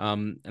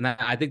 And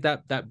I think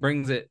that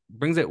brings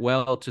it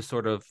well to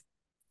sort of,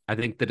 I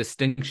think, the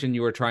distinction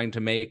you were trying to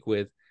make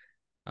with,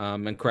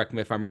 and correct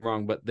me if I'm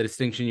wrong, but the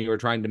distinction you were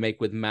trying to make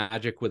with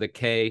magic with a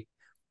K,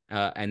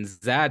 and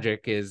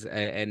Xagick is,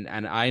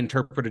 and I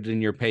interpreted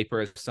in your paper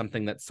as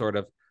something that's sort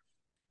of,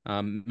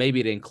 maybe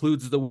it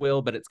includes the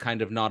will, but it's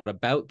kind of not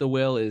about the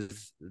will.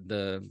 Is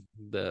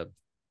the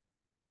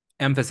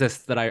emphasis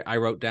that I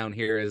wrote down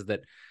here is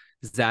that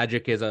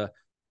Xagick is a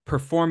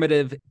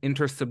performative,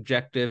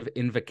 intersubjective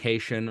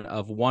invocation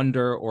of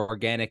wonder,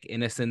 organic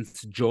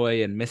innocence,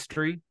 joy, and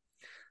mystery.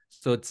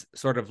 So it's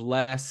sort of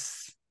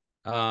less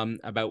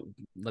about,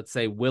 let's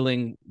say,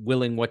 willing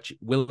what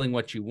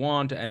you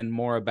want, and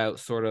more about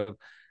sort of,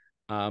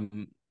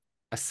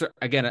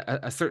 again,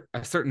 a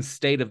certain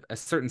state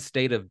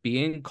of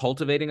being,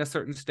 cultivating a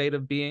certain state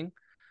of being.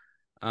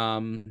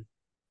 Am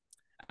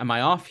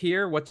I off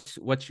here? What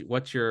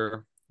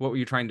were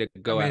you trying to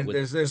go at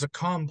with? There's a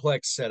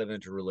complex set of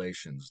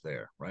interrelations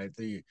there, right?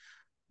 The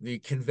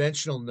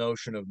conventional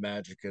notion of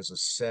magic as a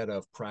set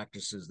of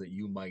practices that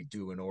you might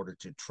do in order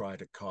to try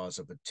to cause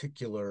a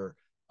particular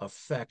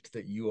effect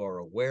that you are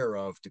aware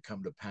of to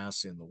come to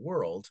pass in the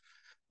world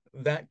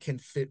that can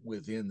fit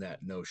within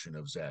that notion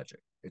of Xagick.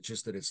 It's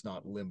just that it's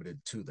not limited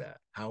to that.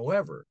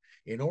 However,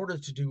 in order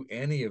to do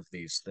any of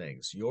these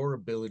things, your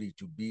ability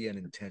to be an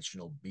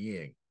intentional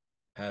being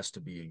has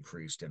to be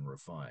increased and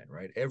refined,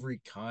 right?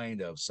 Every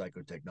kind of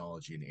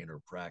psychotechnology and inner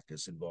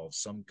practice involves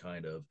some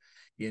kind of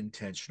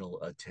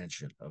intentional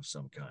attention of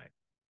some kind.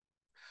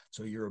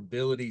 So your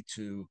ability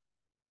to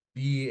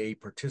be a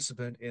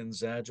participant in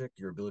Xagick,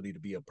 your ability to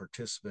be a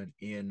participant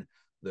in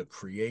the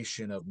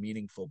creation of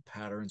meaningful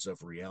patterns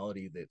of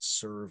reality that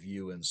serve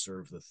you and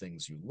serve the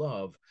things you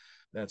love,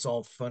 that's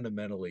all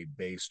fundamentally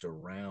based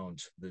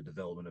around the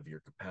development of your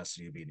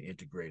capacity to be an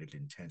integrated,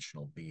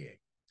 intentional being.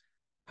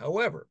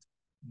 However,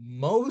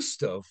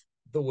 most of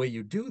the way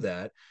you do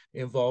that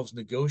involves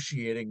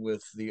negotiating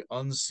with the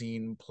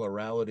unseen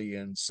plurality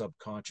and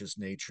subconscious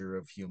nature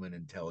of human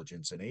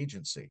intelligence and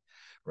agency,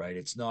 right?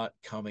 It's not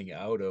coming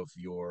out of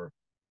your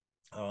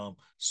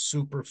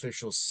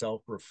superficial,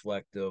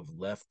 self-reflective,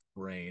 left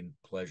brain,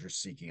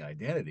 pleasure-seeking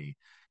identity.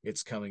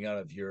 It's coming out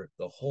of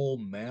the whole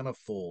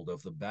manifold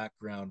of the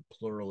background,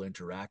 plural,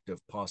 interactive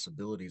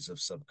possibilities of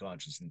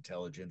subconscious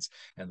intelligence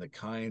and the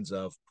kinds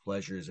of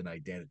pleasures and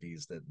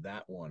identities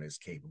that one is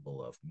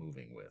capable of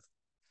moving with.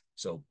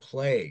 So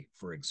play,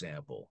 for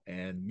example,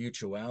 and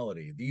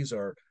mutuality, these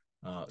are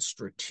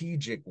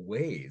strategic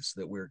ways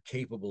that we're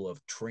capable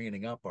of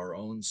training up our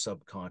own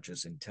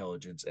subconscious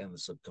intelligence and the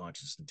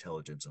subconscious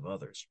intelligence of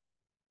others.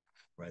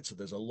 Right. So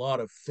there's a lot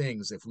of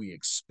things. If we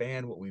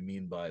expand what we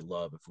mean by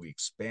love, if we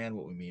expand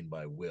what we mean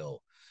by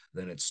will,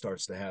 then it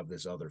starts to have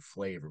this other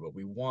flavor. But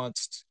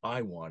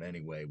I want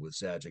anyway, with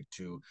Xagick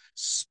to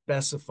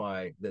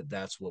specify that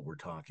that's what we're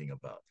talking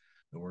about.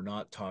 That we're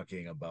not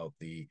talking about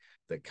the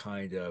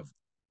kind of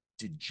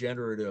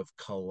degenerative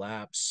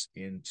collapse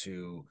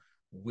into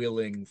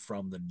willing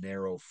from the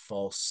narrow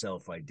false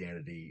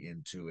self-identity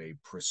into a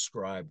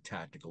prescribed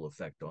tactical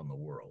effect on the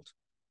world.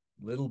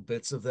 Little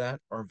bits of that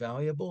are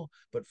valuable,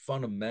 but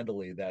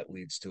fundamentally that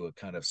leads to a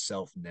kind of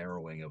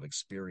self-narrowing of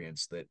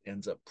experience that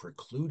ends up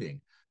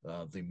precluding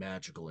the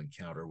magical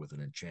encounter with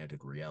an enchanted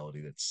reality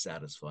that's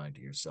satisfying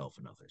to yourself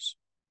and others.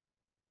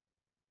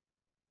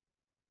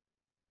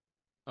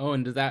 Oh,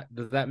 and does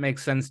that make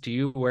sense to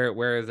you?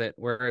 Where is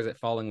it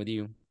falling with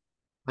you?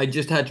 I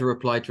just had to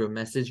reply to a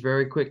message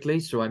very quickly,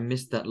 so I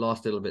missed that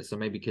last little bit. So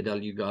maybe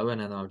Cadell, you go, and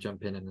then I'll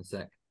jump in a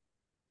sec.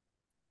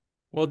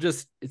 Well,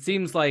 just it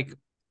seems like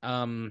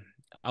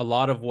a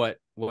lot of what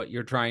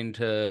you're trying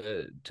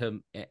to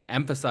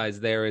emphasize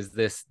there is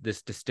this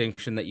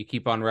distinction that you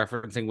keep on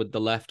referencing with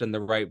the left and the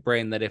right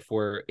brain, that if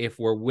we're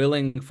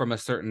willing from a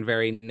certain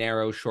very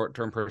narrow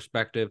short-term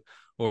perspective,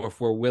 or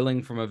if we're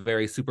willing from a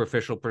very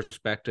superficial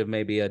perspective,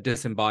 maybe a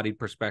disembodied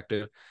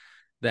perspective,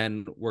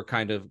 then we're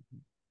kind of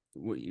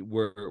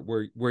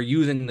we're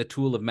using the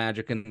tool of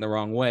magic in the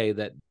wrong way,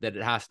 that it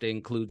has to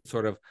include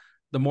sort of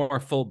the more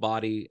full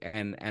body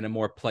and a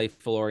more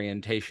playful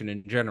orientation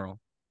in general.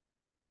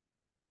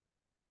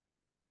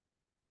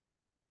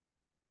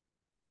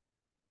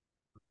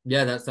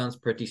 Yeah, that sounds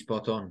pretty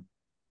spot on,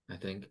 I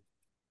think.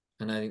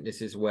 And I think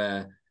this is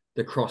where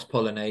the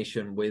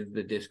cross-pollination with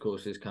the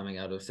discourses coming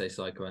out of, say,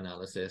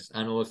 psychoanalysis,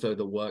 and also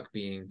the work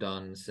being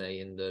done, say,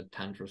 in the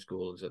Tantra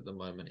schools at the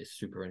moment, is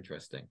super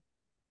interesting.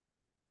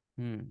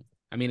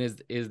 I mean,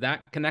 is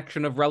that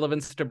connection of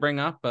relevance to bring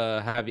up?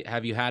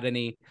 Have you had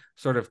any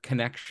sort of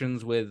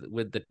connections with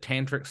the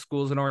tantric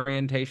schools and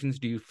orientations?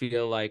 Do you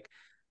feel like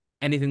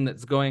anything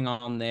that's going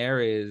on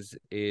there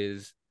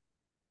is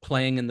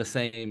playing in the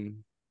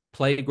same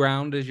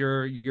playground as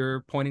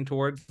you're pointing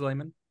towards,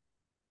 Layman?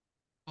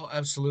 Oh,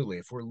 absolutely.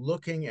 If we're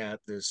looking at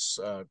this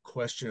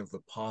question of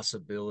the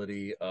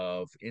possibility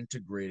of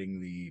integrating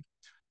the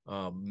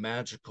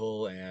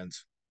magical and,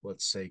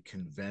 let's say,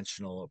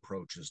 conventional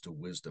approaches to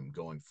wisdom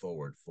going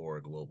forward for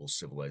a global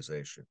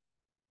civilization,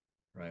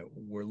 right?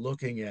 We're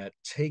looking at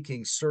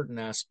taking certain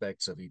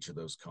aspects of each of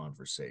those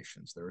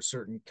conversations. There are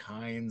certain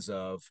kinds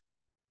of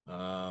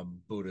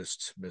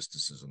Buddhist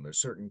mysticism.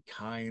 There's certain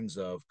kinds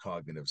of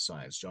cognitive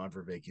science. John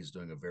Vervaeke is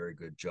doing a very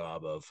good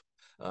job of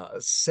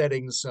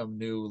setting some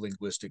new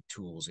linguistic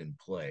tools in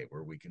play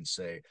where we can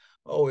say,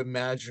 oh,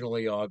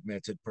 imaginally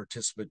augmented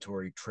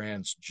participatory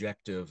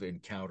transjective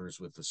encounters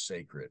with the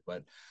sacred.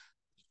 But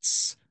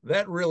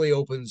that really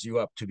opens you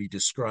up to be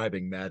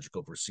describing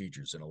magical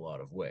procedures in a lot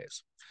of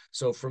ways.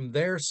 So from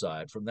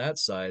that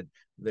side,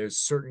 there's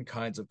certain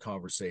kinds of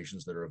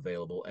conversations that are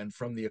available. And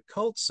from the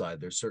occult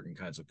side, there's certain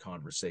kinds of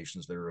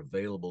conversations that are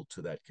available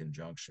to that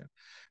conjunction.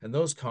 And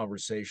those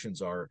conversations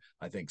are,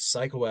 I think,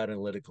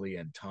 psychoanalytically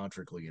and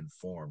tantrically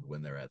informed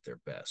when they're at their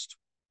best,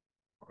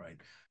 right?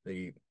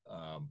 The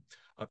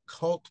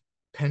occult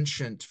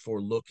penchant for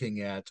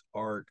looking at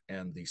art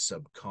and the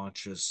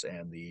subconscious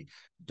and the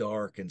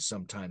dark and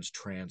sometimes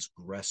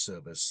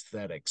transgressive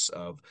aesthetics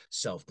of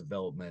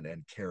self-development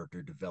and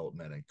character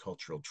development and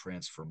cultural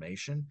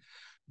transformation,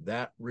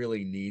 that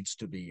really needs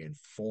to be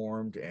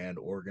informed and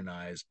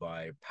organized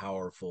by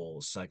powerful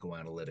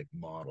psychoanalytic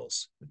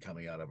models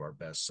coming out of our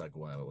best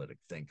psychoanalytic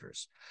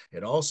thinkers.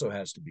 It also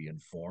has to be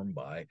informed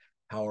by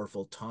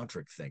powerful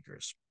tantric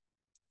thinkers.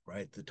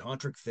 right? The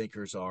tantric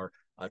thinkers are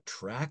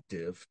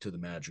attractive to the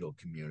magical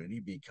community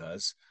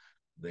because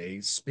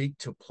they speak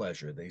to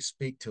pleasure, they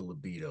speak to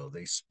libido,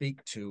 they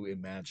speak to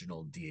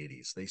imaginal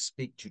deities, they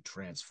speak to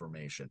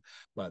transformation,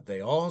 but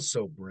they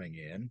also bring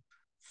in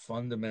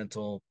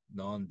fundamental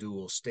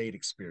non-dual state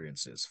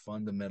experiences,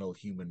 fundamental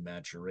human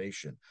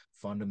maturation,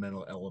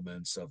 fundamental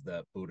elements of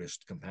that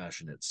Buddhist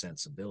compassionate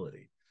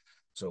sensibility.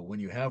 So when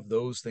you have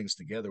those things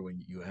together,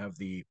 when you have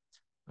the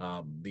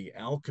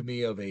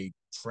alchemy of a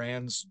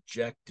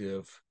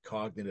transjective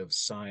cognitive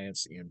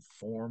science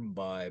informed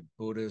by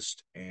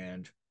Buddhist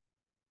and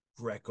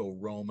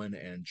Greco-Roman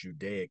and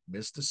Judaic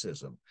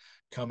mysticism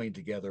coming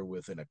together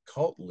with an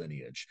occult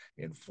lineage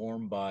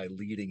informed by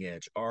leading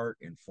edge art,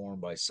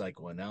 informed by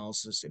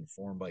psychoanalysis,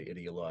 informed by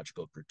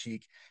ideological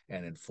critique,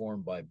 and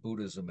informed by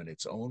Buddhism in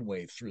its own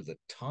way through the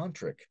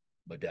tantric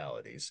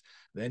modalities,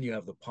 then you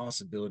have the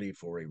possibility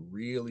for a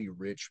really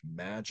rich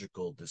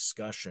magical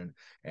discussion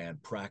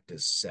and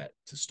practice set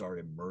to start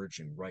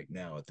emerging right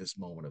now at this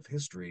moment of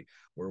history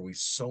where we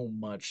so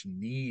much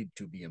need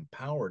to be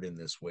empowered in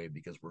this way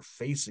because we're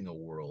facing a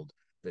world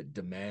that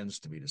demands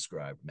to be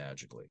described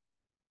magically.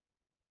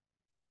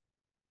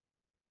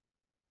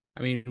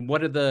 I mean,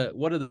 what are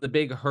the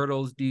big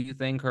hurdles do you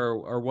think,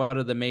 or what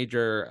are the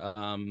major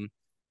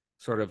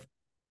sort of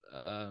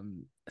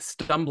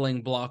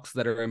stumbling blocks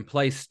that are in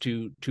place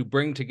to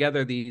bring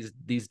together these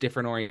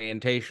different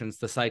orientations,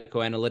 the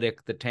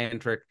psychoanalytic, the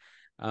tantric,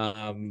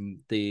 the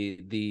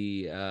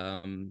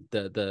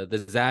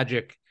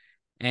Xagick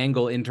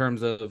angle, in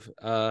terms of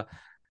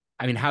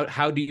I mean,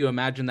 how do you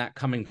imagine that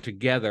coming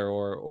together,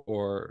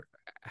 or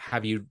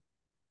have you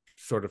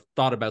sort of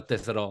thought about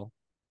this at all?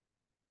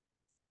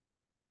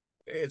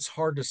 It's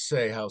hard to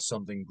say how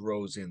something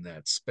grows in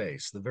that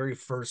space. The very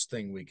first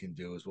thing we can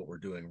do is what we're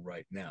doing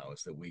right now,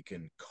 is that we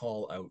can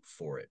call out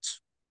for it.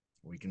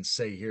 We can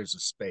say, here's a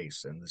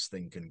space, and this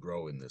thing can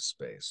grow in this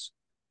space.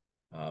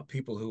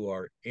 People who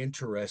are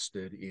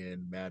interested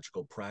in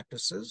magical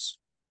practices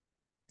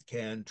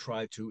can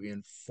try to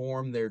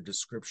inform their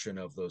description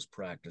of those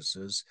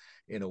practices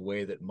in a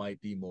way that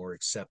might be more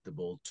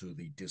acceptable to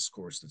the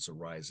discourse that's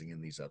arising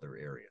in these other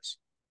areas.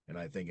 And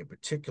I think in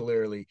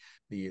particularly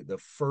the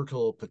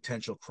fertile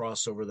potential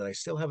crossover that I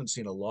still haven't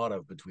seen a lot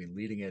of between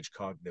leading edge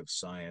cognitive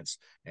science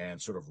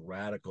and sort of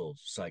radical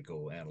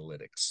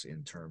psychoanalytics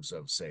in terms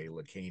of, say,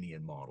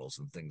 Lacanian models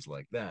and things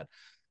like that.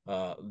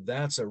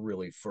 That's a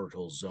really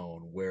fertile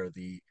zone where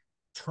the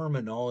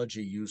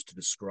terminology used to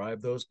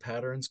describe those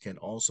patterns can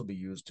also be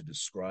used to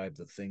describe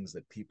the things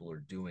that people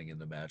are doing in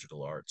the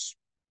magical arts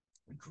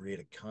and create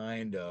a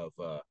kind of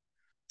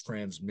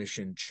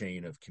transmission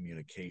chain of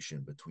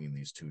communication between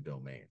these two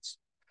domains.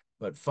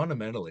 But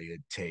fundamentally,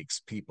 it takes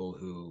people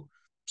who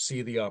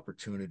see the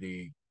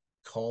opportunity,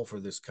 call for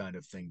this kind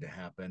of thing to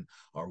happen,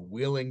 are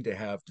willing to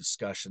have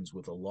discussions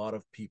with a lot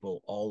of people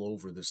all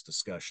over this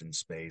discussion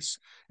space,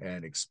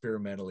 and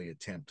experimentally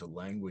attempt to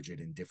language it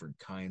in different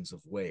kinds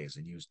of ways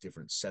and use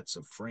different sets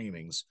of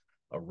framings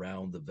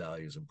around the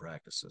values and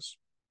practices.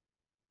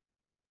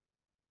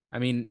 I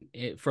mean,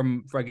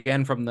 from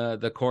again, from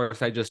the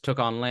course I just took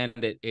on land,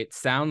 it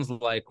sounds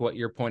like what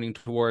you're pointing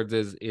towards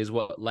is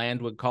what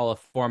Land would call a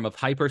form of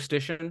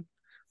hyperstition,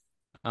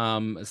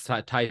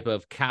 a type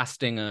of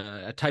casting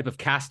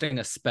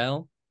a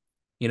spell,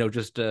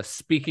 just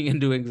speaking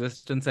into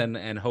existence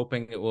and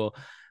hoping it will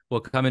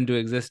come into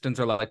existence,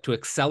 or like to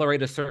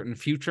accelerate a certain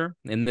future.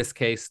 In this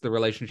case, the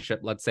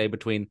relationship, let's say,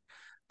 between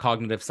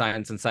cognitive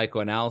science and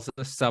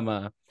psychoanalysis.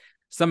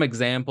 Some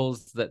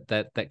examples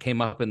that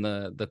came up in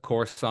the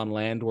course on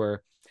Land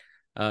were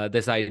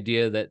this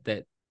idea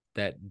that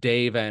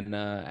Dave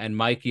and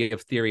Mikey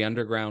of Theory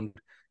Underground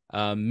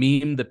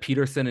memed the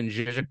Peterson and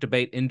Zizek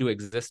debate into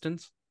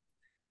existence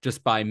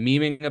just by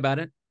memeing about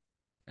it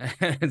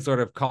and sort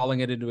of calling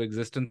it into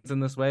existence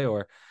in this way.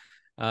 Or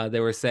they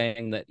were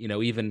saying that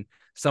even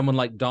someone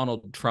like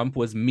Donald Trump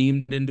was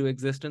memed into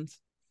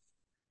existence.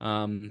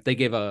 They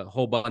gave a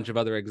whole bunch of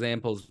other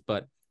examples,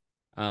 but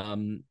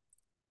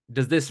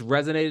does this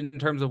resonate in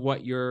terms of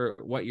what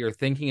you're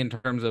thinking, in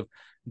terms of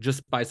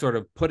just by sort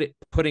of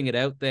putting it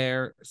out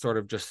there, sort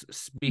of just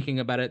speaking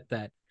about it,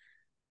 that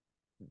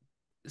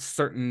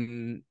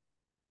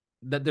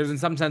there's, in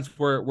some sense,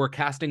 we're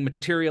casting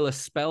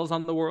materialist spells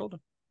on the world?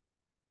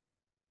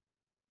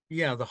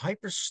 Yeah, the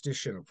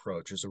hyperstition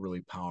approach is a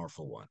really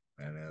powerful one,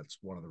 and that's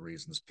one of the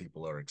reasons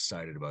people are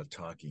excited about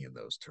talking in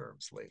those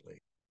terms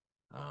lately.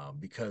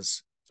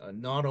 Because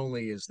not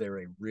only is there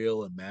a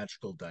real and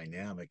magical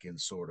dynamic in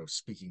sort of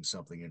speaking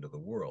something into the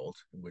world,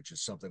 which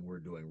is something we're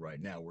doing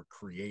right now. We're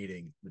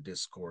creating the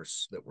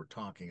discourse that we're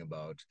talking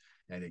about,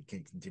 and it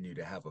can continue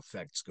to have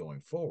effects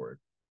going forward.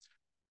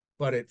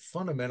 But it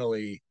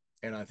fundamentally,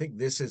 and I think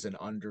this is an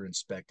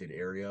underinspected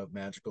area of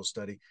magical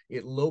study,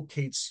 it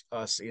locates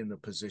us in the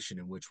position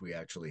in which we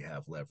actually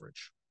have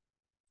leverage.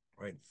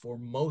 Right? For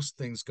most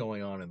things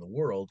going on in the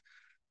world,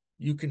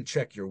 you can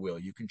check your will,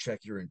 you can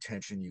check your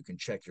intention, you can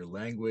check your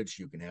language,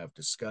 you can have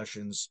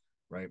discussions,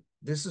 right?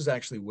 This is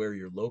actually where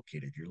you're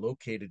located. You're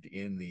located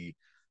in the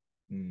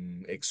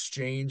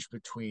exchange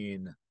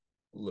between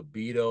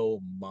libido,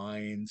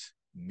 mind,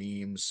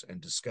 memes, and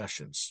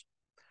discussions.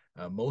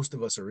 Most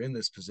of us are in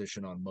this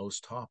position on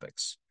most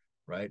topics,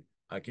 right?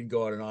 I can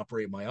go out and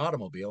operate my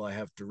automobile. I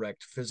have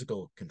direct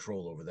physical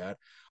control over that.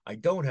 I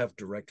don't have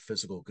direct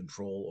physical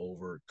control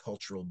over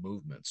cultural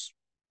movements.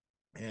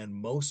 And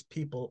most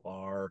people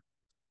are,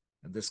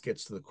 and this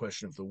gets to the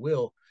question of the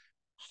will,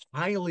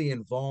 highly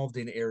involved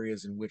in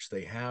areas in which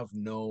they have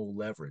no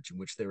leverage, in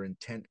which their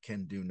intent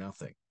can do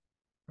nothing,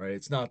 right?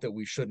 It's not that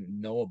we shouldn't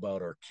know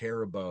about or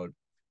care about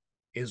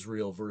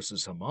Israel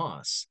versus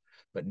Hamas,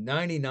 but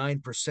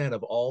 99%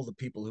 of all the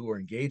people who are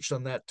engaged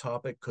on that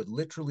topic could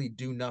literally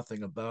do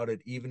nothing about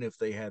it, even if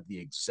they had the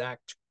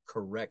exact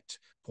correct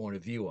point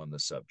of view on the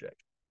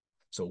subject.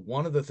 So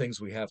one of the things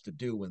we have to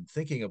do when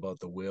thinking about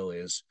the will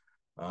is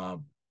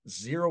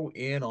zero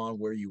in on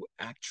where you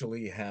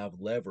actually have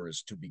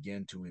levers to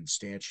begin to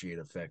instantiate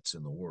effects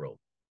in the world.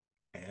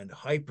 And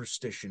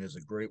hyperstition is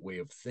a great way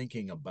of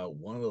thinking about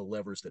one of the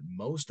levers that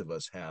most of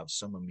us have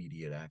some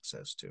immediate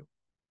access to.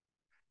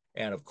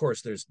 And of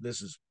course,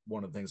 this is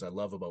one of the things I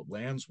love about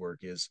Land's work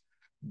is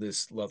the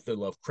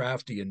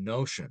Lovecraftian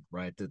notion,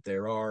 right? That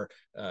there are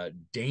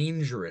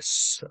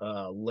dangerous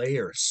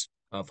layers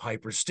of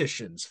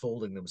hyperstitions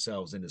folding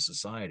themselves into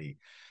society,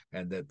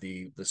 and that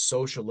the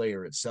social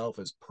layer itself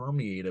is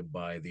permeated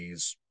by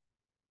these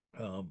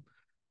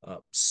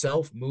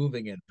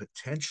self-moving and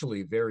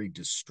potentially very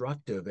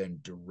destructive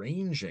and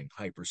deranging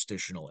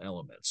hyperstitional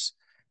elements.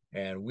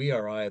 And we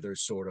are either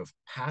sort of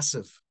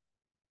passive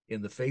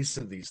in the face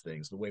of these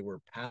things, the way we're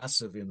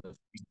passive in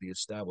the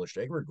established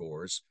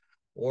egregores,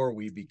 or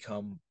we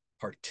become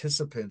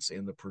participants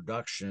in the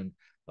production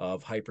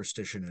of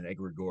hyperstition and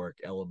egregoric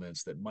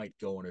elements that might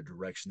go in a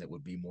direction that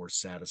would be more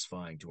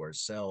satisfying to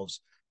ourselves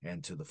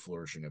and to the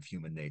flourishing of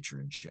human nature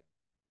in general.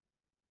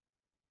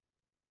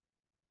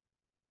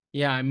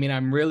 Yeah, I mean,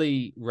 I'm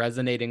really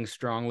resonating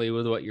strongly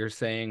with what you're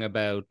saying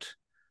about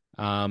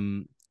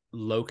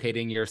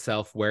locating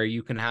yourself where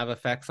you can have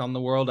effects on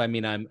the world. I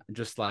mean, I'm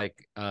just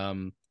like,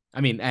 and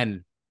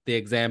the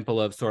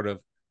example of sort of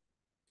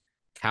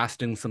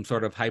casting some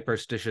sort of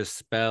hyperstitious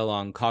spell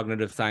on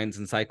cognitive science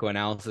and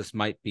psychoanalysis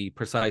might be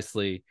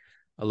precisely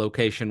a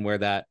location where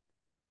that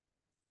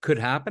could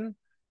happen.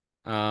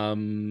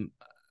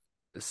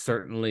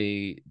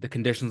 Certainly the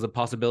conditions of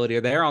possibility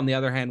are there. On the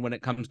other hand, when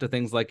it comes to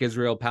things like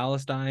Israel,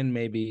 Palestine,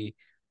 maybe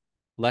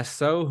less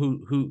so.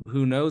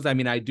 Who knows? I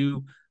mean, I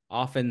do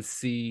often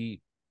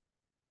see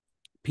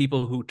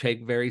people who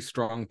take very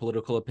strong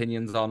political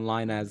opinions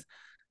online as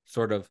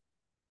sort of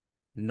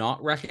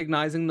not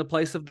recognizing the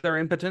place of their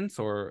impotence,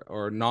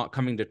 or not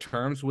coming to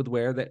terms with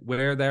where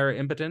they're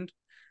impotent.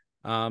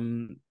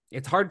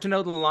 It's hard to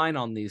know the line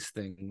on these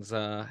things.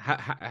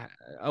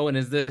 Owen,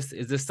 is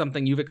this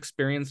something you've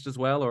experienced as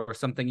well, or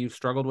something you've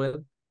struggled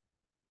with?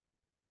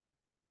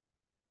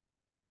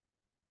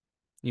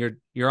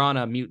 You're on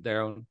a mute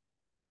there, Owen.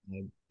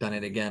 I've done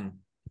it again.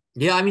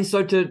 Yeah, I mean,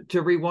 so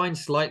to rewind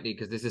slightly,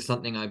 because this is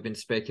something I've been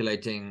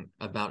speculating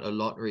about a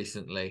lot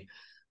recently.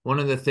 One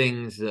of the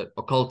things that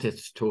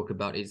occultists talk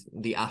about is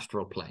the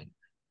astral plane,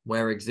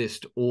 where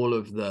exist all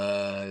of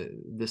the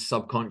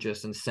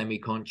subconscious and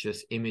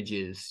semi-conscious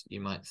images,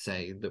 you might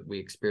say, that we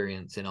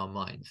experience in our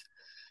minds.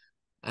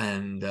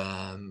 And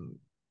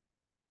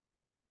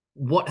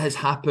what has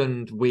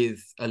happened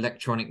with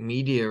electronic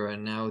media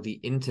and now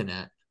the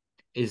internet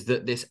is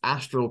that this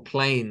astral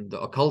plane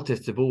that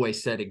occultists have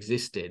always said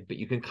existed, but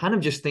you can kind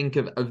of just think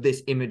of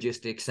this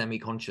imagistic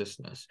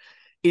semi-consciousness,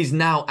 is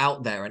now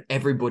out there and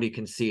everybody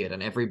can see it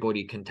and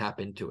everybody can tap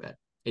into it.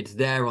 It's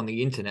there on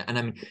the internet. And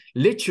I mean,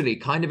 literally,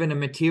 kind of in a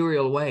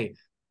material way,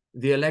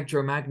 the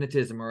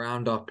electromagnetism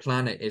around our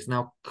planet is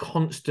now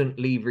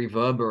constantly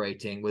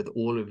reverberating with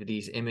all of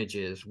these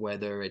images,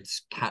 whether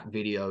it's cat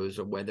videos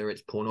or whether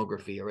it's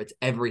pornography or it's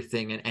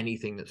everything and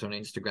anything that's on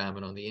Instagram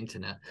and on the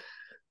internet.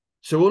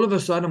 So all of a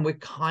sudden, we're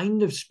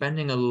kind of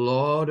spending a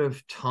lot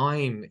of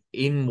time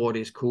in what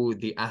is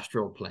called the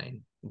astral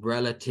plane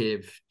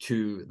relative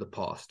to the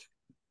past.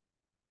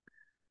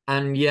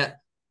 And yet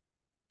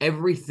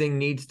everything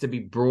needs to be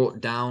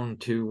brought down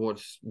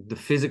towards the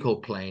physical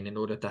plane in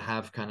order to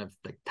have kind of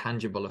like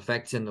tangible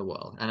effects in the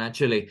world. And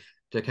actually,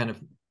 to kind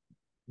of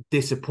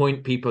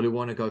disappoint people who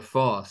want to go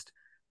fast,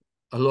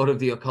 a lot of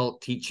the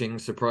occult teaching,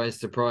 surprise,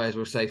 surprise,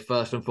 will say,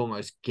 first and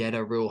foremost, get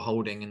a real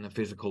holding in the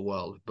physical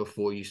world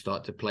before you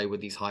start to play with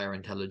these higher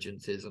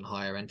intelligences and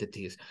higher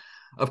entities.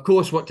 Of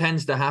course, what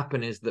tends to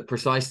happen is that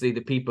precisely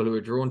the people who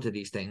are drawn to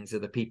these things are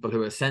the people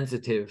who are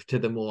sensitive to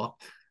the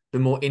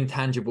more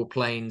intangible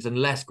planes and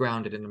less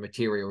grounded in the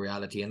material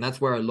reality. And that's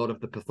where a lot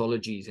of the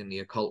pathologies in the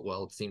occult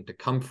world seem to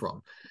come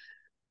from.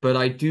 But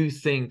I do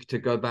think, to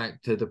go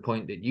back to the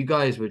point that you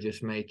guys were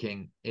just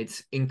making,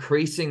 it's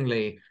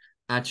increasingly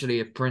actually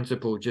a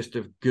principle just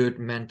of good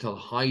mental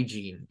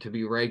hygiene to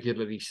be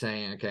regularly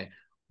saying, okay,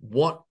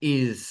 what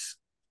is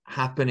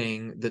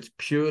happening that's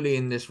purely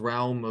in this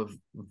realm of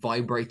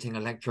vibrating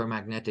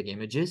electromagnetic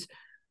images,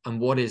 and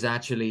what is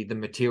actually the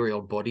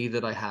material body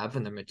that I have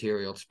and the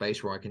material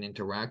space where I can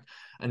interact?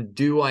 And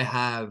do I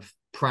have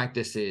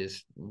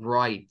practices,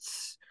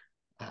 rites,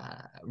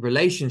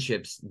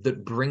 relationships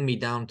that bring me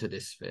down to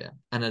this sphere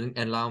and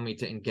allow me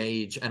to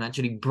engage and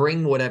actually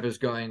bring whatever's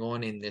going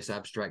on in this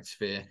abstract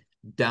sphere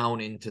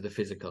down into the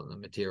physical and the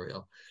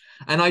material.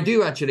 And I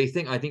do actually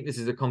think this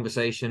is a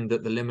conversation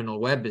that the liminal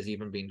web has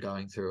even been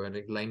going through.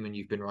 And Layman,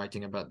 you've been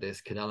writing about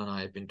this. Cadell and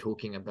I have been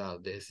talking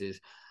about this. Is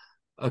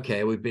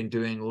okay, we've been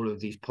doing all of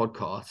these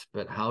podcasts,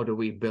 but how do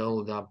we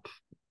build up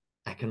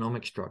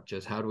economic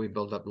structures? How do we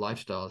build up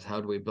lifestyles?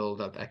 How do we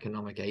build up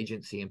economic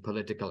agency and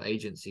political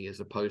agency, as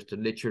opposed to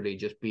literally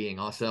just being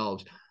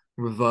ourselves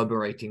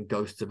reverberating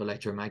ghosts of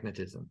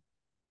electromagnetism?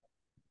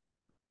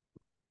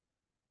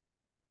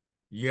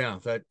 Yeah,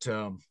 that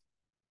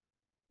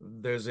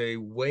there's a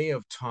way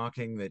of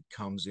talking that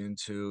comes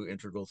into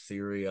integral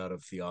theory out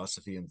of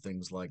theosophy and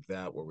things like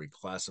that, where we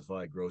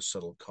classify gross,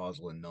 subtle,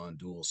 causal, and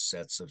non-dual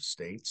sets of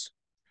states.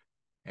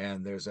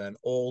 And there's an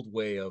old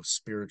way of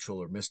spiritual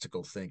or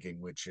mystical thinking,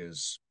 which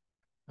is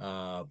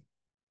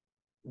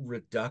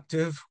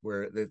reductive,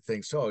 where it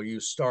thinks, oh,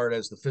 you start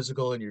as the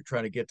physical and you're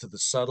trying to get to the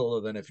subtle,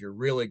 and then if you're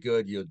really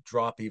good, you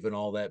drop even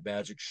all that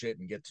magic shit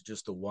and get to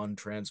just the one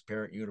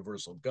transparent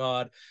universal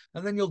God,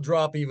 and then you'll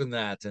drop even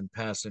that and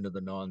pass into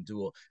the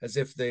non-dual, as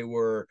if they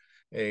were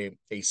a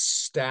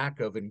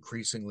stack of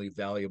increasingly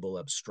valuable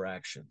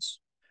abstractions.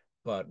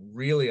 But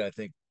really, I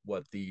think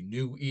what the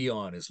new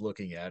eon is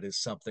looking at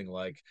is something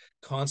like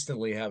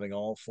constantly having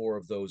all four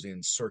of those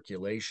in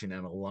circulation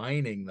and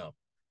aligning them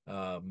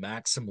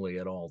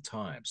maximally at all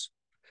times.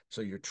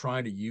 So you're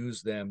trying to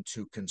use them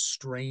to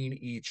constrain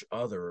each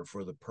other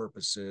for the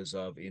purposes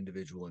of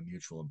individual and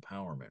mutual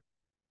empowerment.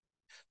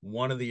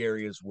 One of the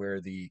areas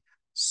where the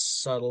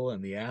subtle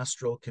and the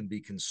astral can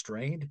be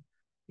constrained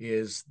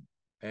is,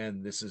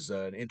 and this is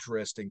an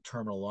interesting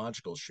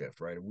terminological shift,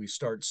 right? We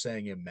start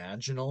saying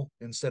imaginal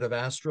instead of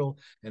astral,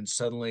 and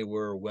suddenly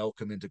we're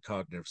welcome into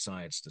cognitive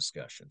science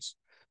discussions.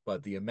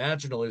 But the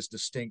imaginal is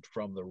distinct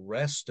from the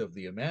rest of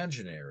the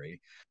imaginary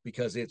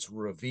because it's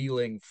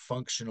revealing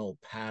functional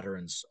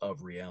patterns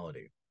of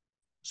reality.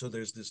 So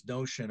there's this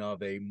notion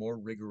of a more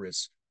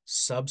rigorous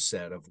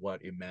subset of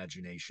what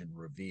imagination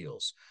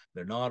reveals.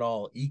 They're not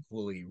all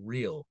equally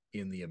real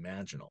in the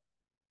imaginal.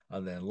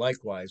 And then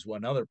likewise,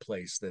 one other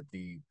place that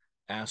the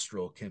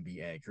astral can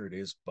be anchored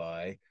is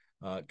by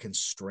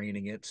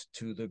constraining it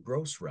to the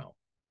gross realm.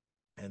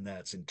 And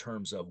that's in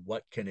terms of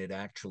what can it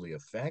actually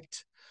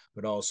affect,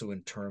 but also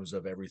in terms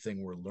of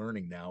everything we're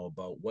learning now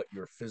about what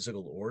your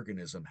physical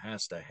organism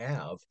has to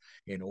have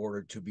in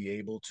order to be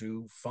able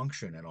to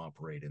function and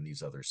operate in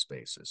these other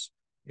spaces.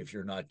 If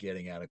you're not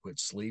getting adequate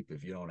sleep,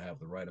 if you don't have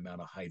the right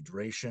amount of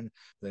hydration,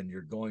 then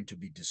you're going to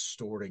be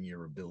distorting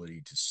your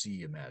ability to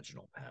see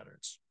imaginal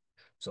patterns.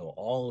 So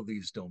all of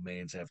these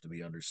domains have to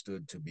be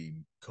understood to be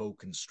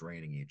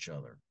co-constraining each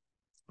other.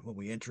 When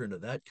we enter into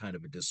that kind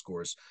of a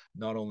discourse,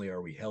 not only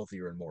are we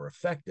healthier and more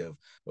effective,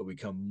 but we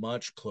come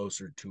much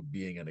closer to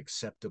being an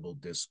acceptable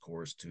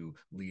discourse to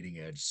leading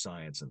edge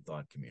science and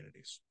thought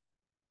communities.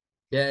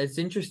 Yeah, it's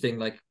interesting.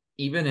 Like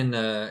even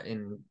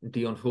in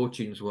Dion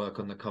Fortune's work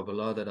on the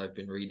Kabbalah that I've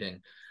been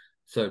reading.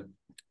 So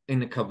in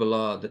the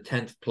Kabbalah, the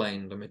 10th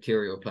plane, the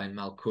material plane,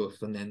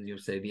 Malkuth, and then you'll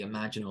say the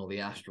imaginal,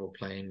 the astral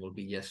plane will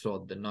be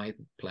Yesod, the 9th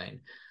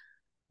plane.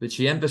 But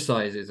she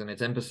emphasizes, and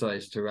it's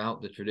emphasized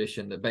throughout the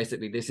tradition, that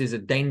basically this is a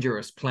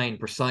dangerous plane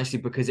precisely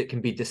because it can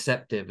be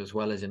deceptive as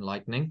well as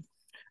enlightening.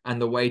 And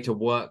the way to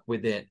work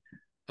with it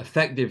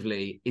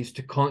effectively is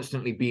to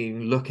constantly be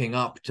looking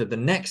up to the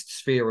next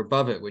sphere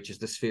above it, which is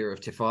the sphere of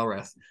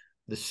Tifareth,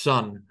 the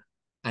sun,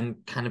 and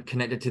kind of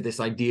connected to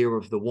this idea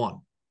of the one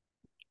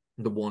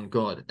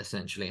God,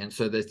 essentially. And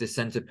so there's this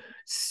sense of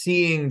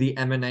seeing the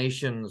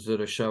emanations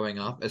that are showing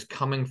up as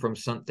coming from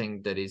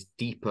something that is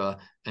deeper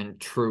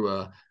and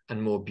truer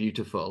and more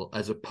beautiful,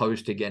 as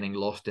opposed to getting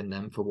lost in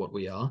them for what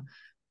we are.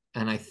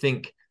 And I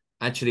think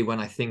actually when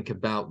I think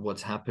about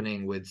what's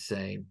happening with,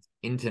 say,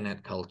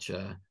 internet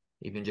culture,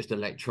 even just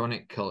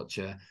electronic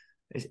culture,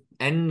 there's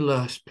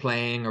endless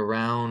playing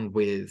around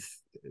with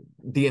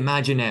the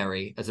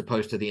imaginary as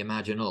opposed to the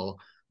imaginal,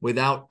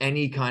 without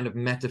any kind of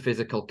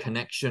metaphysical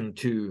connection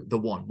to the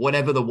one,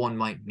 whatever the one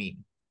might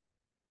mean.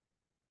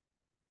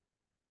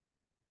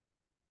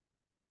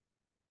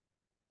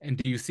 And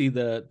do you see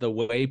the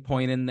way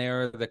point in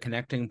there, the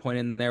connecting point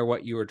in there,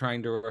 what you were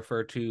trying to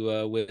refer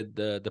to with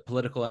the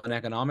political and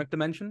economic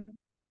dimension?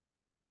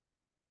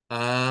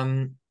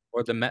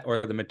 Or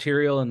the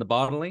material and the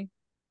bodily?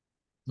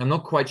 I'm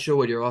not quite sure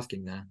what you're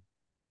asking there.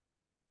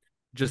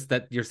 Just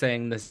that you're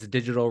saying this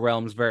digital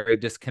realm's very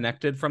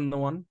disconnected from the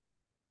one?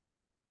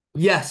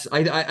 Yes,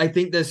 I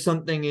think there's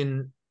something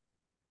in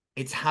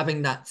it's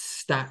having that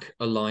stack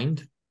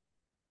aligned.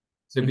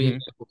 So being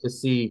able to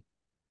see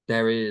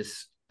there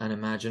is an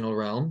imaginal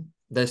realm.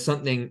 There's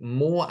something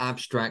more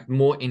abstract,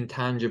 more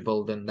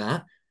intangible than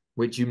that,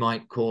 which you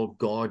might call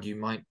God, you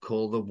might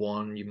call the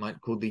one, you might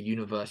call the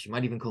universe, you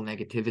might even call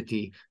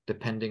negativity,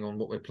 depending on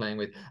what we're playing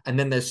with. And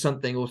then there's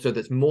something also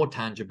that's more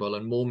tangible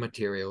and more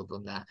material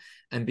than that.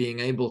 And being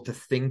able to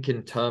think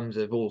in terms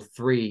of all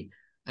three,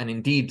 and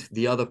indeed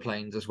the other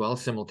planes as well,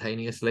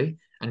 simultaneously,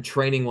 and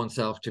training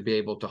oneself to be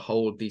able to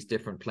hold these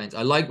different planes.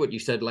 I like what you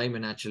said,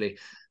 Layman, actually,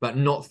 about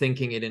not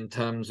thinking it in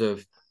terms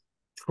of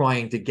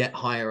trying to get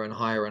higher and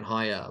higher and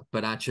higher,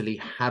 but actually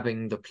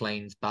having the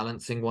planes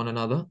balancing one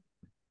another.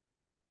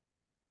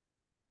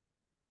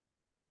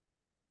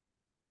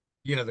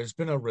 Yeah, there's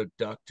been a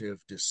reductive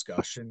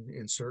discussion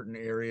in certain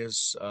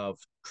areas of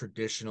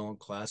traditional and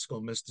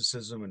classical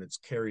mysticism, and it's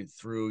carried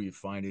through. You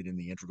find it in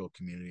the integral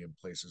community and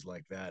places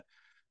like that,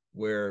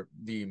 where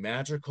the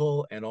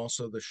magical and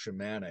also the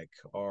shamanic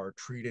are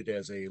treated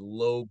as a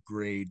low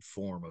grade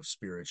form of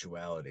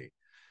spirituality,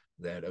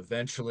 that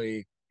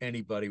eventually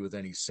anybody with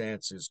any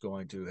sense is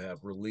going to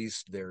have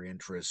released their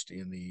interest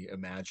in the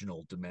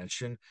imaginal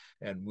dimension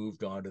and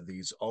moved on to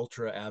these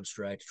ultra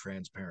abstract,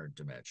 transparent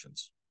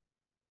dimensions.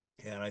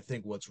 And I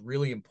think what's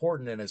really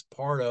important, and as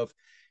part of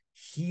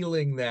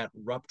healing that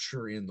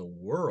rupture in the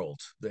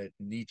world that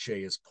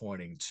Nietzsche is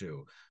pointing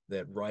to,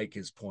 that Reich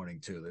is pointing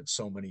to, that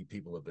so many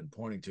people have been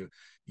pointing to,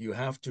 you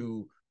have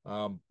to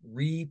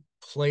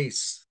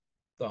replace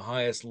the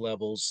highest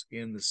levels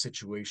in the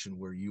situation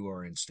where you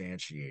are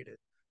instantiated,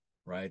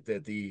 right?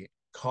 That the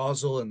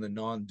causal and the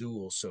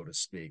non-dual, so to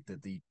speak,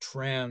 that the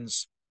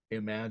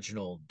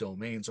trans-imaginal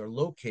domains are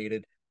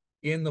located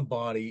in the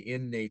body,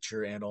 in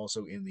nature, and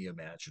also in the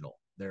imaginal.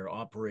 They're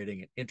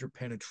operating and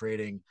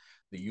interpenetrating.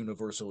 The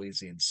universal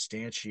is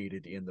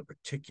instantiated in the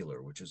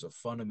particular, which is a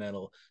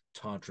fundamental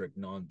tantric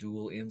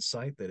non-dual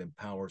insight that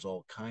empowers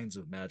all kinds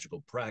of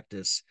magical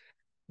practice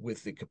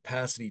with the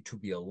capacity to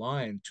be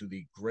aligned to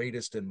the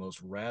greatest and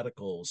most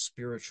radical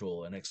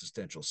spiritual and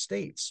existential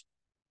states,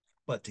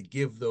 but to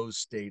give those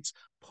states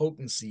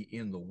potency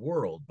in the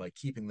world by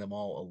keeping them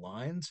all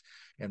aligned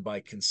and by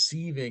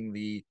conceiving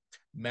the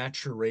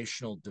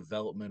maturational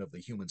development of the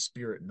human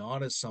spirit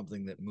not as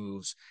something that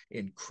moves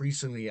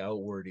increasingly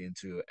outward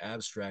into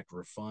abstract,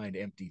 refined,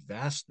 empty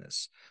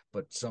vastness,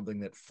 but something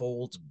that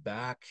folds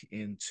back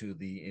into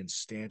the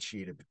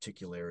instantiated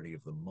particularity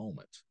of the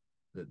moment.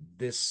 That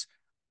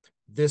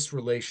this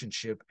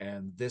relationship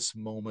and this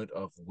moment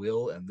of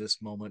will and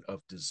this moment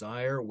of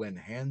desire, when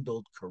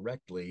handled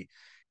correctly,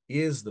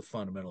 is the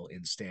fundamental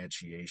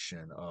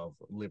instantiation of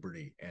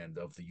liberty and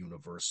of the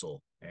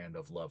universal and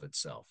of love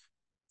itself.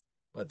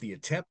 But the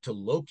attempt to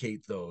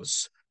locate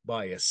those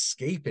by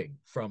escaping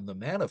from the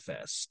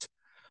manifest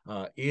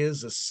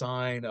is a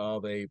sign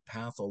of a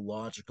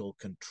pathological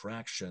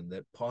contraction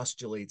that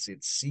postulates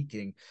its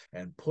seeking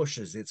and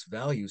pushes its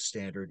value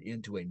standard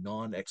into a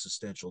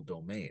non-existential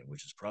domain,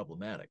 which is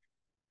problematic.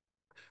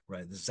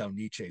 Right. This is how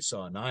Nietzsche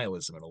saw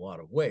nihilism in a lot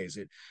of ways.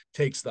 It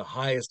takes the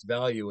highest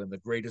value and the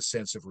greatest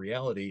sense of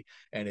reality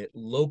and it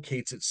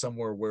locates it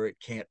somewhere where it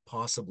can't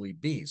possibly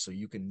be. So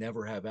you can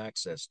never have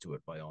access to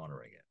it by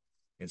honoring it.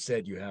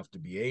 Instead, you have to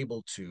be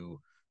able to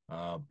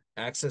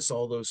access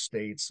all those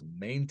states,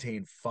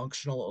 maintain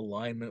functional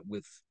alignment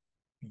with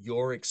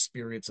your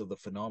experience of the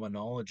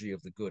phenomenology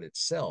of the good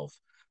itself,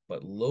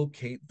 but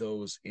locate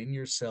those in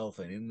yourself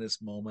and in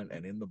this moment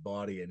and in the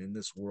body and in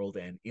this world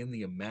and in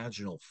the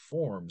imaginal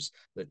forms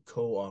that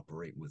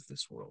cooperate with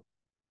this world.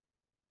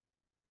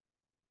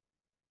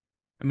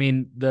 I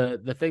mean,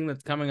 the thing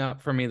that's coming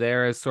up for me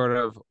there is sort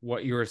of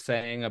what you were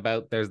saying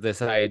about there's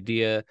this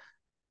idea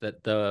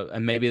that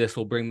and maybe this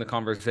will bring the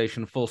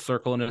conversation full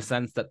circle in a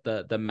sense, that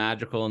the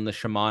magical and the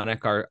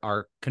shamanic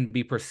are can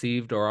be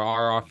perceived or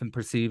are often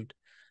perceived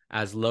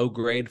as low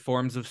grade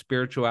forms of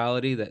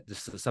spirituality, that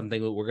this is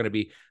something that we're going to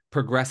be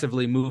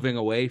progressively moving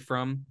away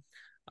from.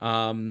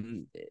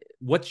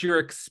 What's your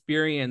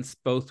experience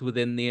both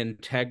within the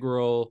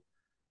integral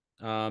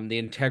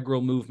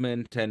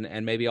movement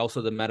and maybe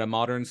also the meta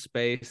modern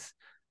space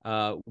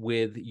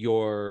with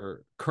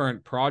your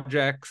current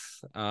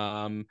projects?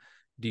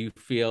 Do you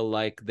feel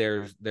like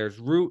there's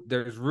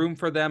room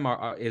for them,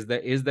 or is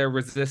there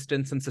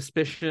resistance and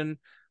suspicion,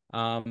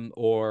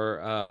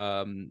 or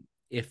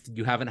if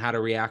you haven't had a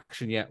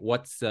reaction yet,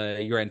 what's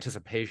your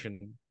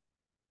anticipation?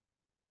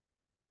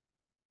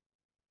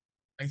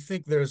 I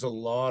think there's a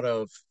lot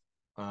of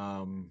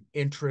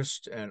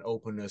interest and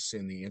openness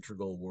in the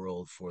integral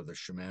world for the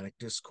shamanic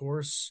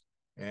discourse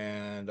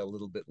and a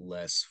little bit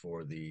less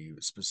for the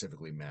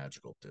specifically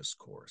magical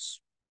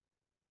discourse.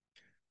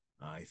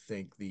 I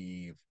think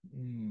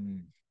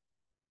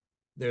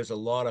there's a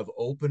lot of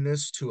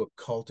openness to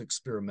occult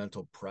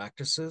experimental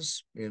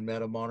practices in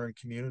meta-modern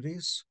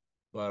communities,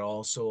 but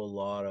also a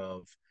lot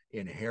of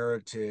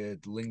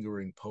inherited,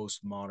 lingering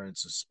postmodern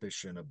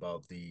suspicion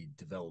about the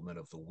development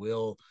of the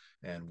will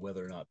and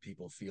whether or not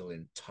people feel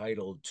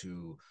entitled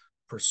to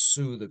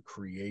pursue the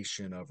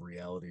creation of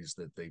realities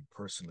that they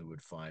personally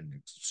would find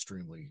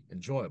extremely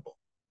enjoyable.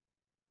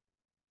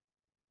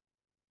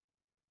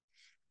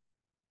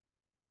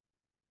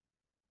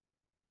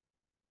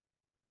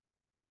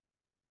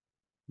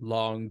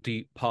 Long,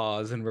 deep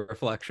pause and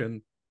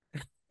reflection.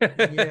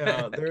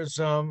 Yeah, there's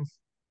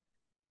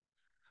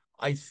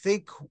I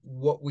think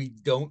what we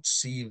don't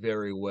see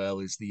very well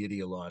is the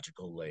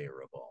ideological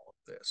layer of all of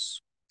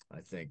this. I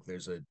think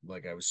there's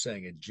like I was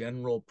saying, a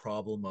general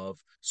problem of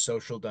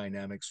social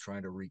dynamics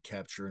trying to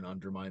recapture and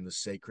undermine the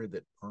sacred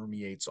that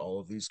permeates all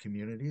of these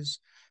communities.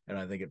 And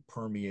I think it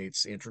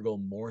permeates Integral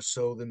more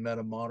so than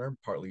Metamodern,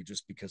 partly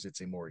just because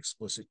it's a more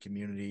explicit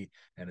community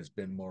and has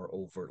been more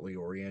overtly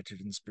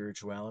oriented in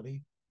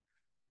spirituality.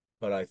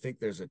 But I think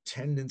there's a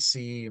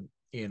tendency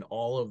in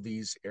all of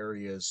these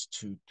areas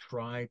to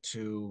try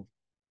to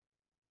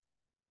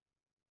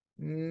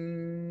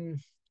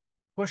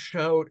push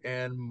out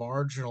and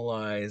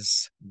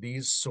marginalize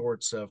these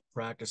sorts of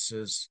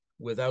practices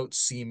without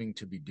seeming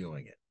to be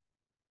doing it.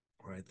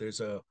 Right?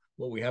 There's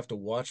what we have to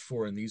watch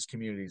for in these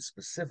communities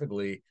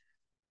specifically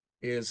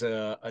is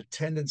a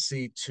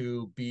tendency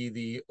to be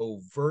the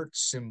overt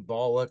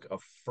symbolic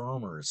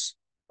affirmers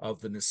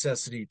of the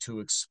necessity to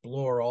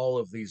explore all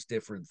of these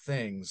different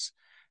things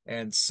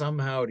and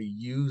somehow to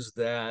use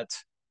that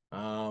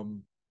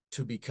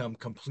to become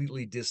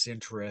completely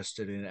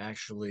disinterested in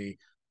actually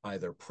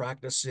either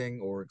practicing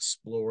or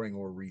exploring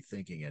or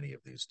rethinking any of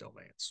these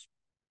domains.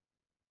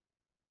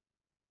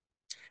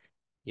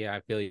 Yeah,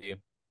 I feel you.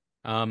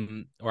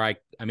 Or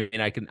I mean,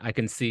 I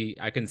can see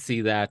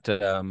that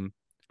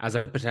as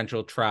a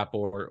potential trap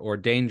or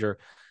danger.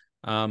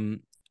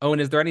 Owen,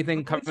 is there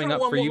anything coming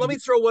up for you? Let me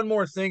throw one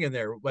more thing in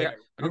there. Like, Yeah,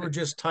 we were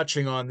just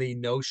touching on the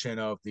notion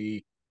of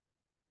the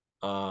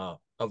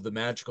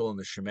magical and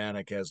the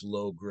shamanic as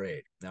low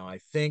grade. Now, I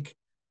think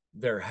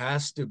there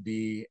has to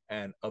be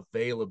an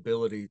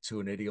availability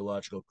to an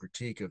ideological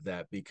critique of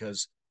that,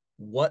 because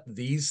what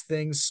these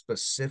things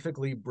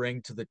specifically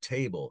bring to the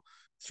table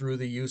through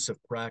the use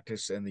of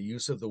practice and the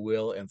use of the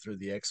will and through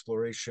the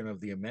exploration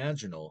of the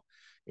imaginal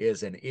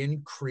is an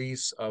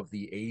increase of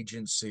the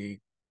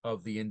agency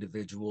of the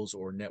individuals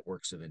or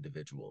networks of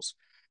individuals.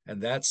 And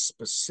that's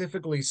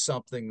specifically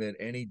something that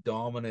any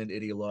dominant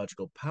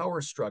ideological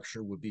power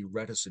structure would be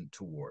reticent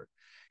toward.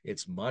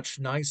 It's much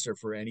nicer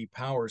for any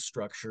power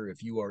structure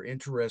if you are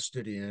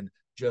interested in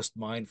just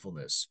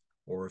mindfulness,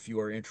 or if you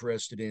are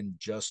interested in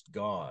just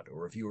God,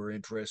 or if you are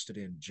interested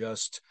in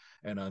just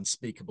an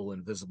unspeakable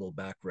invisible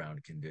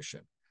background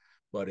condition.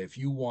 But if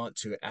you want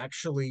to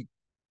actually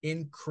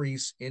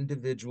increase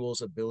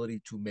individuals'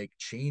 ability to make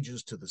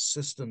changes to the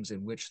systems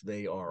in which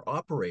they are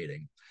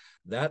operating,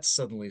 that's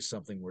suddenly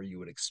something where you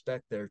would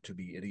expect there to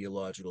be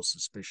ideological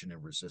suspicion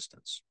and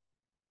resistance.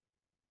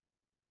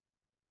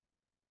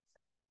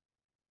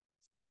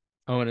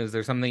 Owen, is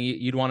there something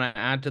you'd want to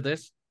add to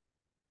this?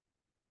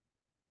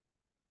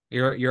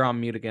 You're on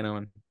mute again,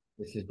 Owen.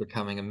 This is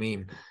becoming a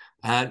meme.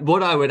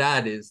 What I would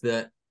add is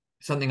that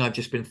something I've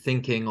just been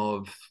thinking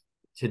of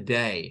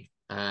today,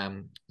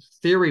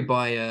 theory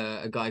by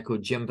a guy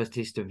called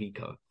Giambattista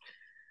Vico,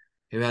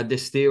 who had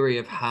this theory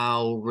of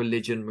how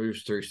religion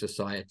moves through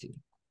society.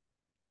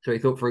 So he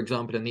thought, for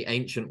example, in the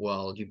ancient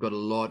world, you've got a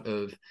lot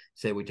of,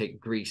 say we take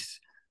Greece,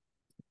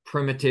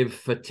 primitive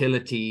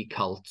fertility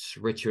cults,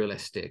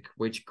 ritualistic,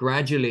 which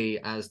gradually,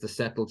 as the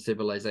settled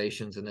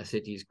civilizations and the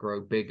cities grow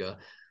bigger,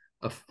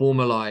 are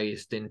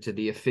formalized into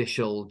the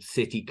official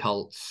city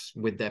cults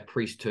with their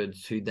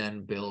priesthoods who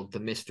then build the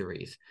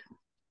mysteries.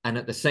 And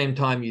at the same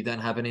time, you then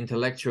have an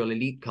intellectual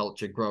elite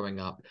culture growing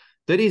up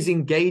that is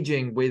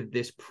engaging with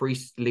this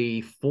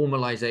priestly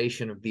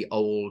formalization of the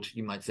old,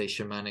 you might say,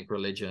 shamanic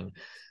religion.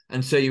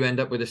 And so you end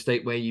up with a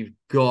state where you've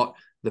got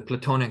the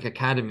Platonic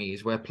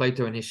academies, where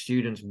Plato and his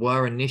students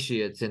were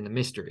initiates in the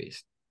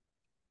mysteries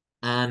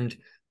and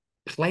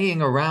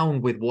playing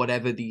around with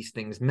whatever these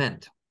things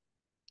meant.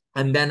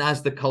 And then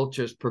as the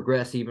cultures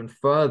progress even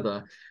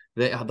further,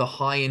 the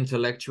high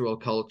intellectual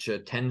culture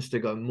tends to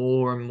go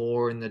more and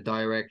more in the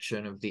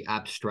direction of the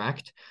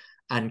abstract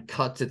and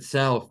cuts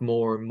itself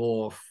more and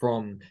more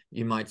from,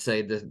 you might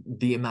say,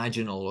 the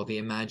imaginal or the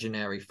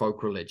imaginary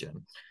folk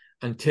religion,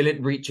 until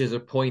it reaches a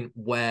point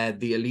where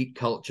the elite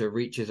culture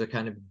reaches a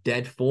kind of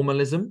dead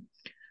formalism.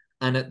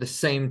 And at the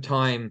same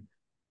time,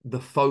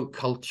 the folk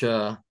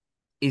culture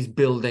is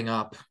building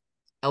up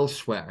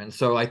elsewhere. And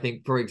so I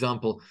think, for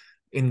example,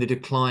 in the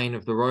decline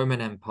of the Roman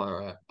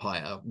Empire,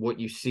 what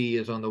you see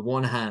is, on the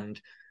one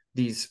hand,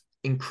 these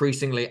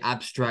increasingly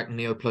abstract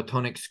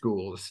Neoplatonic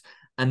schools,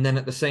 and then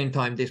at the same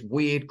time, this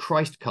weird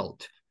Christ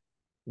cult,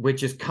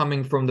 which is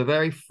coming from the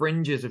very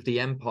fringes of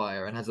the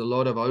empire and has a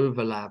lot of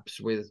overlaps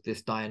with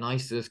this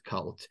Dionysus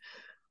cult.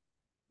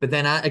 But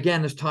then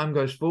again, as time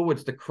goes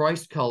forwards, the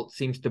Christ cult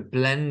seems to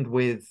blend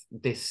with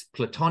this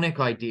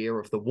Platonic idea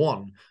of the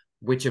one,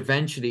 which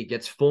eventually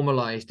gets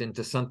formalized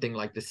into something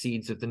like the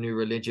seeds of the new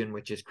religion,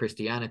 which is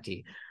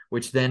Christianity,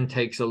 which then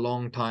takes a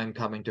long time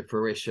coming to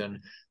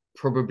fruition.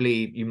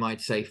 Probably, you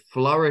might say,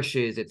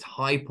 flourishes. Its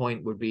high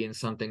point would be in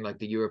something like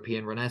the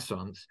European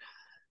Renaissance.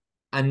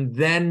 And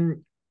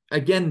then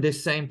again,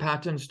 this same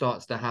pattern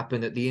starts to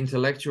happen, that the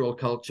intellectual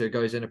culture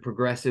goes in a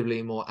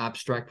progressively more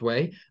abstract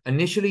way,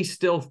 initially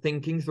still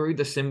thinking through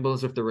the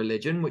symbols of the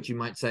religion, which you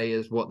might say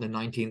is what the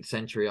 19th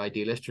century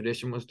idealist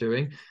tradition was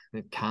doing.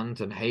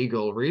 Kant and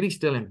Hegel really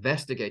still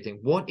investigating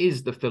what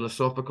is the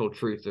philosophical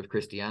truth of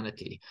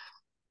Christianity.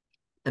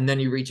 And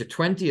then you reach a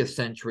 20th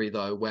century,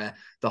 though, where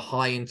the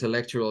high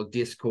intellectual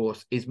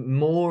discourse is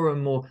more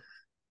and more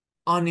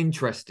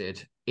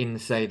uninterested in,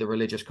 say, the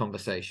religious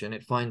conversation.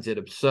 It finds it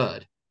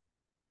absurd.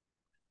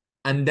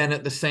 And then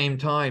at the same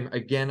time,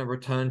 again, a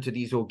return to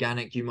these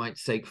organic, you might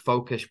say,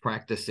 folkish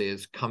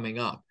practices coming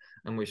up.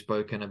 And we've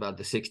spoken about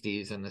the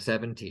 60s and the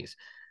 70s.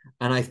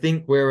 And I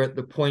think we're at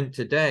the point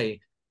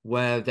today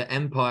where the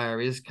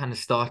empire is kind of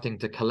starting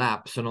to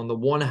collapse. And on the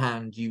one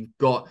hand, you've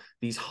got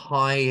these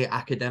high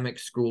academic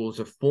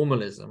schools of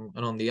formalism.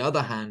 And on the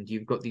other hand,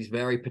 you've got these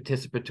very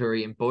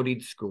participatory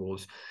embodied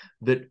schools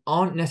that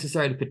aren't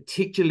necessarily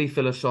particularly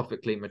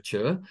philosophically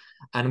mature.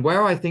 And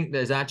where I think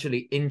there's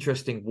actually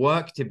interesting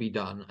work to be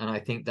done, and I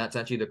think that's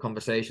actually the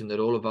conversation that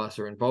all of us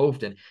are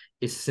involved in,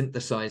 is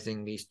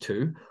synthesizing these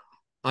two.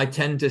 I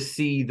tend to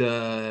see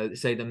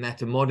the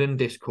meta-modern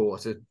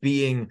discourse as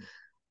being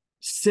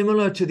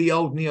similar to the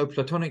old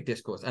Neoplatonic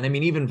discourse. And I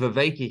mean, even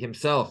Vervaeke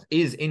himself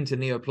is into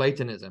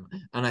Neoplatonism.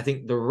 And I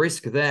think the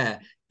risk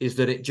there is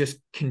that it just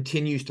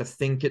continues to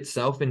think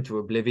itself into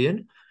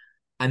oblivion.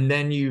 And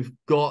then you've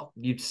got,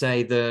 you'd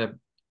say,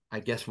 I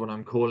guess what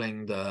I'm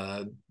calling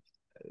the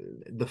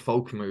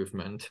folk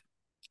movement.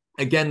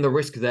 Again, the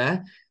risk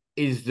there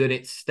is that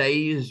it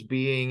stays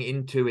being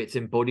into its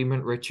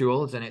embodiment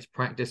rituals and its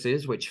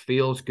practices, which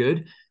feels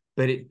good,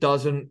 but it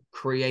doesn't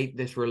create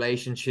this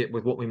relationship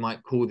with what we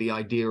might call the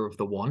idea of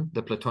the one,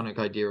 the Platonic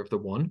idea of the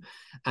one.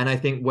 And I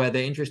think where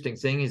the interesting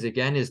thing is,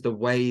 again, is the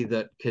way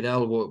that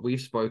Cadell, what we've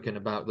spoken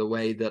about, the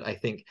way that I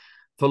think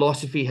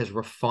philosophy has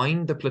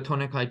refined the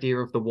Platonic idea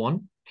of the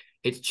one.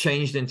 It's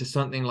changed into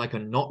something like a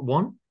not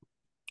one.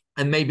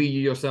 And maybe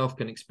you yourself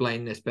can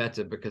explain this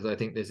better, because I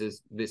think this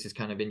is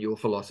kind of in your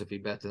philosophy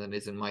better than it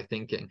is in my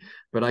thinking.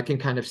 But I can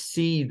kind of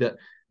see that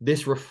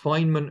this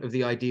refinement of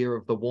the idea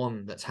of the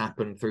one that's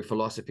happened through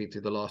philosophy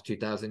through the last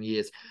 2,000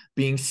 years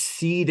being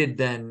seeded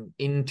then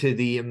into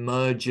the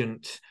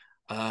emergent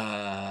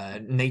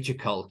nature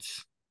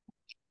cults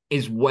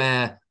is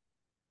where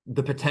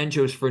the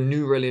potentials for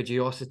new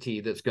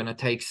religiosity that's going to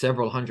take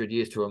several hundred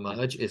years to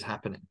emerge is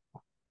happening.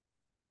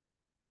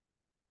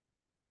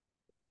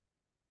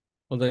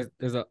 Well,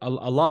 there's a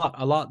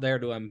lot there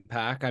to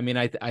unpack. I mean,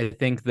 I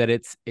think that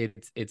it's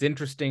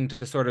interesting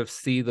to sort of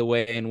see the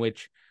way in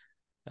which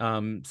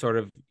sort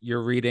of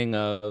your reading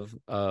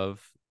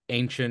of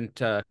ancient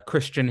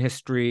Christian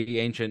history,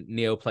 ancient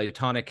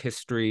Neoplatonic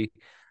history,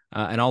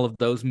 and all of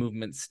those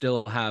movements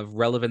still have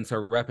relevance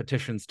or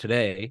repetitions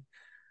today.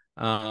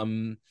 I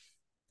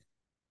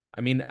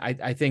mean,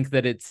 I think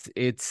that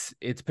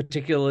it's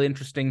particularly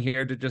interesting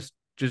here to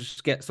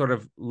just get sort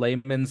of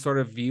layman's sort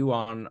of view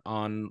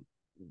on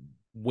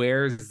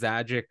where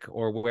Xagick,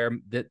 or where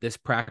this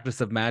practice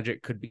of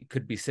magic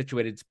could be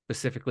situated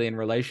specifically in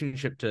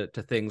relationship to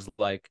things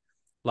like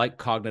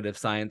cognitive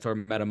science or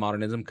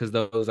metamodernism, because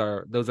those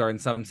are in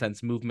some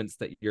sense movements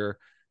that you're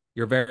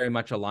very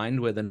much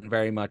aligned with and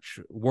very much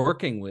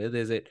working with.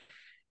 Is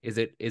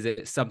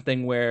it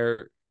something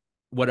where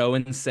what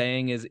Owen's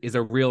saying is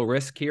a real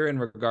risk here in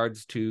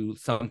regards to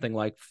something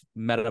like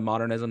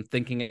metamodernism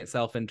thinking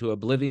itself into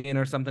oblivion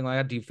or something like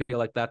that? Do you feel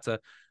like that's a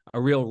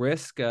real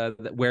risk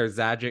where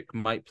Xagick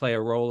might play a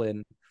role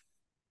in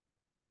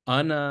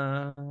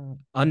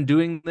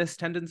undoing this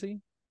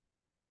tendency?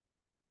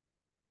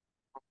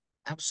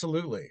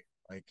 Absolutely.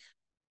 Like,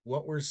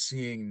 what we're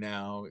seeing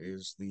now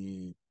is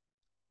the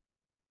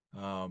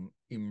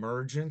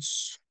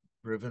emergence,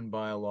 driven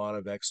by a lot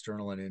of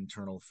external and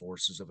internal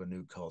forces, of a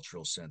new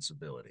cultural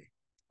sensibility,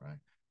 right?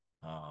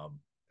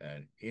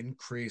 An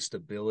increased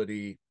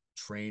ability,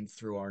 trained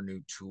through our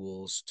new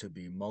tools, to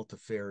be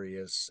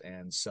multifarious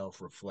and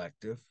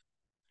self-reflective,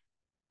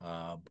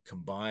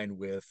 combined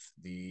with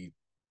the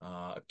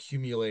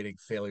accumulating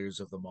failures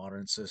of the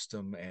modern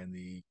system and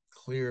the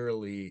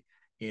clearly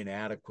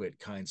inadequate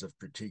kinds of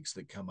critiques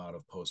that come out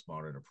of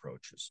postmodern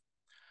approaches.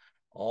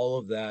 All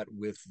of that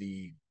with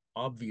the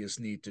obvious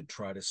need to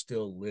try to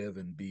still live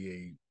and be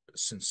a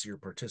sincere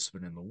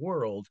participant in the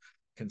world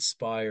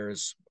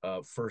conspires,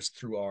 first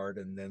through art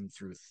and then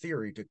through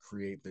theory, to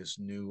create this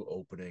new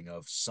opening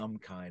of some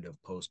kind of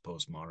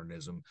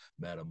postmodernism,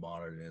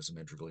 metamodernism,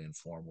 integrally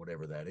informed,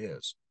 whatever that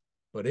is.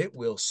 But it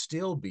will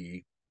still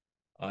be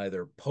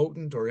either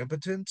potent or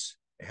impotent,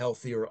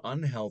 healthy or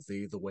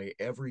unhealthy, the way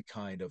every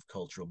kind of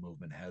cultural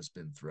movement has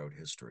been throughout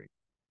history.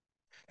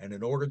 And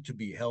in order to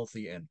be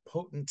healthy and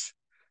potent,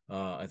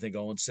 I think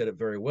Owen said it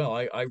very well.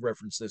 I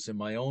reference this in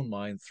my own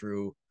mind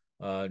through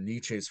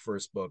Nietzsche's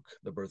first book,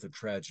 The Birth of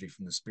Tragedy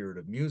from the Spirit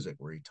of Music,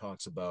 where he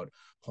talks about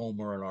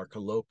Homer and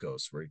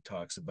Archilochos, where he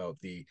talks about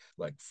the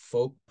like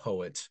folk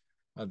poet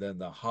and then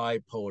the high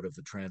poet of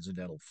the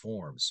transcendental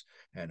forms,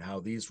 and how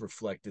these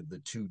reflected the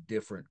two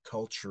different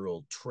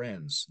cultural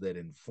trends that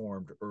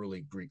informed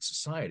early Greek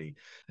society.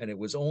 And it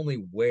was only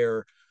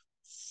where,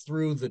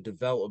 through the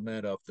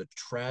development of the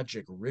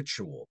tragic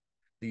ritual,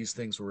 these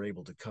things were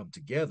able to come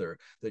together,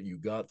 that you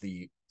got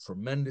the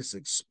tremendous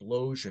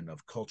explosion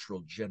of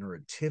cultural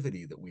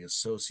generativity that we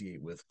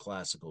associate with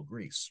classical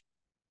Greece.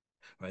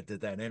 Right,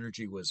 that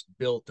energy was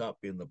built up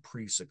in the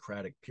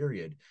pre-Socratic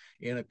period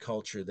in a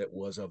culture that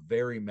was a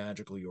very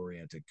magically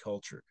oriented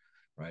culture.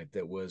 right?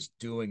 That was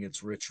doing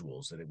its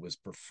rituals, that it was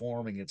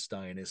performing its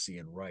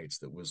Dionysian rites,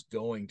 that was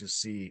going to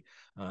see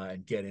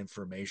and get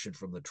information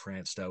from the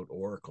tranced out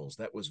oracles.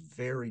 That was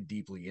very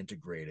deeply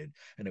integrated,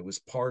 and it was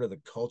part of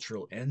the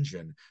cultural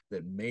engine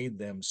that made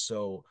them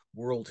so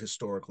world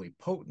historically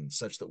potent,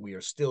 such that we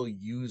are still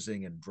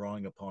using and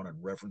drawing upon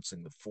and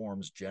referencing the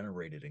forms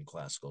generated in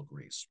classical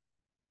Greece.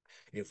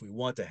 If we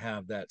want to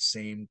have that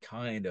same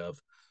kind of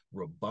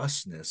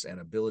robustness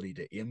and ability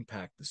to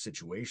impact the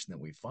situation that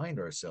we find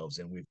ourselves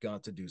in, we've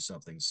got to do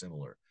something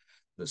similar.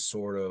 The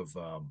sort of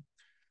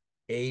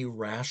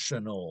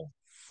irrational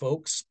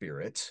folk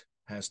spirit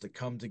has to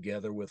come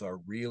together with our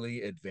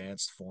really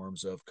advanced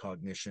forms of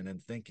cognition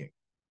and thinking.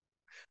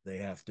 They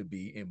have to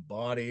be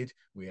embodied.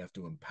 We have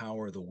to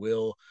empower the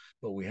will,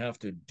 but we have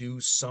to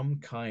do some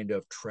kind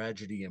of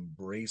tragedy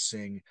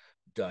embracing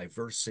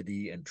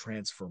diversity and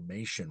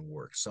transformation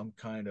work, some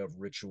kind of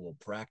ritual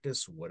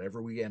practice,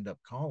 whatever we end up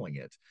calling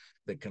it,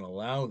 that can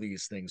allow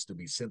these things to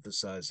be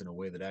synthesized in a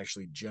way that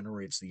actually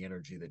generates the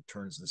energy that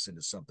turns this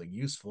into something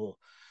useful,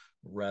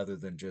 rather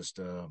than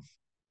just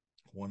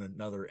one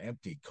another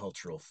empty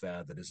cultural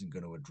fad that isn't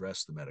going to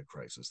address the meta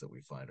crisis that we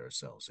find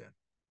ourselves in.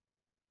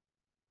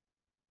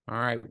 All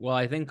right. Well,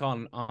 I think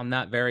on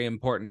that very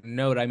important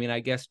note, I mean, I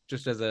guess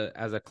just as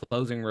a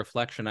closing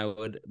reflection, I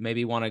would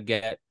maybe want to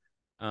get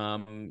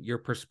your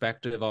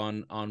perspective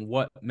on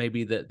what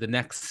maybe the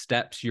next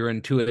steps you're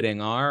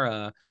intuiting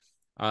are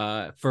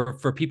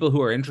for people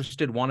who are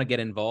interested, want to get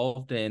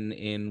involved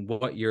in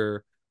what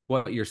you're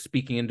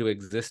speaking into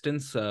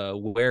existence.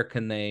 Where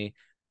can they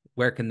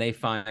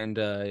find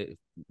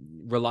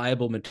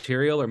reliable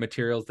material, or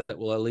materials that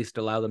will at least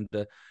allow them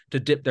to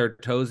dip their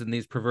toes in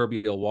these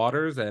proverbial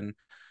waters, and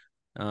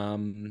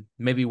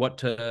maybe what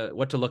to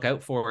look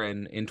out for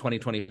in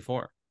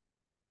 2024?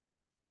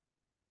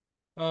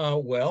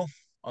 Well,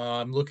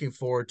 I'm looking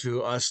forward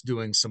to us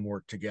doing some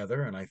work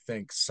together, and I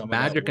think some of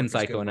that Magic and work is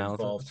going to psychoanalysis.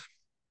 involve,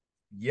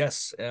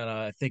 yes, and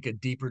I think a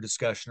deeper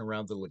discussion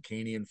around the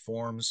Lacanian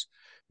forms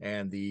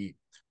and the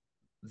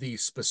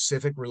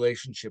specific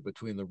relationship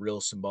between the real,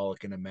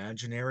 symbolic, and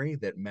imaginary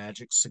that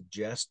magic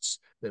suggests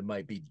that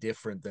might be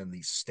different than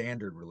the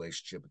standard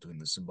relationship between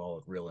the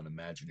symbolic, real, and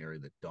imaginary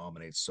that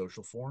dominates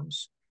social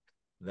forms.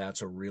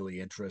 That's a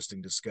really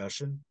interesting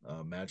discussion.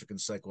 Magic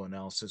and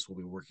psychoanalysis will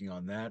be working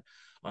on that.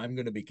 I'm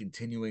going to be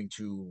continuing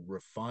to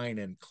refine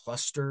and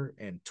cluster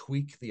and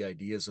tweak the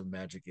ideas of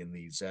magic in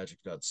the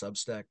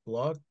Xagick.substack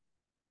blog.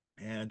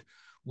 And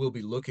we'll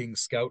be looking,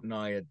 Scout and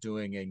I, at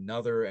doing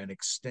an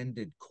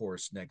extended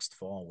course next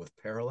fall with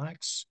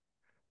Parallax.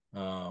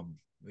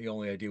 The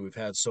only idea we've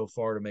had so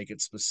far to make it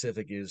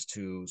specific is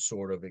to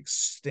sort of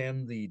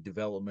extend the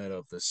development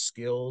of the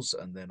skills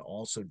and then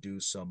also do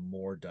some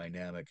more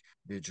dynamic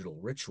digital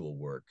ritual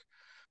work.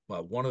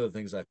 But one of the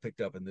things I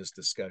picked up in this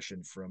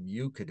discussion from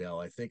you, Cadell,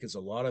 I think is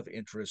a lot of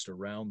interest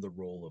around the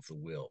role of the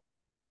will,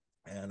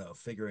 and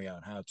figuring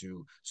out how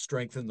to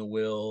strengthen the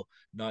will,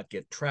 not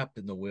get trapped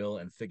in the will,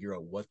 and figure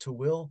out what to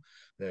will.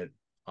 That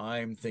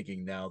I'm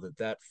thinking now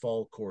that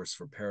fall course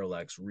for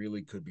Parallax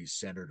really could be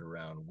centered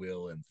around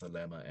will and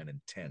thelema and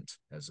intent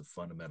as a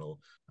fundamental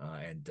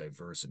and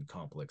diverse and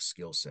complex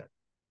skill set.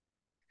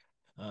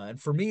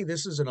 And for me,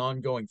 this is an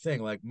ongoing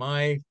thing. Like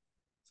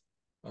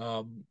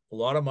a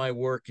lot of my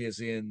work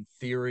is in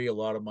theory. A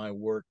lot of my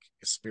work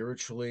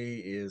spiritually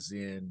is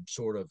in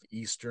sort of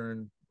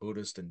Eastern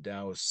Buddhist and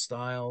Taoist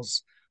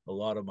styles. A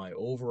lot of my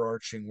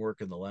overarching work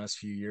in the last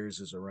few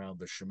years is around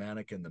the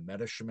shamanic and the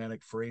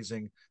meta-shamanic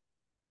phrasing.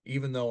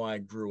 Even though I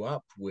grew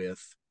up with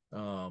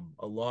a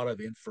lot of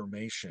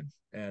information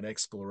and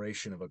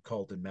exploration of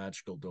occult and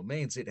magical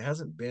domains, it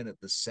hasn't been at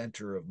the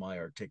center of my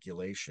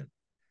articulation.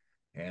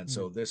 And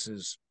so this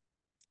is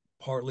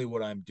partly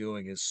what I'm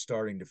doing, is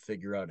starting to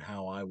figure out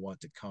how I want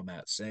to come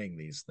at saying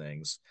these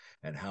things,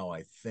 and how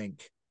I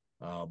think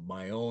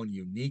my own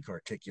unique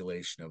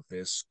articulation of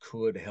this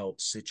could help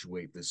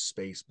situate this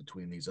space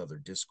between these other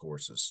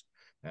discourses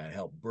and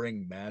help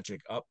bring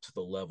magic up to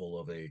the level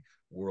of a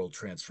world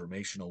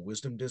transformational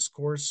wisdom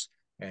discourse,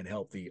 and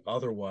help the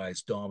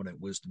otherwise dominant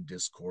wisdom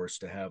discourse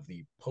to have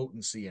the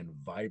potency and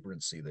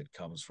vibrancy that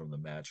comes from the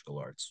magical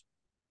arts.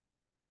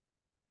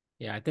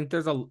 Yeah, I think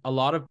there's a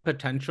lot of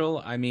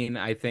potential. I mean,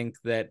 I think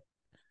that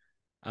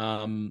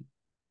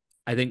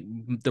I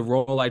think the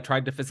role I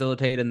tried to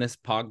facilitate in this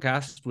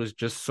podcast was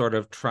just sort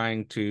of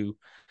trying to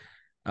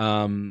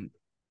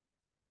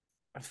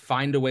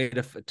find a way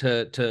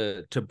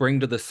to bring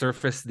to the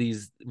surface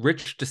these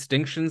rich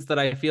distinctions that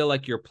I feel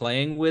like you're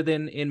playing with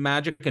in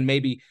magic, and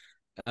maybe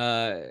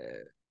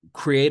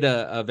create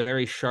a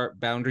very sharp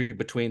boundary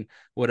between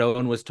what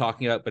Owen was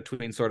talking about,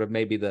 between sort of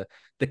maybe the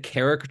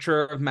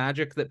caricature of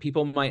magic that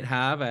people might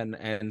have,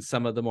 and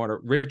some of the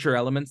more richer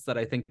elements that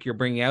I think you're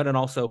bringing out, and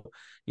also,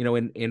 you know,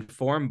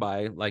 informed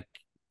by, like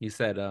you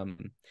said,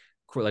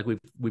 like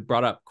we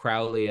brought up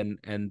Crowley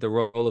and the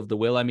role of the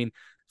will. I mean,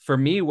 for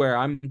me, where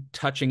I'm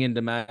touching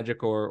into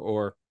magic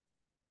or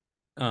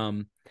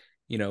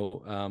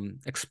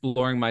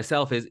exploring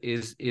myself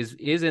is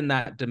in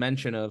that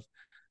dimension of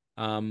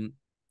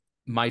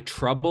my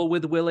trouble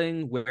with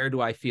willing, where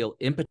do I feel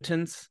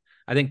impotence.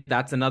 I think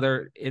that's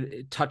another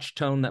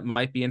touchstone that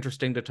might be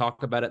interesting to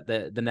talk about at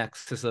the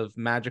nexus of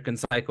magic and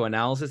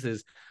psychoanalysis,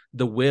 is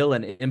the will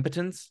and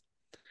impotence,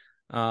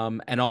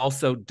 and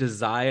also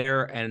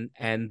desire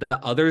and the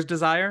other's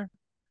desire.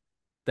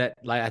 That,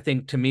 like, I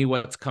think to me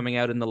what's coming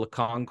out in the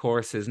Lacan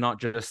course is not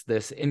just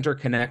this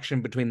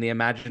interconnection between the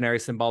imaginary,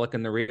 symbolic,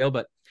 and the real,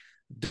 but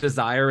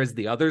desire is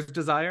the other's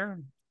desire.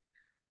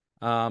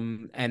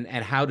 And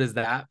how does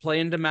that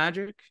play into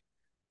magic?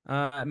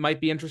 It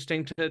might be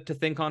interesting to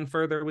think on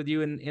further with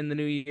you in the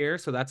new year.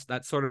 So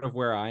that's sort of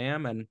where I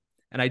am, and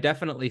I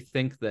definitely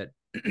think that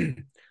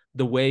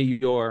the way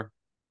you're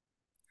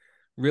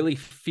really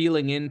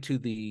feeling into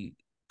the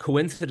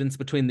coincidence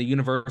between the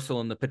universal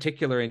and the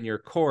particular in your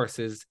course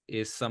is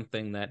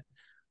something that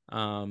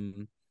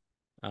I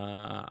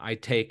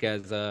take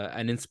as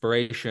an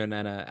inspiration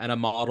and a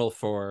model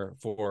for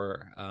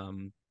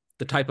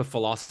the type of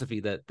philosophy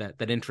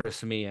that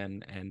interests me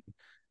and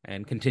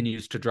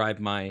continues to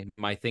drive my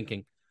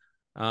thinking.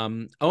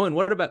 Owen,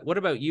 what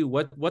about you?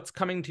 What's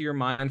coming to your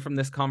mind from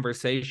this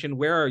conversation?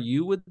 Where are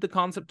you with the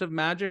concept of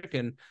magic,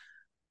 and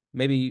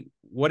maybe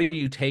what are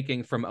you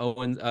taking from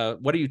Owen's?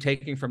 What are you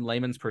taking from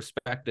Layman's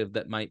perspective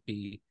that might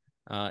be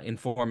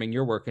informing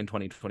your work in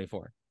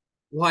 2024?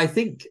 Well, I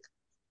think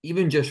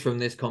even just from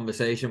this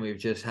conversation we've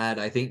just had,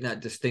 I think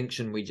that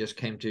distinction we just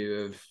came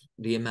to of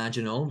the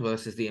imaginal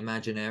versus the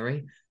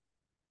imaginary,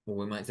 or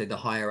we might say the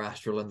higher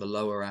astral and the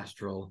lower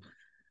astral,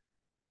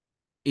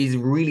 is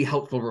really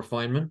helpful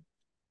refinement.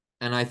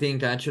 And I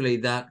think actually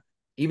that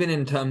even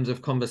in terms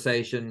of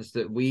conversations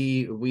that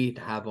we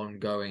have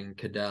ongoing,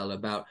 Cadell,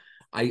 about,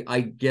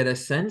 I get a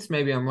sense,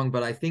 maybe I'm wrong,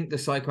 but I think the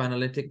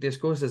psychoanalytic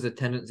discourse has a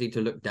tendency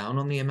to look down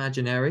on the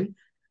imaginary.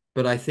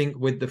 But I think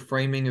with the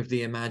framing of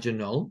the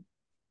imaginal,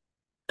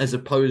 as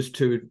opposed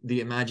to the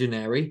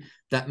imaginary,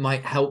 that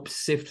might help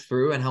sift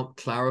through and help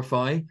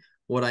clarify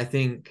what I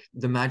think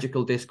the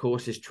magical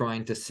discourse is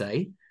trying to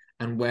say,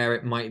 and where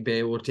it might be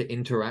able to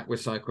interact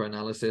with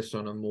psychoanalysis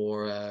on a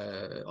more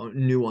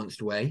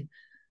nuanced way,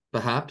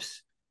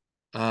 perhaps.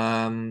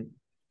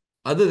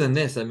 Other than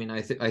this, I mean,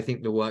 I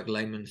think the work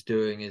Layman's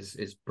doing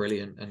is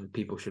brilliant, and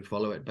people should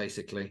follow it,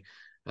 basically.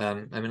 I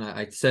mean,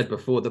 I said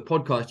before, the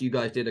podcast you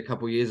guys did a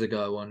couple of years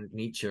ago on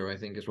Nietzsche, I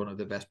think, is one of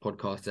the best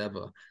podcasts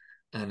ever.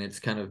 And it's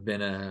kind of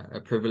been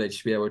a privilege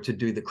to be able to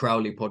do the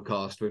Crowley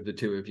podcast with the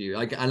two of you.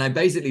 And I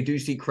basically do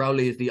see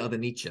Crowley as the other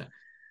Nietzsche.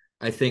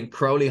 I think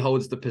Crowley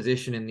holds the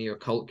position in the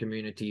occult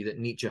community that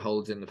Nietzsche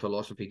holds in the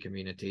philosophy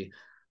community.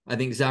 I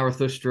think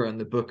Zarathustra and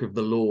the Book of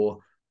the Law,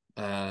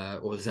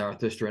 or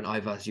Zarathustra and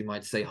Ivas, you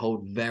might say,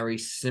 hold very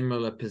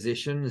similar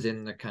positions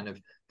in the kind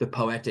of the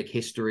poetic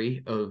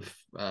history of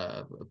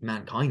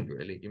mankind,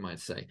 really, you might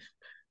say.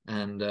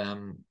 And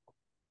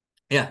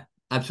yeah,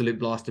 absolute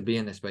blast to be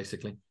in this,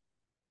 basically.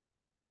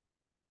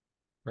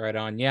 Right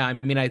on. Yeah, I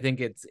mean, I think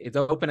it's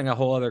opening a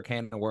whole other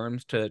can of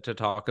worms to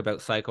talk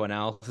about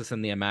psychoanalysis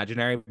and the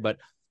imaginary, but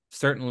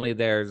certainly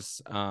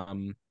there's a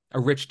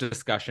rich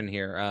discussion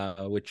here,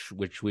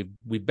 which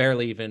we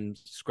barely even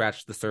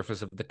scratched the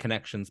surface of the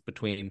connections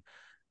between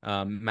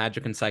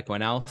magic and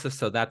psychoanalysis.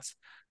 So that's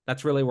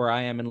really where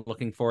I am, and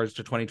looking forward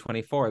to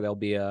 2024. There'll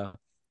be we're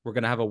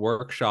going to have a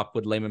workshop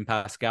with Layman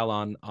Pascal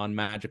on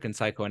magic and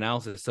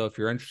psychoanalysis. So if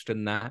you're interested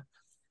in that,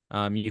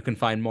 you can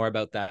find more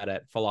about that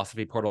at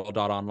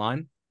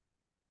philosophyportal.online.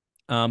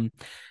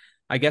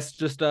 I guess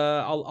just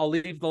I'll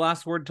leave the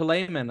last word to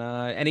Layman.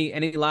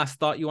 Any last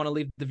thought you want to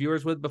leave the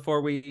viewers with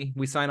before we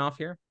sign off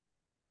here?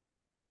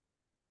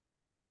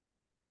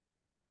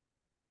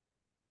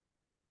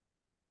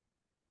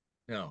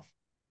 No.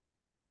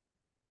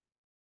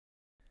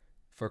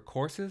 For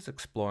courses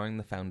exploring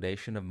the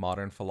foundation of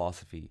modern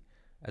philosophy,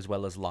 as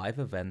well as live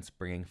events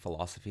bringing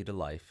philosophy to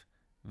life,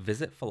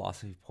 visit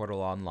Philosophy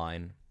Portal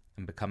online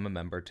and become a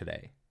member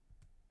today.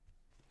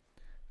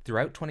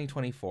 Throughout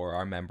 2024,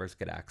 our members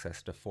get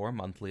access to 4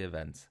 monthly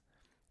events.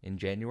 In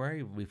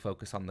January, we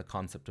focus on the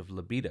concept of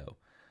libido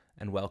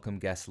and welcome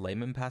guests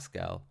Layman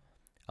Pascal,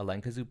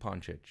 Alenka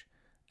Zupancic,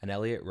 and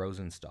Elliot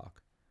Rosenstock.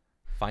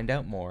 Find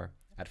out more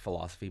at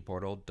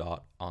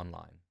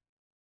philosophyportal.online.